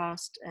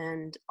Holocaust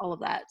and all of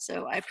that.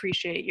 So I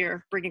appreciate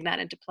your bringing that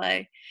into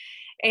play.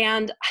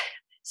 And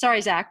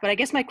sorry, Zach, but I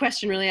guess my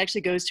question really actually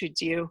goes towards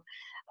you.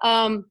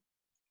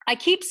 I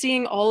keep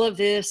seeing all of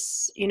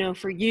this, you know,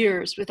 for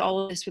years with all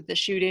of this, with the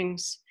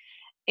shootings.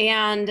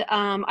 And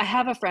I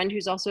have a friend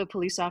who's also a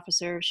police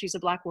officer. She's a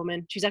Black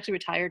woman. She's actually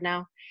retired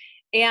now.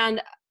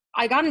 And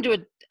I got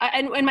into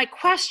and my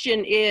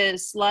question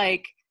is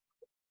like,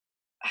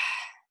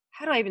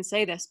 how do I even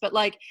say this? But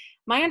like,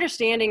 my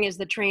understanding is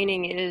the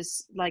training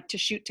is like to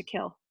shoot to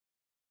kill.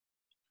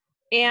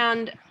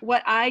 And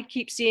what I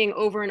keep seeing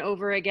over and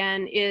over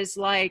again is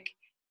like,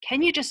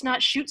 can you just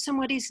not shoot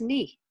somebody's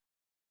knee?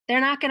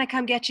 They're not going to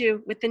come get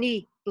you with the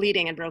knee.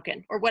 bleeding and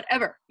broken or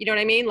whatever, you know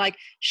what I mean? Like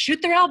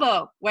shoot their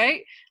elbow,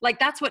 right? Like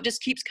that's what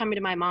just keeps coming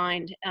to my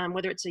mind,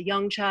 whether it's a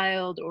young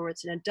child or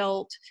it's an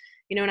adult,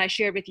 you know. And I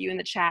shared with you in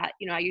the chat,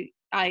 you know,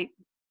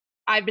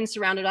 I've been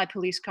surrounded by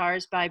police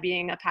cars by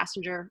being a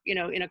passenger, you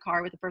know, in a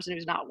car with a person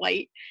who's not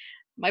white,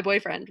 my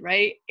boyfriend,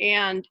 right?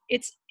 And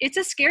it's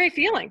a scary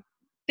feeling,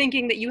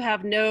 thinking that you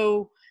have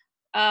no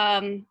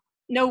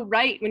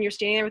right when you're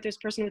standing there with this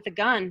person with a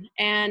gun.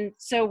 And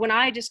so when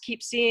I just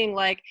keep seeing,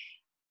 like,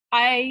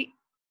 I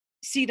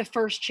see the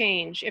first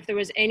change, if there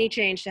was any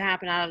change to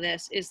happen out of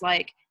this, is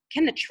like,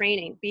 can the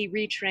training be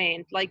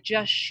retrained? Like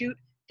just shoot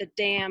the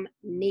damn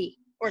knee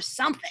or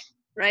something,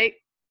 right?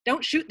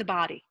 Don't shoot the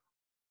body.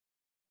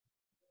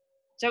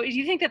 So do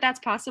you think that that's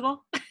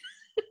possible?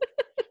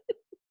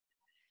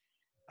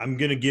 I'm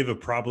going to give a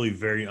probably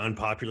very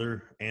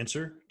unpopular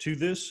answer to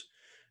this,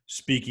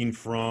 speaking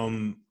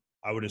from,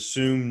 I would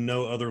assume,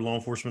 no other law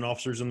enforcement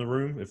officers in the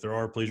room. If there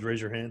are, please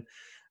raise your hand.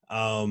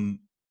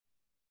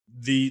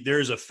 There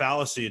is a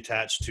fallacy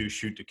attached to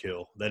shoot to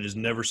kill. That is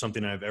never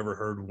something I've ever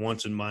heard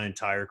once in my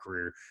entire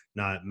career,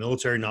 not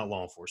military, not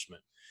law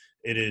enforcement.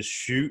 It is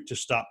shoot to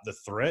stop the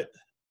threat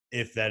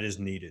if that is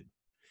needed.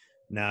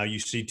 Now you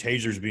see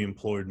tasers be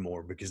employed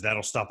more because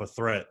that'll stop a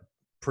threat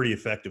pretty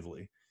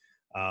effectively.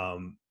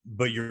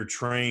 But you're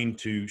trained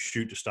to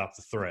shoot to stop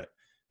the threat.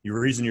 The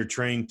reason you're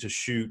trained to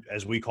shoot,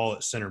 as we call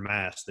it, center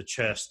mass, the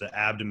chest, the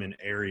abdomen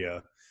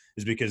area,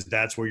 is because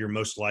that's where you're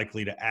most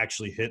likely to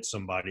actually hit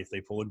somebody if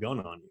they pull a gun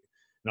on you.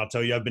 And I'll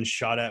tell you, I've been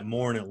shot at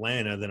more in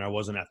Atlanta than I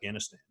was in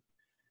Afghanistan.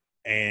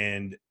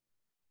 And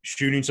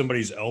shooting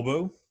somebody's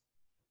elbow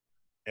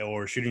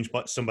or shooting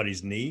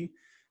somebody's knee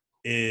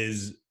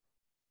is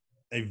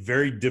a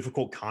very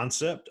difficult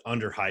concept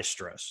under high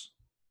stress.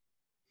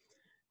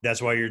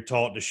 That's why you're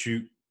taught to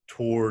shoot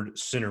toward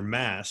center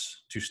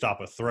mass to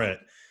stop a threat.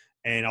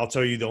 And I'll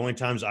tell you, the only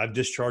times I've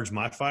discharged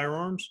my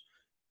firearms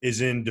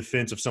is in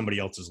defense of somebody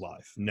else's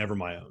life, never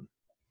my own.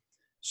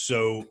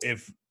 So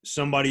if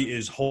somebody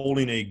is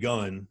holding a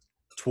gun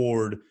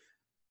toward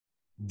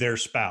their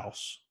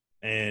spouse,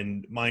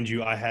 and mind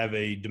you, I have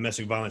a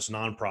domestic violence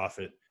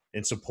nonprofit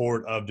in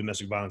support of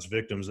domestic violence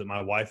victims that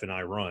my wife and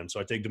I run. So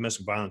I take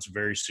domestic violence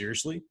very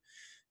seriously.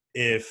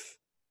 If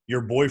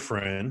your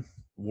boyfriend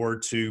were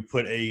to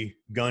put a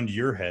gun to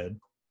your head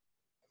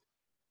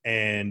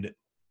and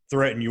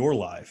threaten your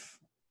life,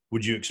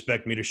 would you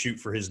expect me to shoot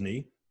for his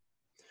knee?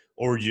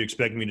 Or would you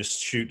expect me to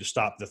shoot to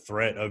stop the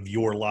threat of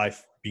your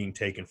life being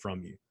taken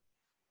from you?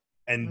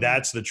 And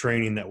that's the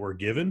training that we're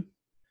given.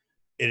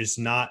 It is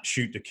not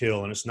shoot to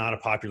kill, and it's not a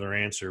popular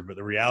answer, but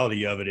the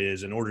reality of it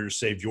is, in order to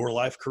save your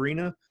life,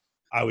 Karina,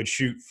 I would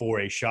shoot for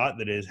a shot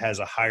that has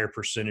a higher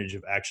percentage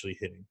of actually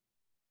hitting.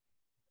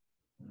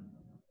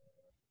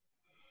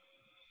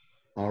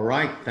 All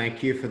right,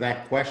 thank you for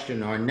that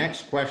question. Our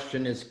next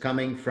question is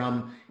coming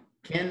from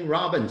Ken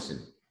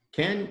Robinson.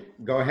 Ken,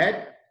 go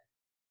ahead.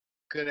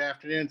 Good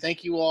afternoon.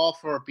 Thank you all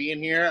for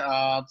being here.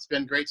 It's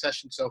been a great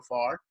session so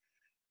far.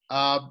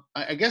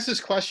 I guess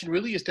this question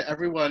really is to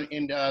everyone,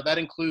 and that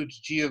includes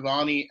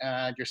Giovanni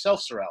and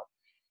yourself, Saurel.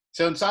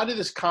 So inside of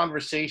this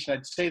conversation,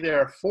 I'd say there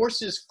are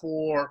forces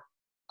for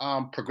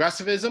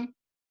progressivism,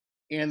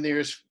 and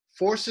there's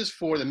forces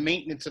for the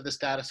maintenance of the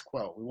status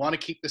quo. We want to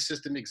keep the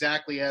system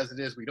exactly as it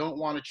is. We don't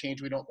want to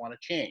change. We don't want to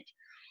change.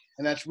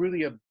 And that's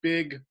really a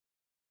big,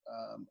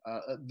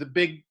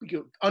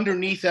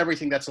 underneath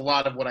everything, that's a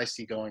lot of what I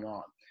see going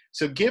on.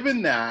 So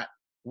given that,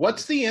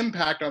 what's the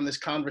impact on this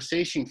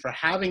conversation for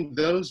having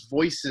those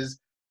voices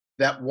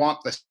that want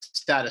the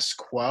status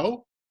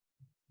quo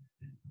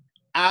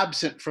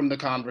absent from the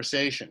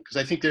conversation? Because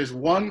I think there's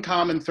one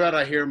common thread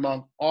I hear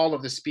among all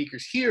of the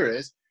speakers here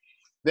is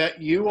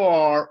that you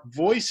are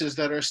voices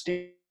that are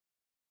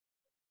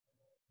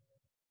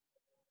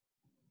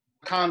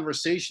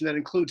conversation that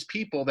includes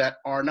people that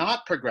are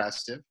not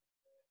progressive.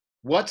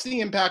 What's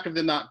the impact of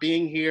them not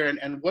being here,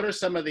 and what are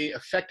some of the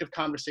effective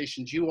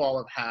conversations you all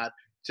have had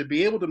to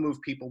be able to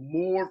move people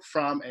more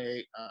from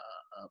a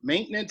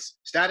maintenance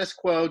status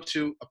quo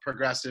to a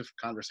progressive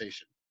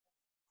conversation?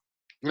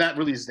 And that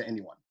really is to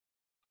anyone.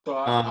 So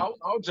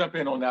I'll jump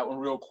in on that one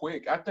real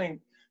quick. I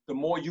think the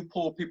more you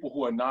pull people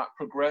who are not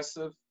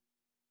progressive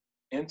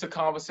into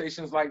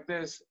conversations like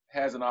this,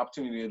 has an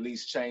opportunity to at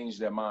least change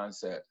their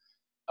mindset.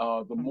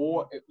 The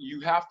more you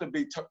have to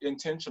be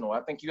intentional.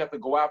 I think you have to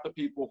go after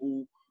people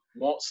who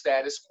want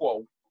status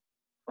quo,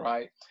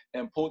 right?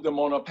 And put them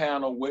on a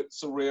panel with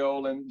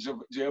Saurel and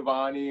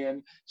Giovanni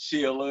and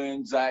Sheila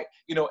and Zack,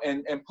 you know,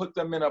 and put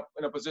them in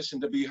a position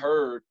to be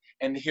heard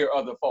and to hear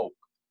other folk.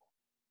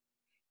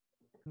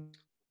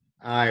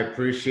 I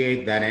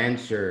appreciate that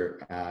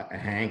answer,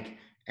 Hank.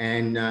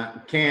 And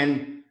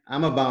Ken,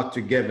 I'm about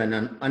to give an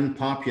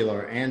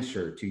unpopular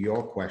answer to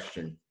your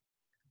question.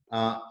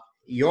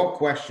 Your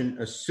question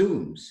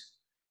assumes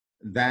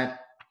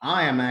that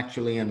I am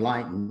actually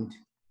enlightened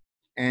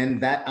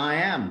and that I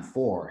am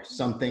for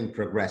something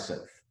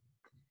progressive.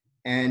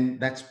 And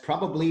that's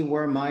probably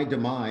where my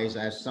demise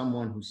as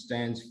someone who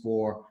stands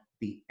for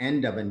the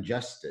end of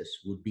injustice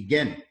would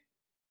begin.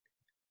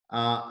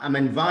 I'm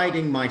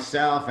inviting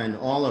myself and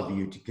all of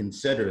you to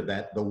consider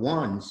that the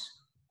ones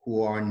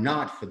who are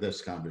not for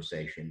this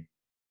conversation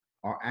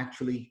are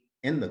actually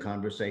in the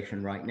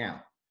conversation right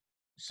now.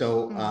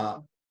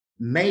 So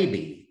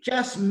maybe,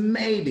 just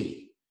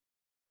maybe,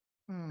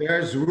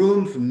 there's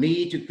room for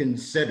me to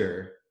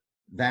consider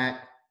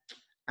that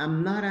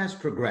I'm not as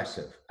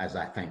progressive as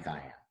I think I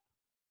am,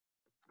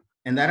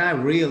 and that I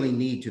really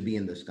need to be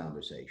in this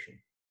conversation.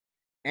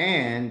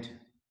 And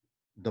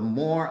the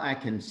more I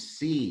can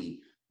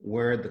see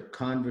where the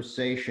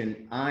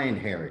conversation I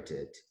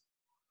inherited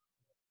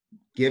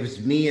gives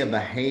me a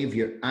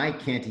behavior I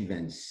can't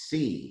even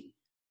see,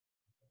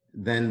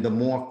 then the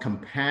more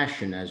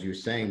compassion, as you're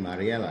saying,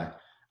 Mariela,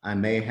 I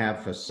may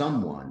have for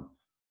someone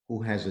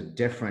who has a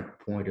different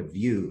point of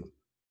view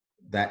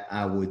that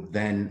I would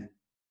then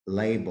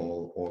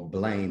label or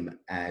blame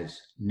as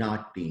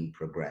not being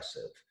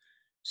progressive.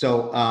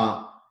 So,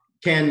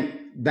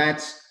 Ken,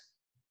 that's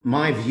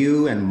my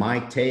view and my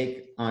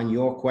take on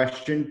your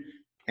question,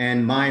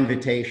 and my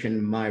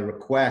invitation, my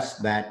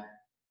request that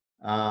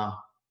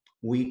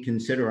we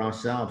consider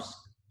ourselves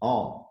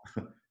all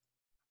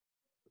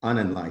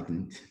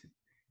unenlightened.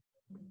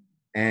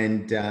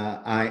 And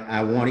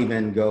I won't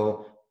even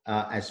go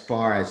as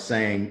far as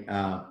saying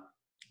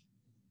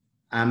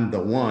I'm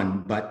the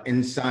one, but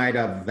inside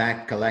of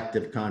that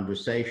collective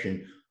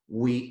conversation,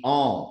 we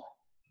all,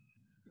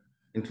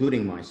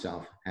 including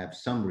myself, have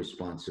some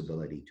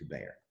responsibility to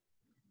bear.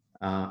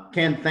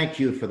 Ken, thank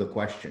you for the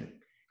question.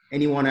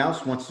 Anyone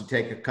else wants to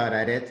take a cut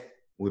at it?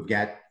 We've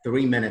got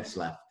 3 minutes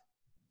left.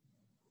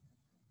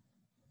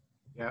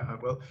 Yeah,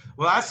 well,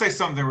 I'll say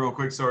something real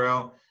quick,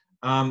 Saurel.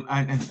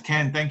 And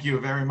Ken, thank you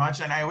very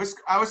much. And I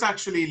was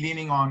actually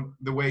leaning on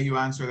the way you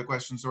answer the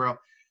question, Saurel,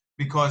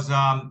 because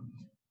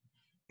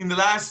in the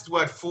last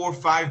 4 or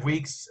 5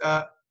 weeks,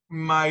 I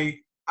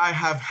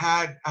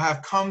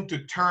have come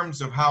to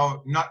terms of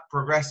how not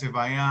progressive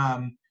I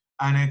am,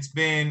 and it's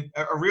been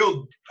a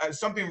real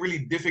something really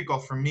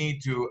difficult for me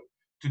to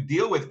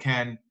deal with,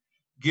 Ken,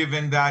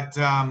 given that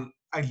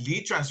I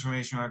lead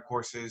transformational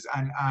courses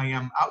and I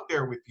am out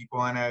there with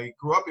people, and I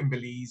grew up in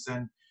Belize,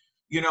 and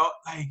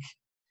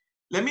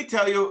let me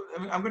tell you,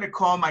 I'm going to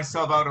call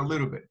myself out a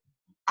little bit.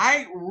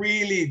 I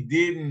really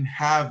didn't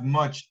have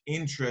much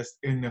interest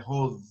in the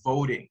whole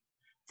voting,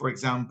 for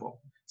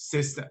example,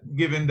 system,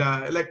 given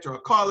the electoral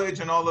college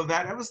and all of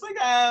that. I was like,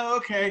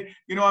 okay,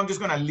 I'm just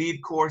going to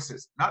lead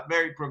courses, not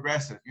very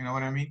progressive, you know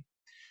what I mean?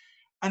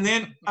 And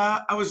then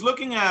I was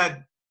looking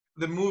at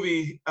the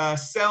movie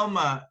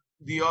Selma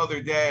the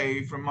other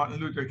day from Martin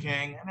Luther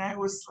King, and I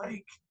was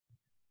like,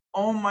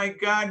 oh my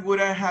God, would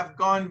I have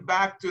gone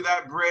back to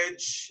that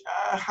bridge?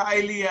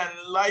 Highly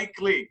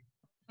unlikely.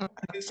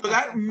 And so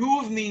that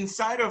moved me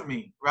inside of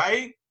me,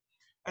 right?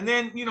 And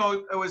then,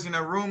 I was in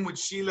a room with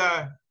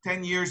Sheila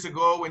 10 years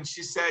ago when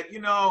she said,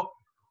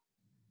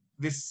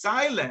 the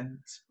silent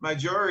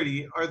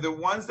majority are the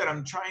ones that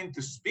I'm trying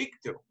to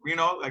speak to,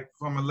 like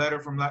from a letter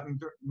from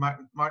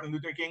Martin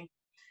Luther King.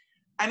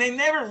 And I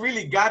never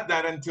really got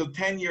that until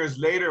 10 years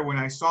later when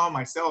I saw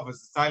myself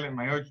as the silent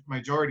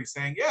majority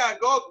saying, yeah,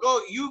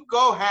 you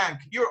go, Hank,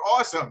 you're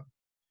awesome.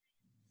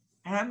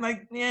 And I'm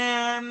like,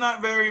 yeah, I'm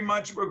not very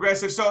much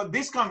progressive. So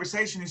this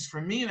conversation is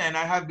for me, man.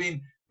 I have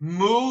been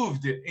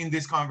moved in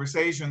this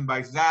conversation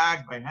by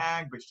Zack, by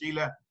Hank, by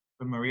Sheila,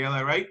 by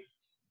Mariela, right?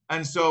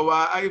 And so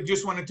I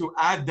just wanted to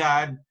add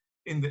that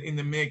in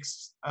the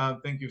mix.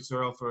 Thank you,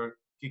 Saurel, for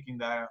kicking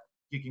that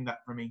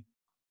for me.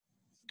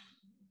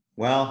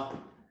 Well,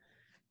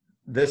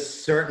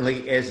 this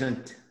certainly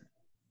isn't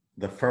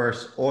the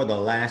first or the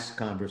last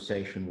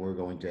conversation we're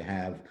going to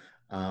have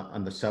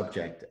on the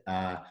subject.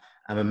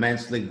 I'm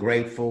immensely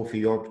grateful for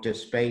your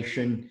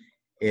participation.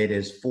 It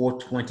is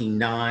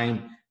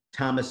 4:29.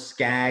 Thomas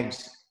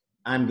Skaggs,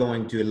 I'm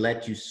going to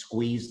let you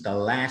squeeze the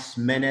last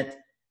minute,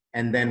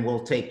 and then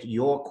we'll take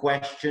your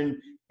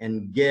question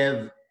and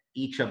give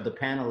each of the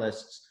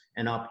panelists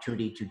an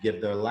opportunity to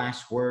give their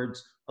last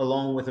words,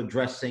 along with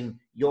addressing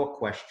your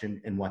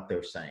question and what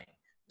they're saying.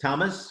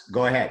 Thomas,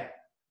 go ahead.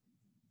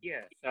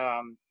 Yes,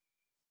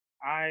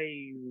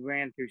 I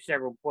ran through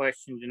several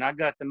questions, and I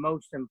got the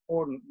most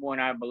important one,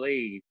 I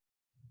believe.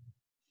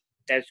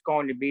 That's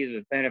going to be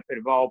the benefit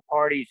of all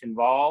parties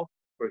involved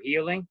for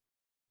healing.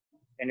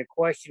 And the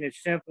question is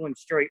simple and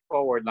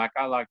straightforward, like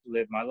I like to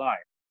live my life.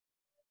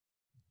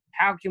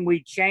 How can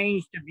we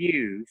change the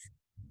views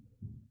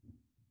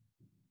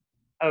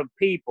of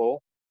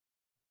people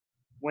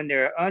when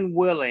they're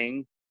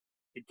unwilling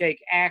to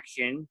take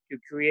action to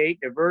create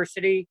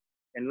diversity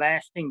and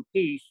lasting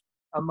peace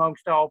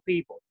amongst all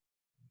people?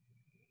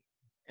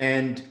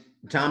 And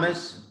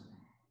Thomas,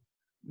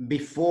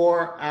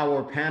 before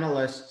our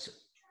panelists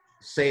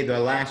say their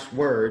last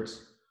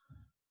words,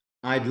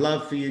 I'd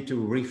love for you to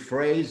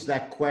rephrase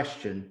that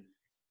question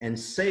and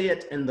say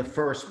it in the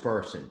first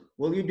person.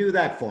 Will you do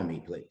that for me,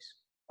 please?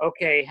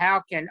 Okay,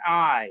 how can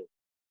I,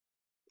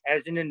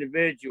 as an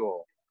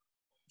individual,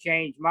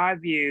 change my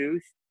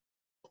views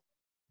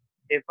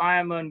if I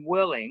am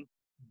unwilling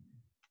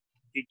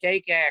to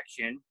take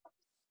action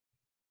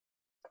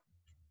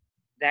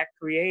that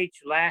creates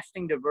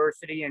lasting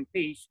diversity and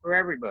peace for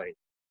everybody.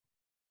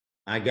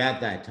 I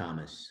got that,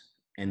 Thomas.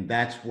 And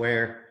that's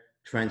where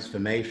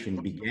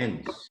transformation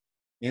begins,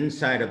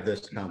 inside of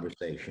this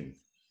conversation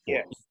for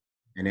Yes. each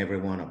and every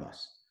one of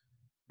us.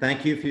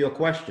 Thank you for your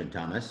question,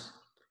 Thomas.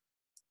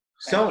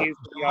 Thank So, you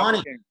for the Giovanni,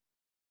 opportunity.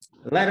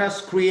 let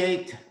us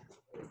create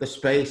the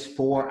space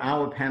for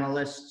our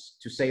panelists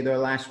to say their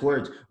last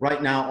words.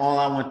 Right now, all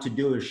I want to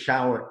do is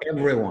shower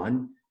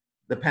everyone,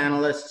 the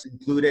panelists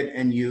included,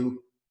 and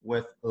you,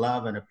 with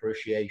love and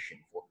appreciation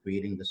for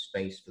creating the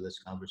space for this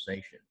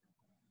conversation.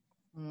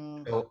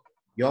 So,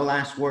 your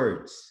last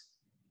words.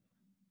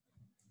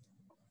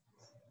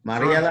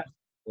 Mariela,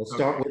 we'll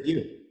start with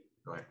you.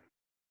 Go ahead.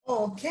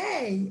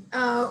 Okay.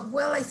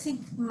 Well, I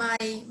think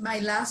my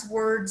last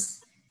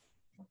words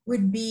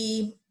would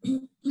be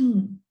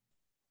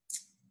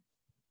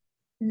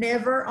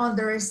never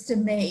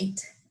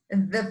underestimate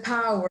the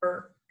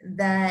power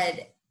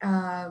that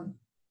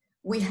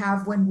we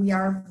have when we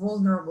are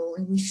vulnerable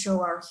and we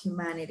show our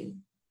humanity.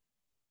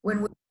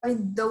 When we're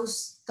having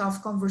those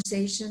tough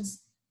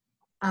conversations,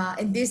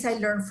 and this I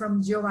learned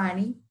from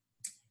Giovanni,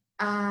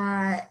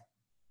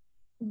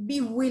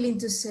 be willing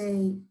to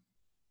say,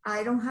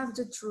 I don't have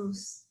the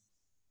truth.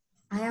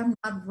 I am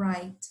not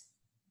right.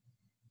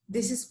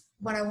 This is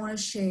what I want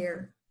to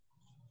share.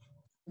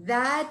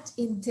 That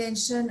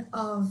intention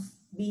of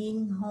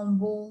being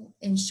humble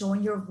and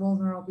showing your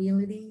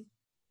vulnerability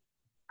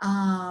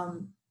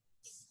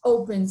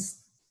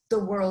opens the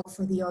world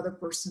for the other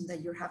person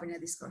that you're having a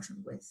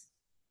discussion with.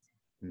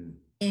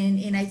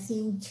 And I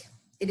think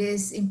it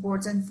is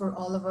important for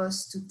all of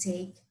us to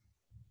take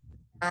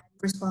that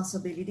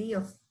responsibility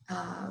of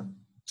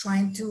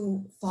trying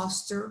to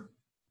foster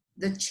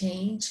the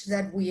change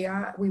that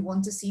we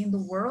want to see in the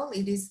world.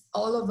 It is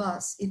all of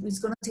us. It is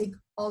going to take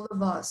all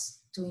of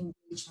us to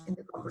engage in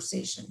the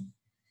conversation.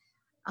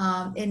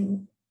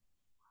 And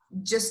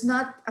just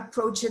not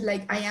approach it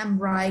like I am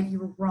right,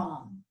 you're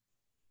wrong.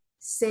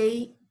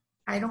 Say,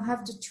 I don't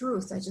have the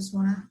truth. I just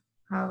want to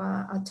have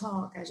a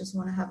talk. I just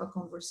want to have a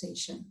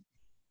conversation.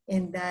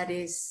 And that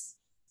is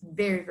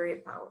very, very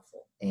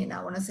powerful. And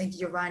I want to thank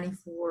Giovanni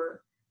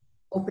for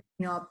opening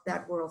up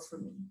that world for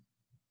me.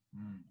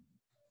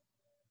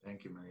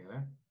 Thank you,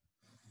 Mariela.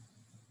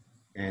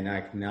 And I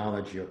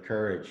acknowledge your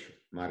courage,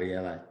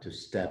 Mariela, to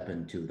step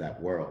into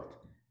that world.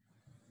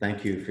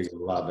 Thank you for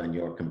your love and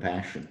your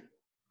compassion.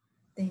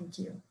 Thank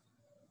you.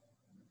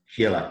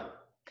 Sheila.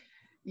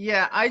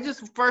 Yeah, I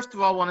just first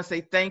of all want to say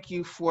thank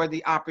you for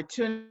the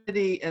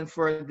opportunity, and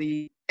for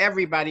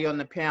everybody on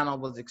the panel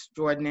was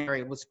extraordinary.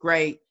 It was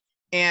great.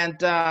 And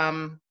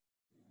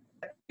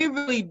we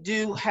really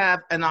do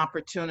have an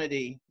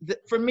opportunity.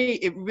 For me,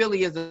 it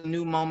really is a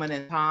new moment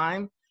in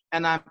time,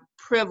 and I'm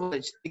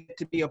privileged to get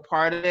to be a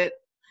part of it.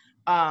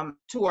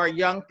 To our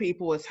young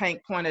people, as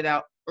Hank pointed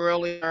out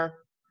earlier,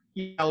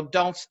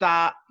 don't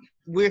stop.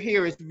 We're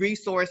here as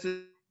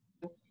resources.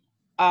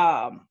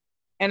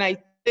 And I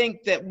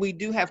think that we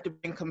do have to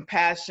bring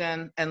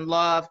compassion and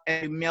love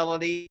and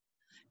humility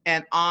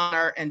and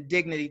honor and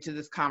dignity to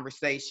this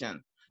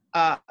conversation.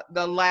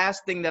 The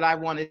last thing that I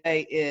want to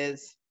say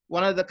is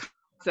one of the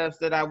concepts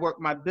that I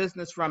work my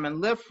business from and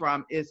live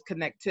from is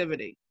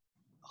connectivity.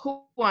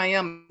 Who I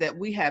am, that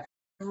we have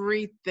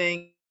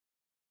everything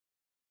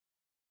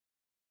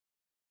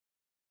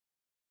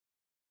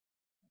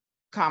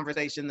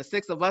conversation. The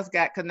six of us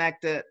got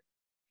connected.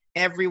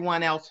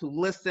 Everyone else who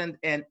listened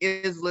and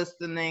is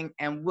listening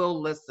and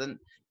will listen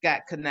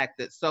got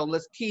connected. So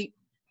let's keep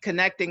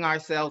connecting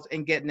ourselves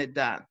and getting it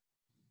done.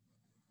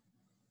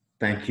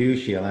 Thank you,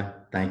 Sheila.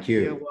 Thank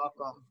you. You're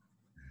welcome.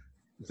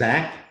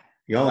 Zach,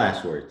 your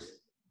last words.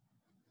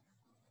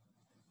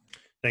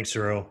 Thanks,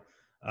 Saurel.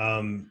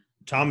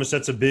 Thomas,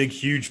 that's a big,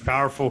 huge,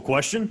 powerful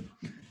question.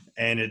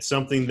 And it's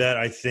something that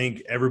I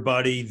think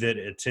everybody that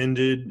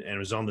attended and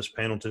was on this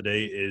panel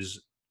today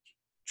is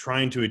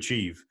trying to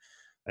achieve.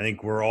 I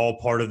think we're all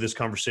part of this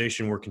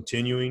conversation. We're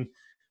continuing.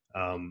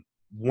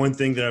 One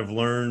thing that I've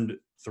learned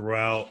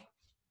throughout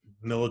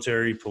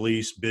military,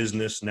 police,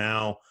 business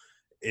now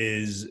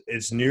is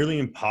it's nearly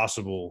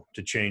impossible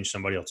to change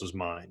somebody else's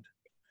mind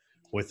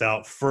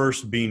without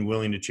first being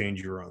willing to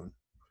change your own.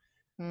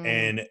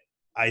 And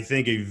I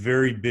think a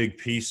very big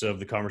piece of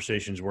the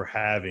conversations we're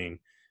having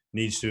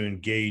needs to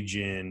engage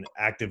in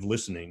active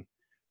listening,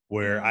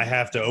 where I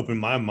have to open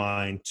my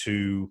mind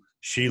to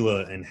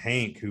Sheila and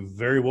Hank, who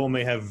very well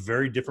may have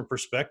very different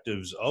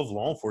perspectives of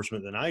law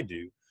enforcement than I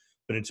do.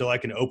 But until I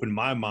can open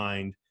my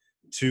mind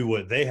to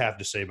what they have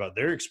to say about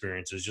their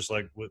experiences, just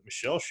like what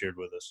Michelle shared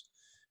with us,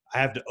 I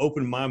have to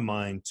open my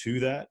mind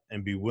to that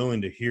and be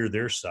willing to hear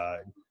their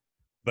side.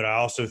 But I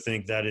also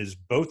think that is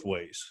both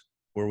ways,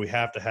 where we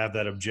have to have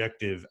that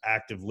objective,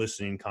 active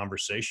listening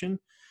conversation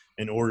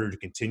in order to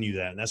continue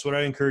that. And that's what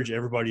I encourage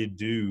everybody to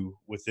do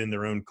within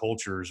their own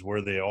cultures,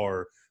 where they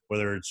are,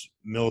 whether it's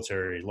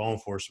military, law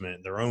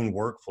enforcement, their own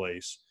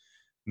workplace,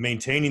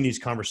 maintaining these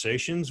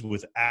conversations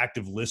with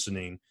active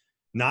listening,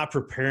 not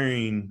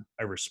preparing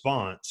a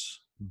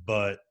response,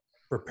 but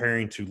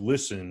preparing to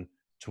listen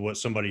to what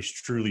somebody's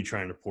truly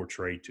trying to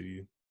portray to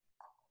you.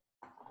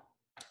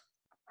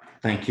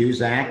 Thank you,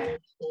 Zach.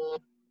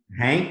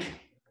 Hank?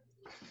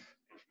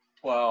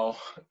 Well,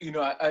 you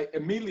know, I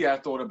immediately I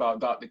thought about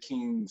Dr.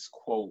 King's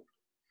quote.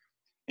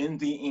 In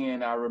the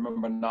end, I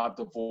remember not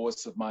the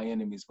voice of my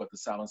enemies, but the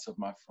silence of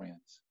my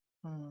friends.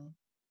 I'm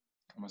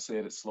gonna say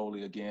it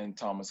slowly again,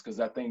 Thomas, because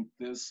I think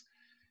this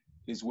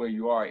is where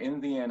you are.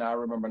 In the end, I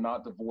remember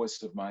not the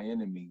voice of my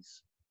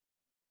enemies,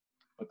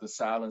 but the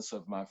silence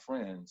of my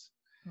friends.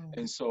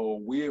 And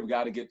so we've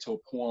got to get to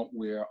a point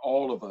where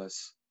all of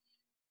us,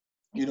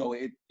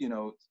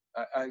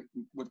 I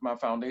with my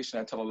foundation,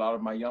 I tell a lot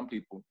of my young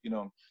people,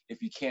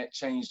 if you can't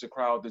change the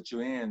crowd that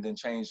you're in, then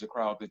change the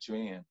crowd that you're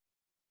in.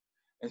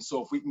 And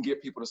so if we can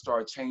get people to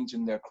start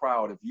changing their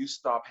crowd, if you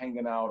stop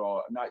hanging out,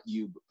 or not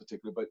you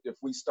particularly, but if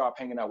we stop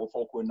hanging out with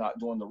folk who are not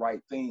doing the right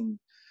thing,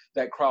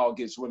 that crowd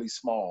gets really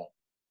small.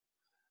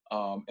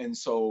 And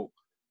so,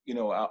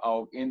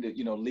 I'll end it,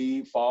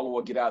 lead, follow,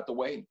 or get out the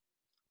way.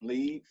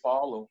 Lead,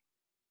 follow,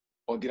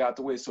 or get out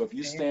the way. So if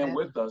you stand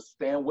with us,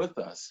 stand with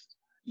us,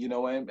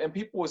 and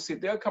people will see,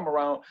 they'll come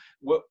around.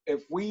 Well,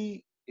 if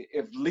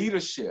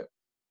leadership,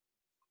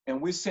 and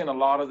we're seeing a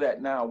lot of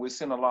that now, we're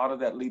seeing a lot of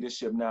that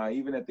leadership now,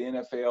 even at the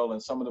NFL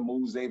and some of the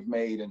moves they've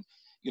made. And,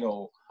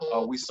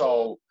 we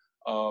saw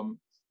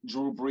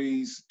Drew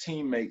Brees'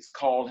 teammates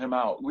call him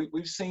out.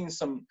 We've seen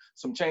some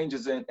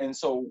changes. And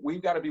so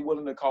we've got to be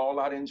willing to call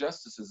out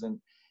injustices.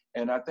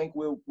 And I think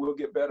we'll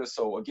get better.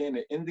 So again,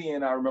 in the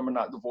end, I remember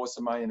not the voice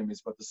of my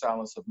enemies, but the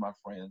silence of my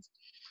friends.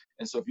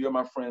 And so if you're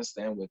my friend,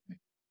 stand with me.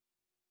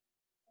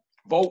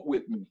 Vote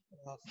with me.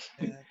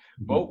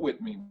 Vote with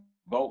me.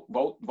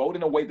 Vote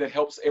in a way that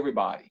helps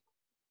everybody,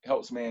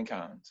 helps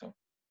mankind. So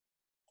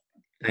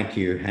thank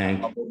you,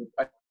 Hank.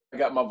 I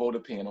got my voter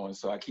pen on,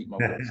 so I keep my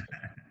votes.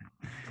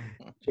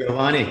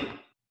 Giovanni,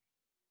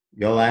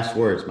 your last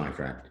words, my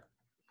friend.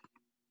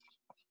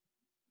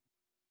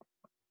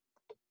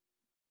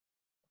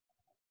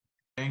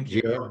 Thank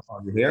you. Gio,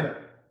 are you here?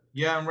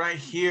 Yeah, I'm right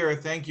here.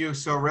 Thank you,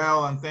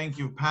 Saurel, and thank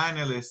you,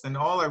 panelists. And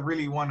all I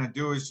really want to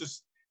do is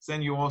just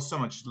send you all so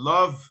much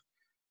love.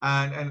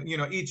 And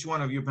each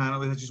one of you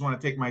panelists, I just want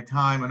to take my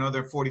time,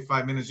 another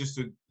 45 minutes just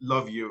to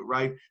love you,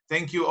 right?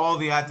 Thank you all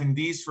the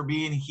attendees for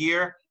being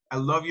here. I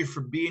love you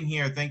for being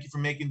here. Thank you for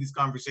making this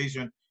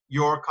conversation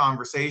your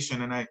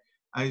conversation. And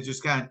I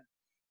just can't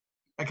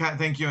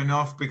thank you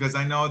enough, because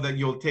I know that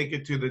you'll take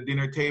it to the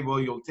dinner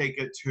table. You'll take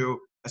it to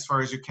as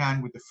far as you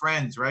can with the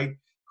friends, right?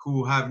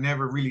 Who have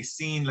never really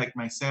seen, like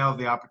myself,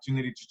 the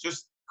opportunity to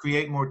just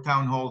create more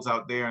town halls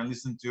out there and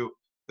listen to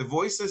the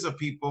voices of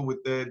people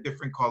with the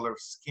different color of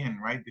skin,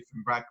 right?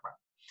 Different background.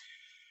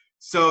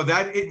 So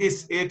that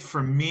is it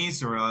for me,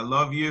 Saurel. I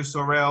love you,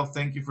 Saurel.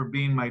 Thank you for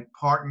being my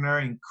partner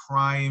in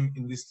crime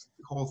in this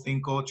whole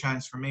thing called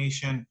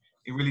transformation.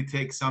 It really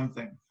takes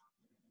something.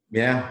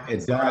 Yeah,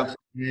 it does.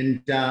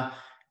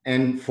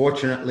 And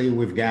fortunately,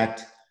 we've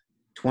got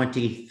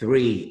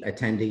 23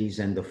 attendees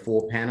and the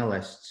 4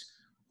 panelists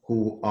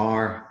who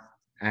are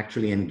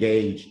actually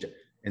engaged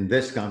in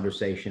this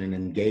conversation and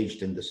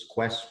engaged in this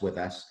quest with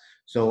us.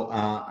 So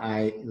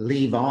I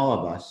leave all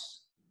of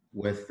us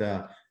with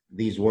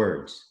these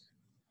words.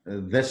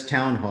 This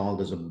town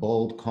hall is a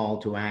bold call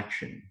to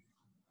action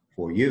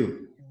for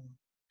you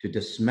to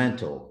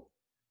dismantle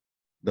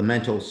the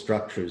mental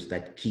structures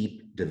that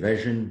keep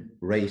division,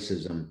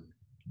 racism,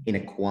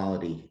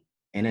 inequality,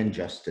 and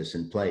injustice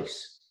in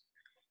place.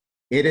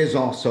 It is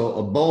also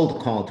a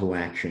bold call to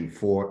action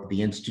for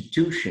the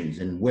institutions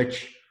in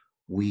which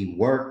we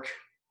work,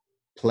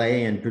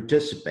 play, and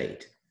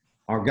participate.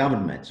 Our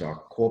governments, our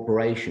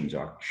corporations,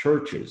 our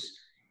churches.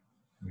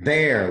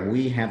 There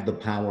we have the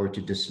power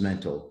to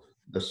dismantle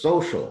the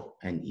social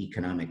and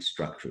economic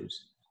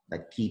structures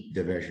that keep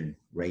division,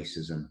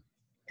 racism,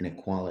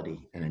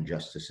 inequality, and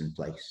injustice in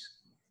place.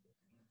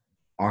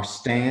 Our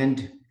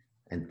stand,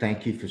 and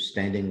thank you for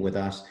standing with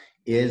us,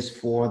 is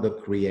for the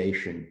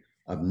creation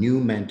of new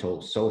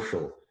mental,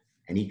 social,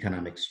 and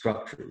economic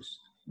structures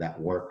that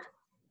work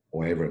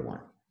for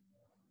everyone.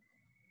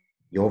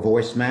 Your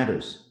voice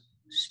matters.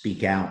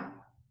 Speak out.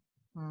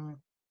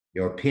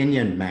 Your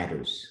opinion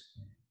matters.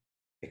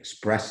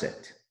 Express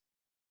it.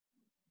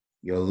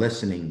 Your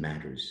listening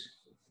matters.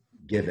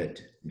 Give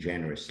it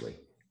generously.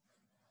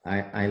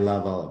 I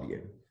love all of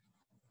you.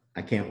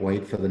 I can't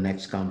wait for the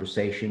next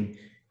conversation.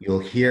 You'll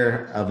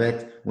hear of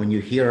it. When you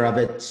hear of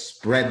it,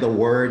 spread the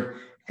word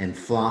and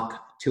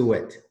flock to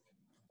it.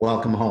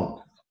 Welcome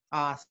home.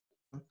 Awesome.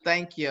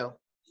 Thank you.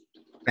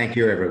 Thank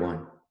you,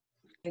 everyone.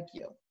 Thank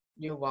you.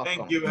 You're welcome.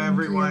 Thank you,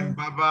 everyone.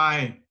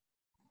 Bye-bye.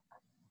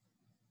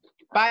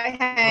 Bye,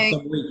 Hank.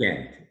 Awesome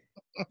weekend.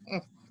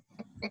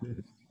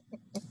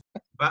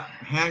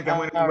 Hank, I'm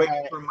going to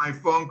wait for my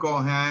phone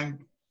call,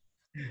 Hank.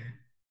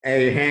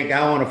 Hey, Hank,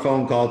 I want a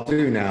phone call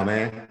too now,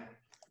 man.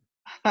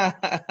 All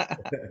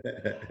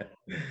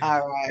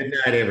right. Good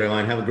night,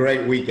 everyone. Have a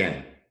great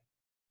weekend.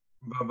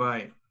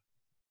 Bye-bye.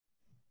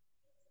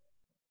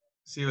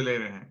 See you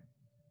later, Hank.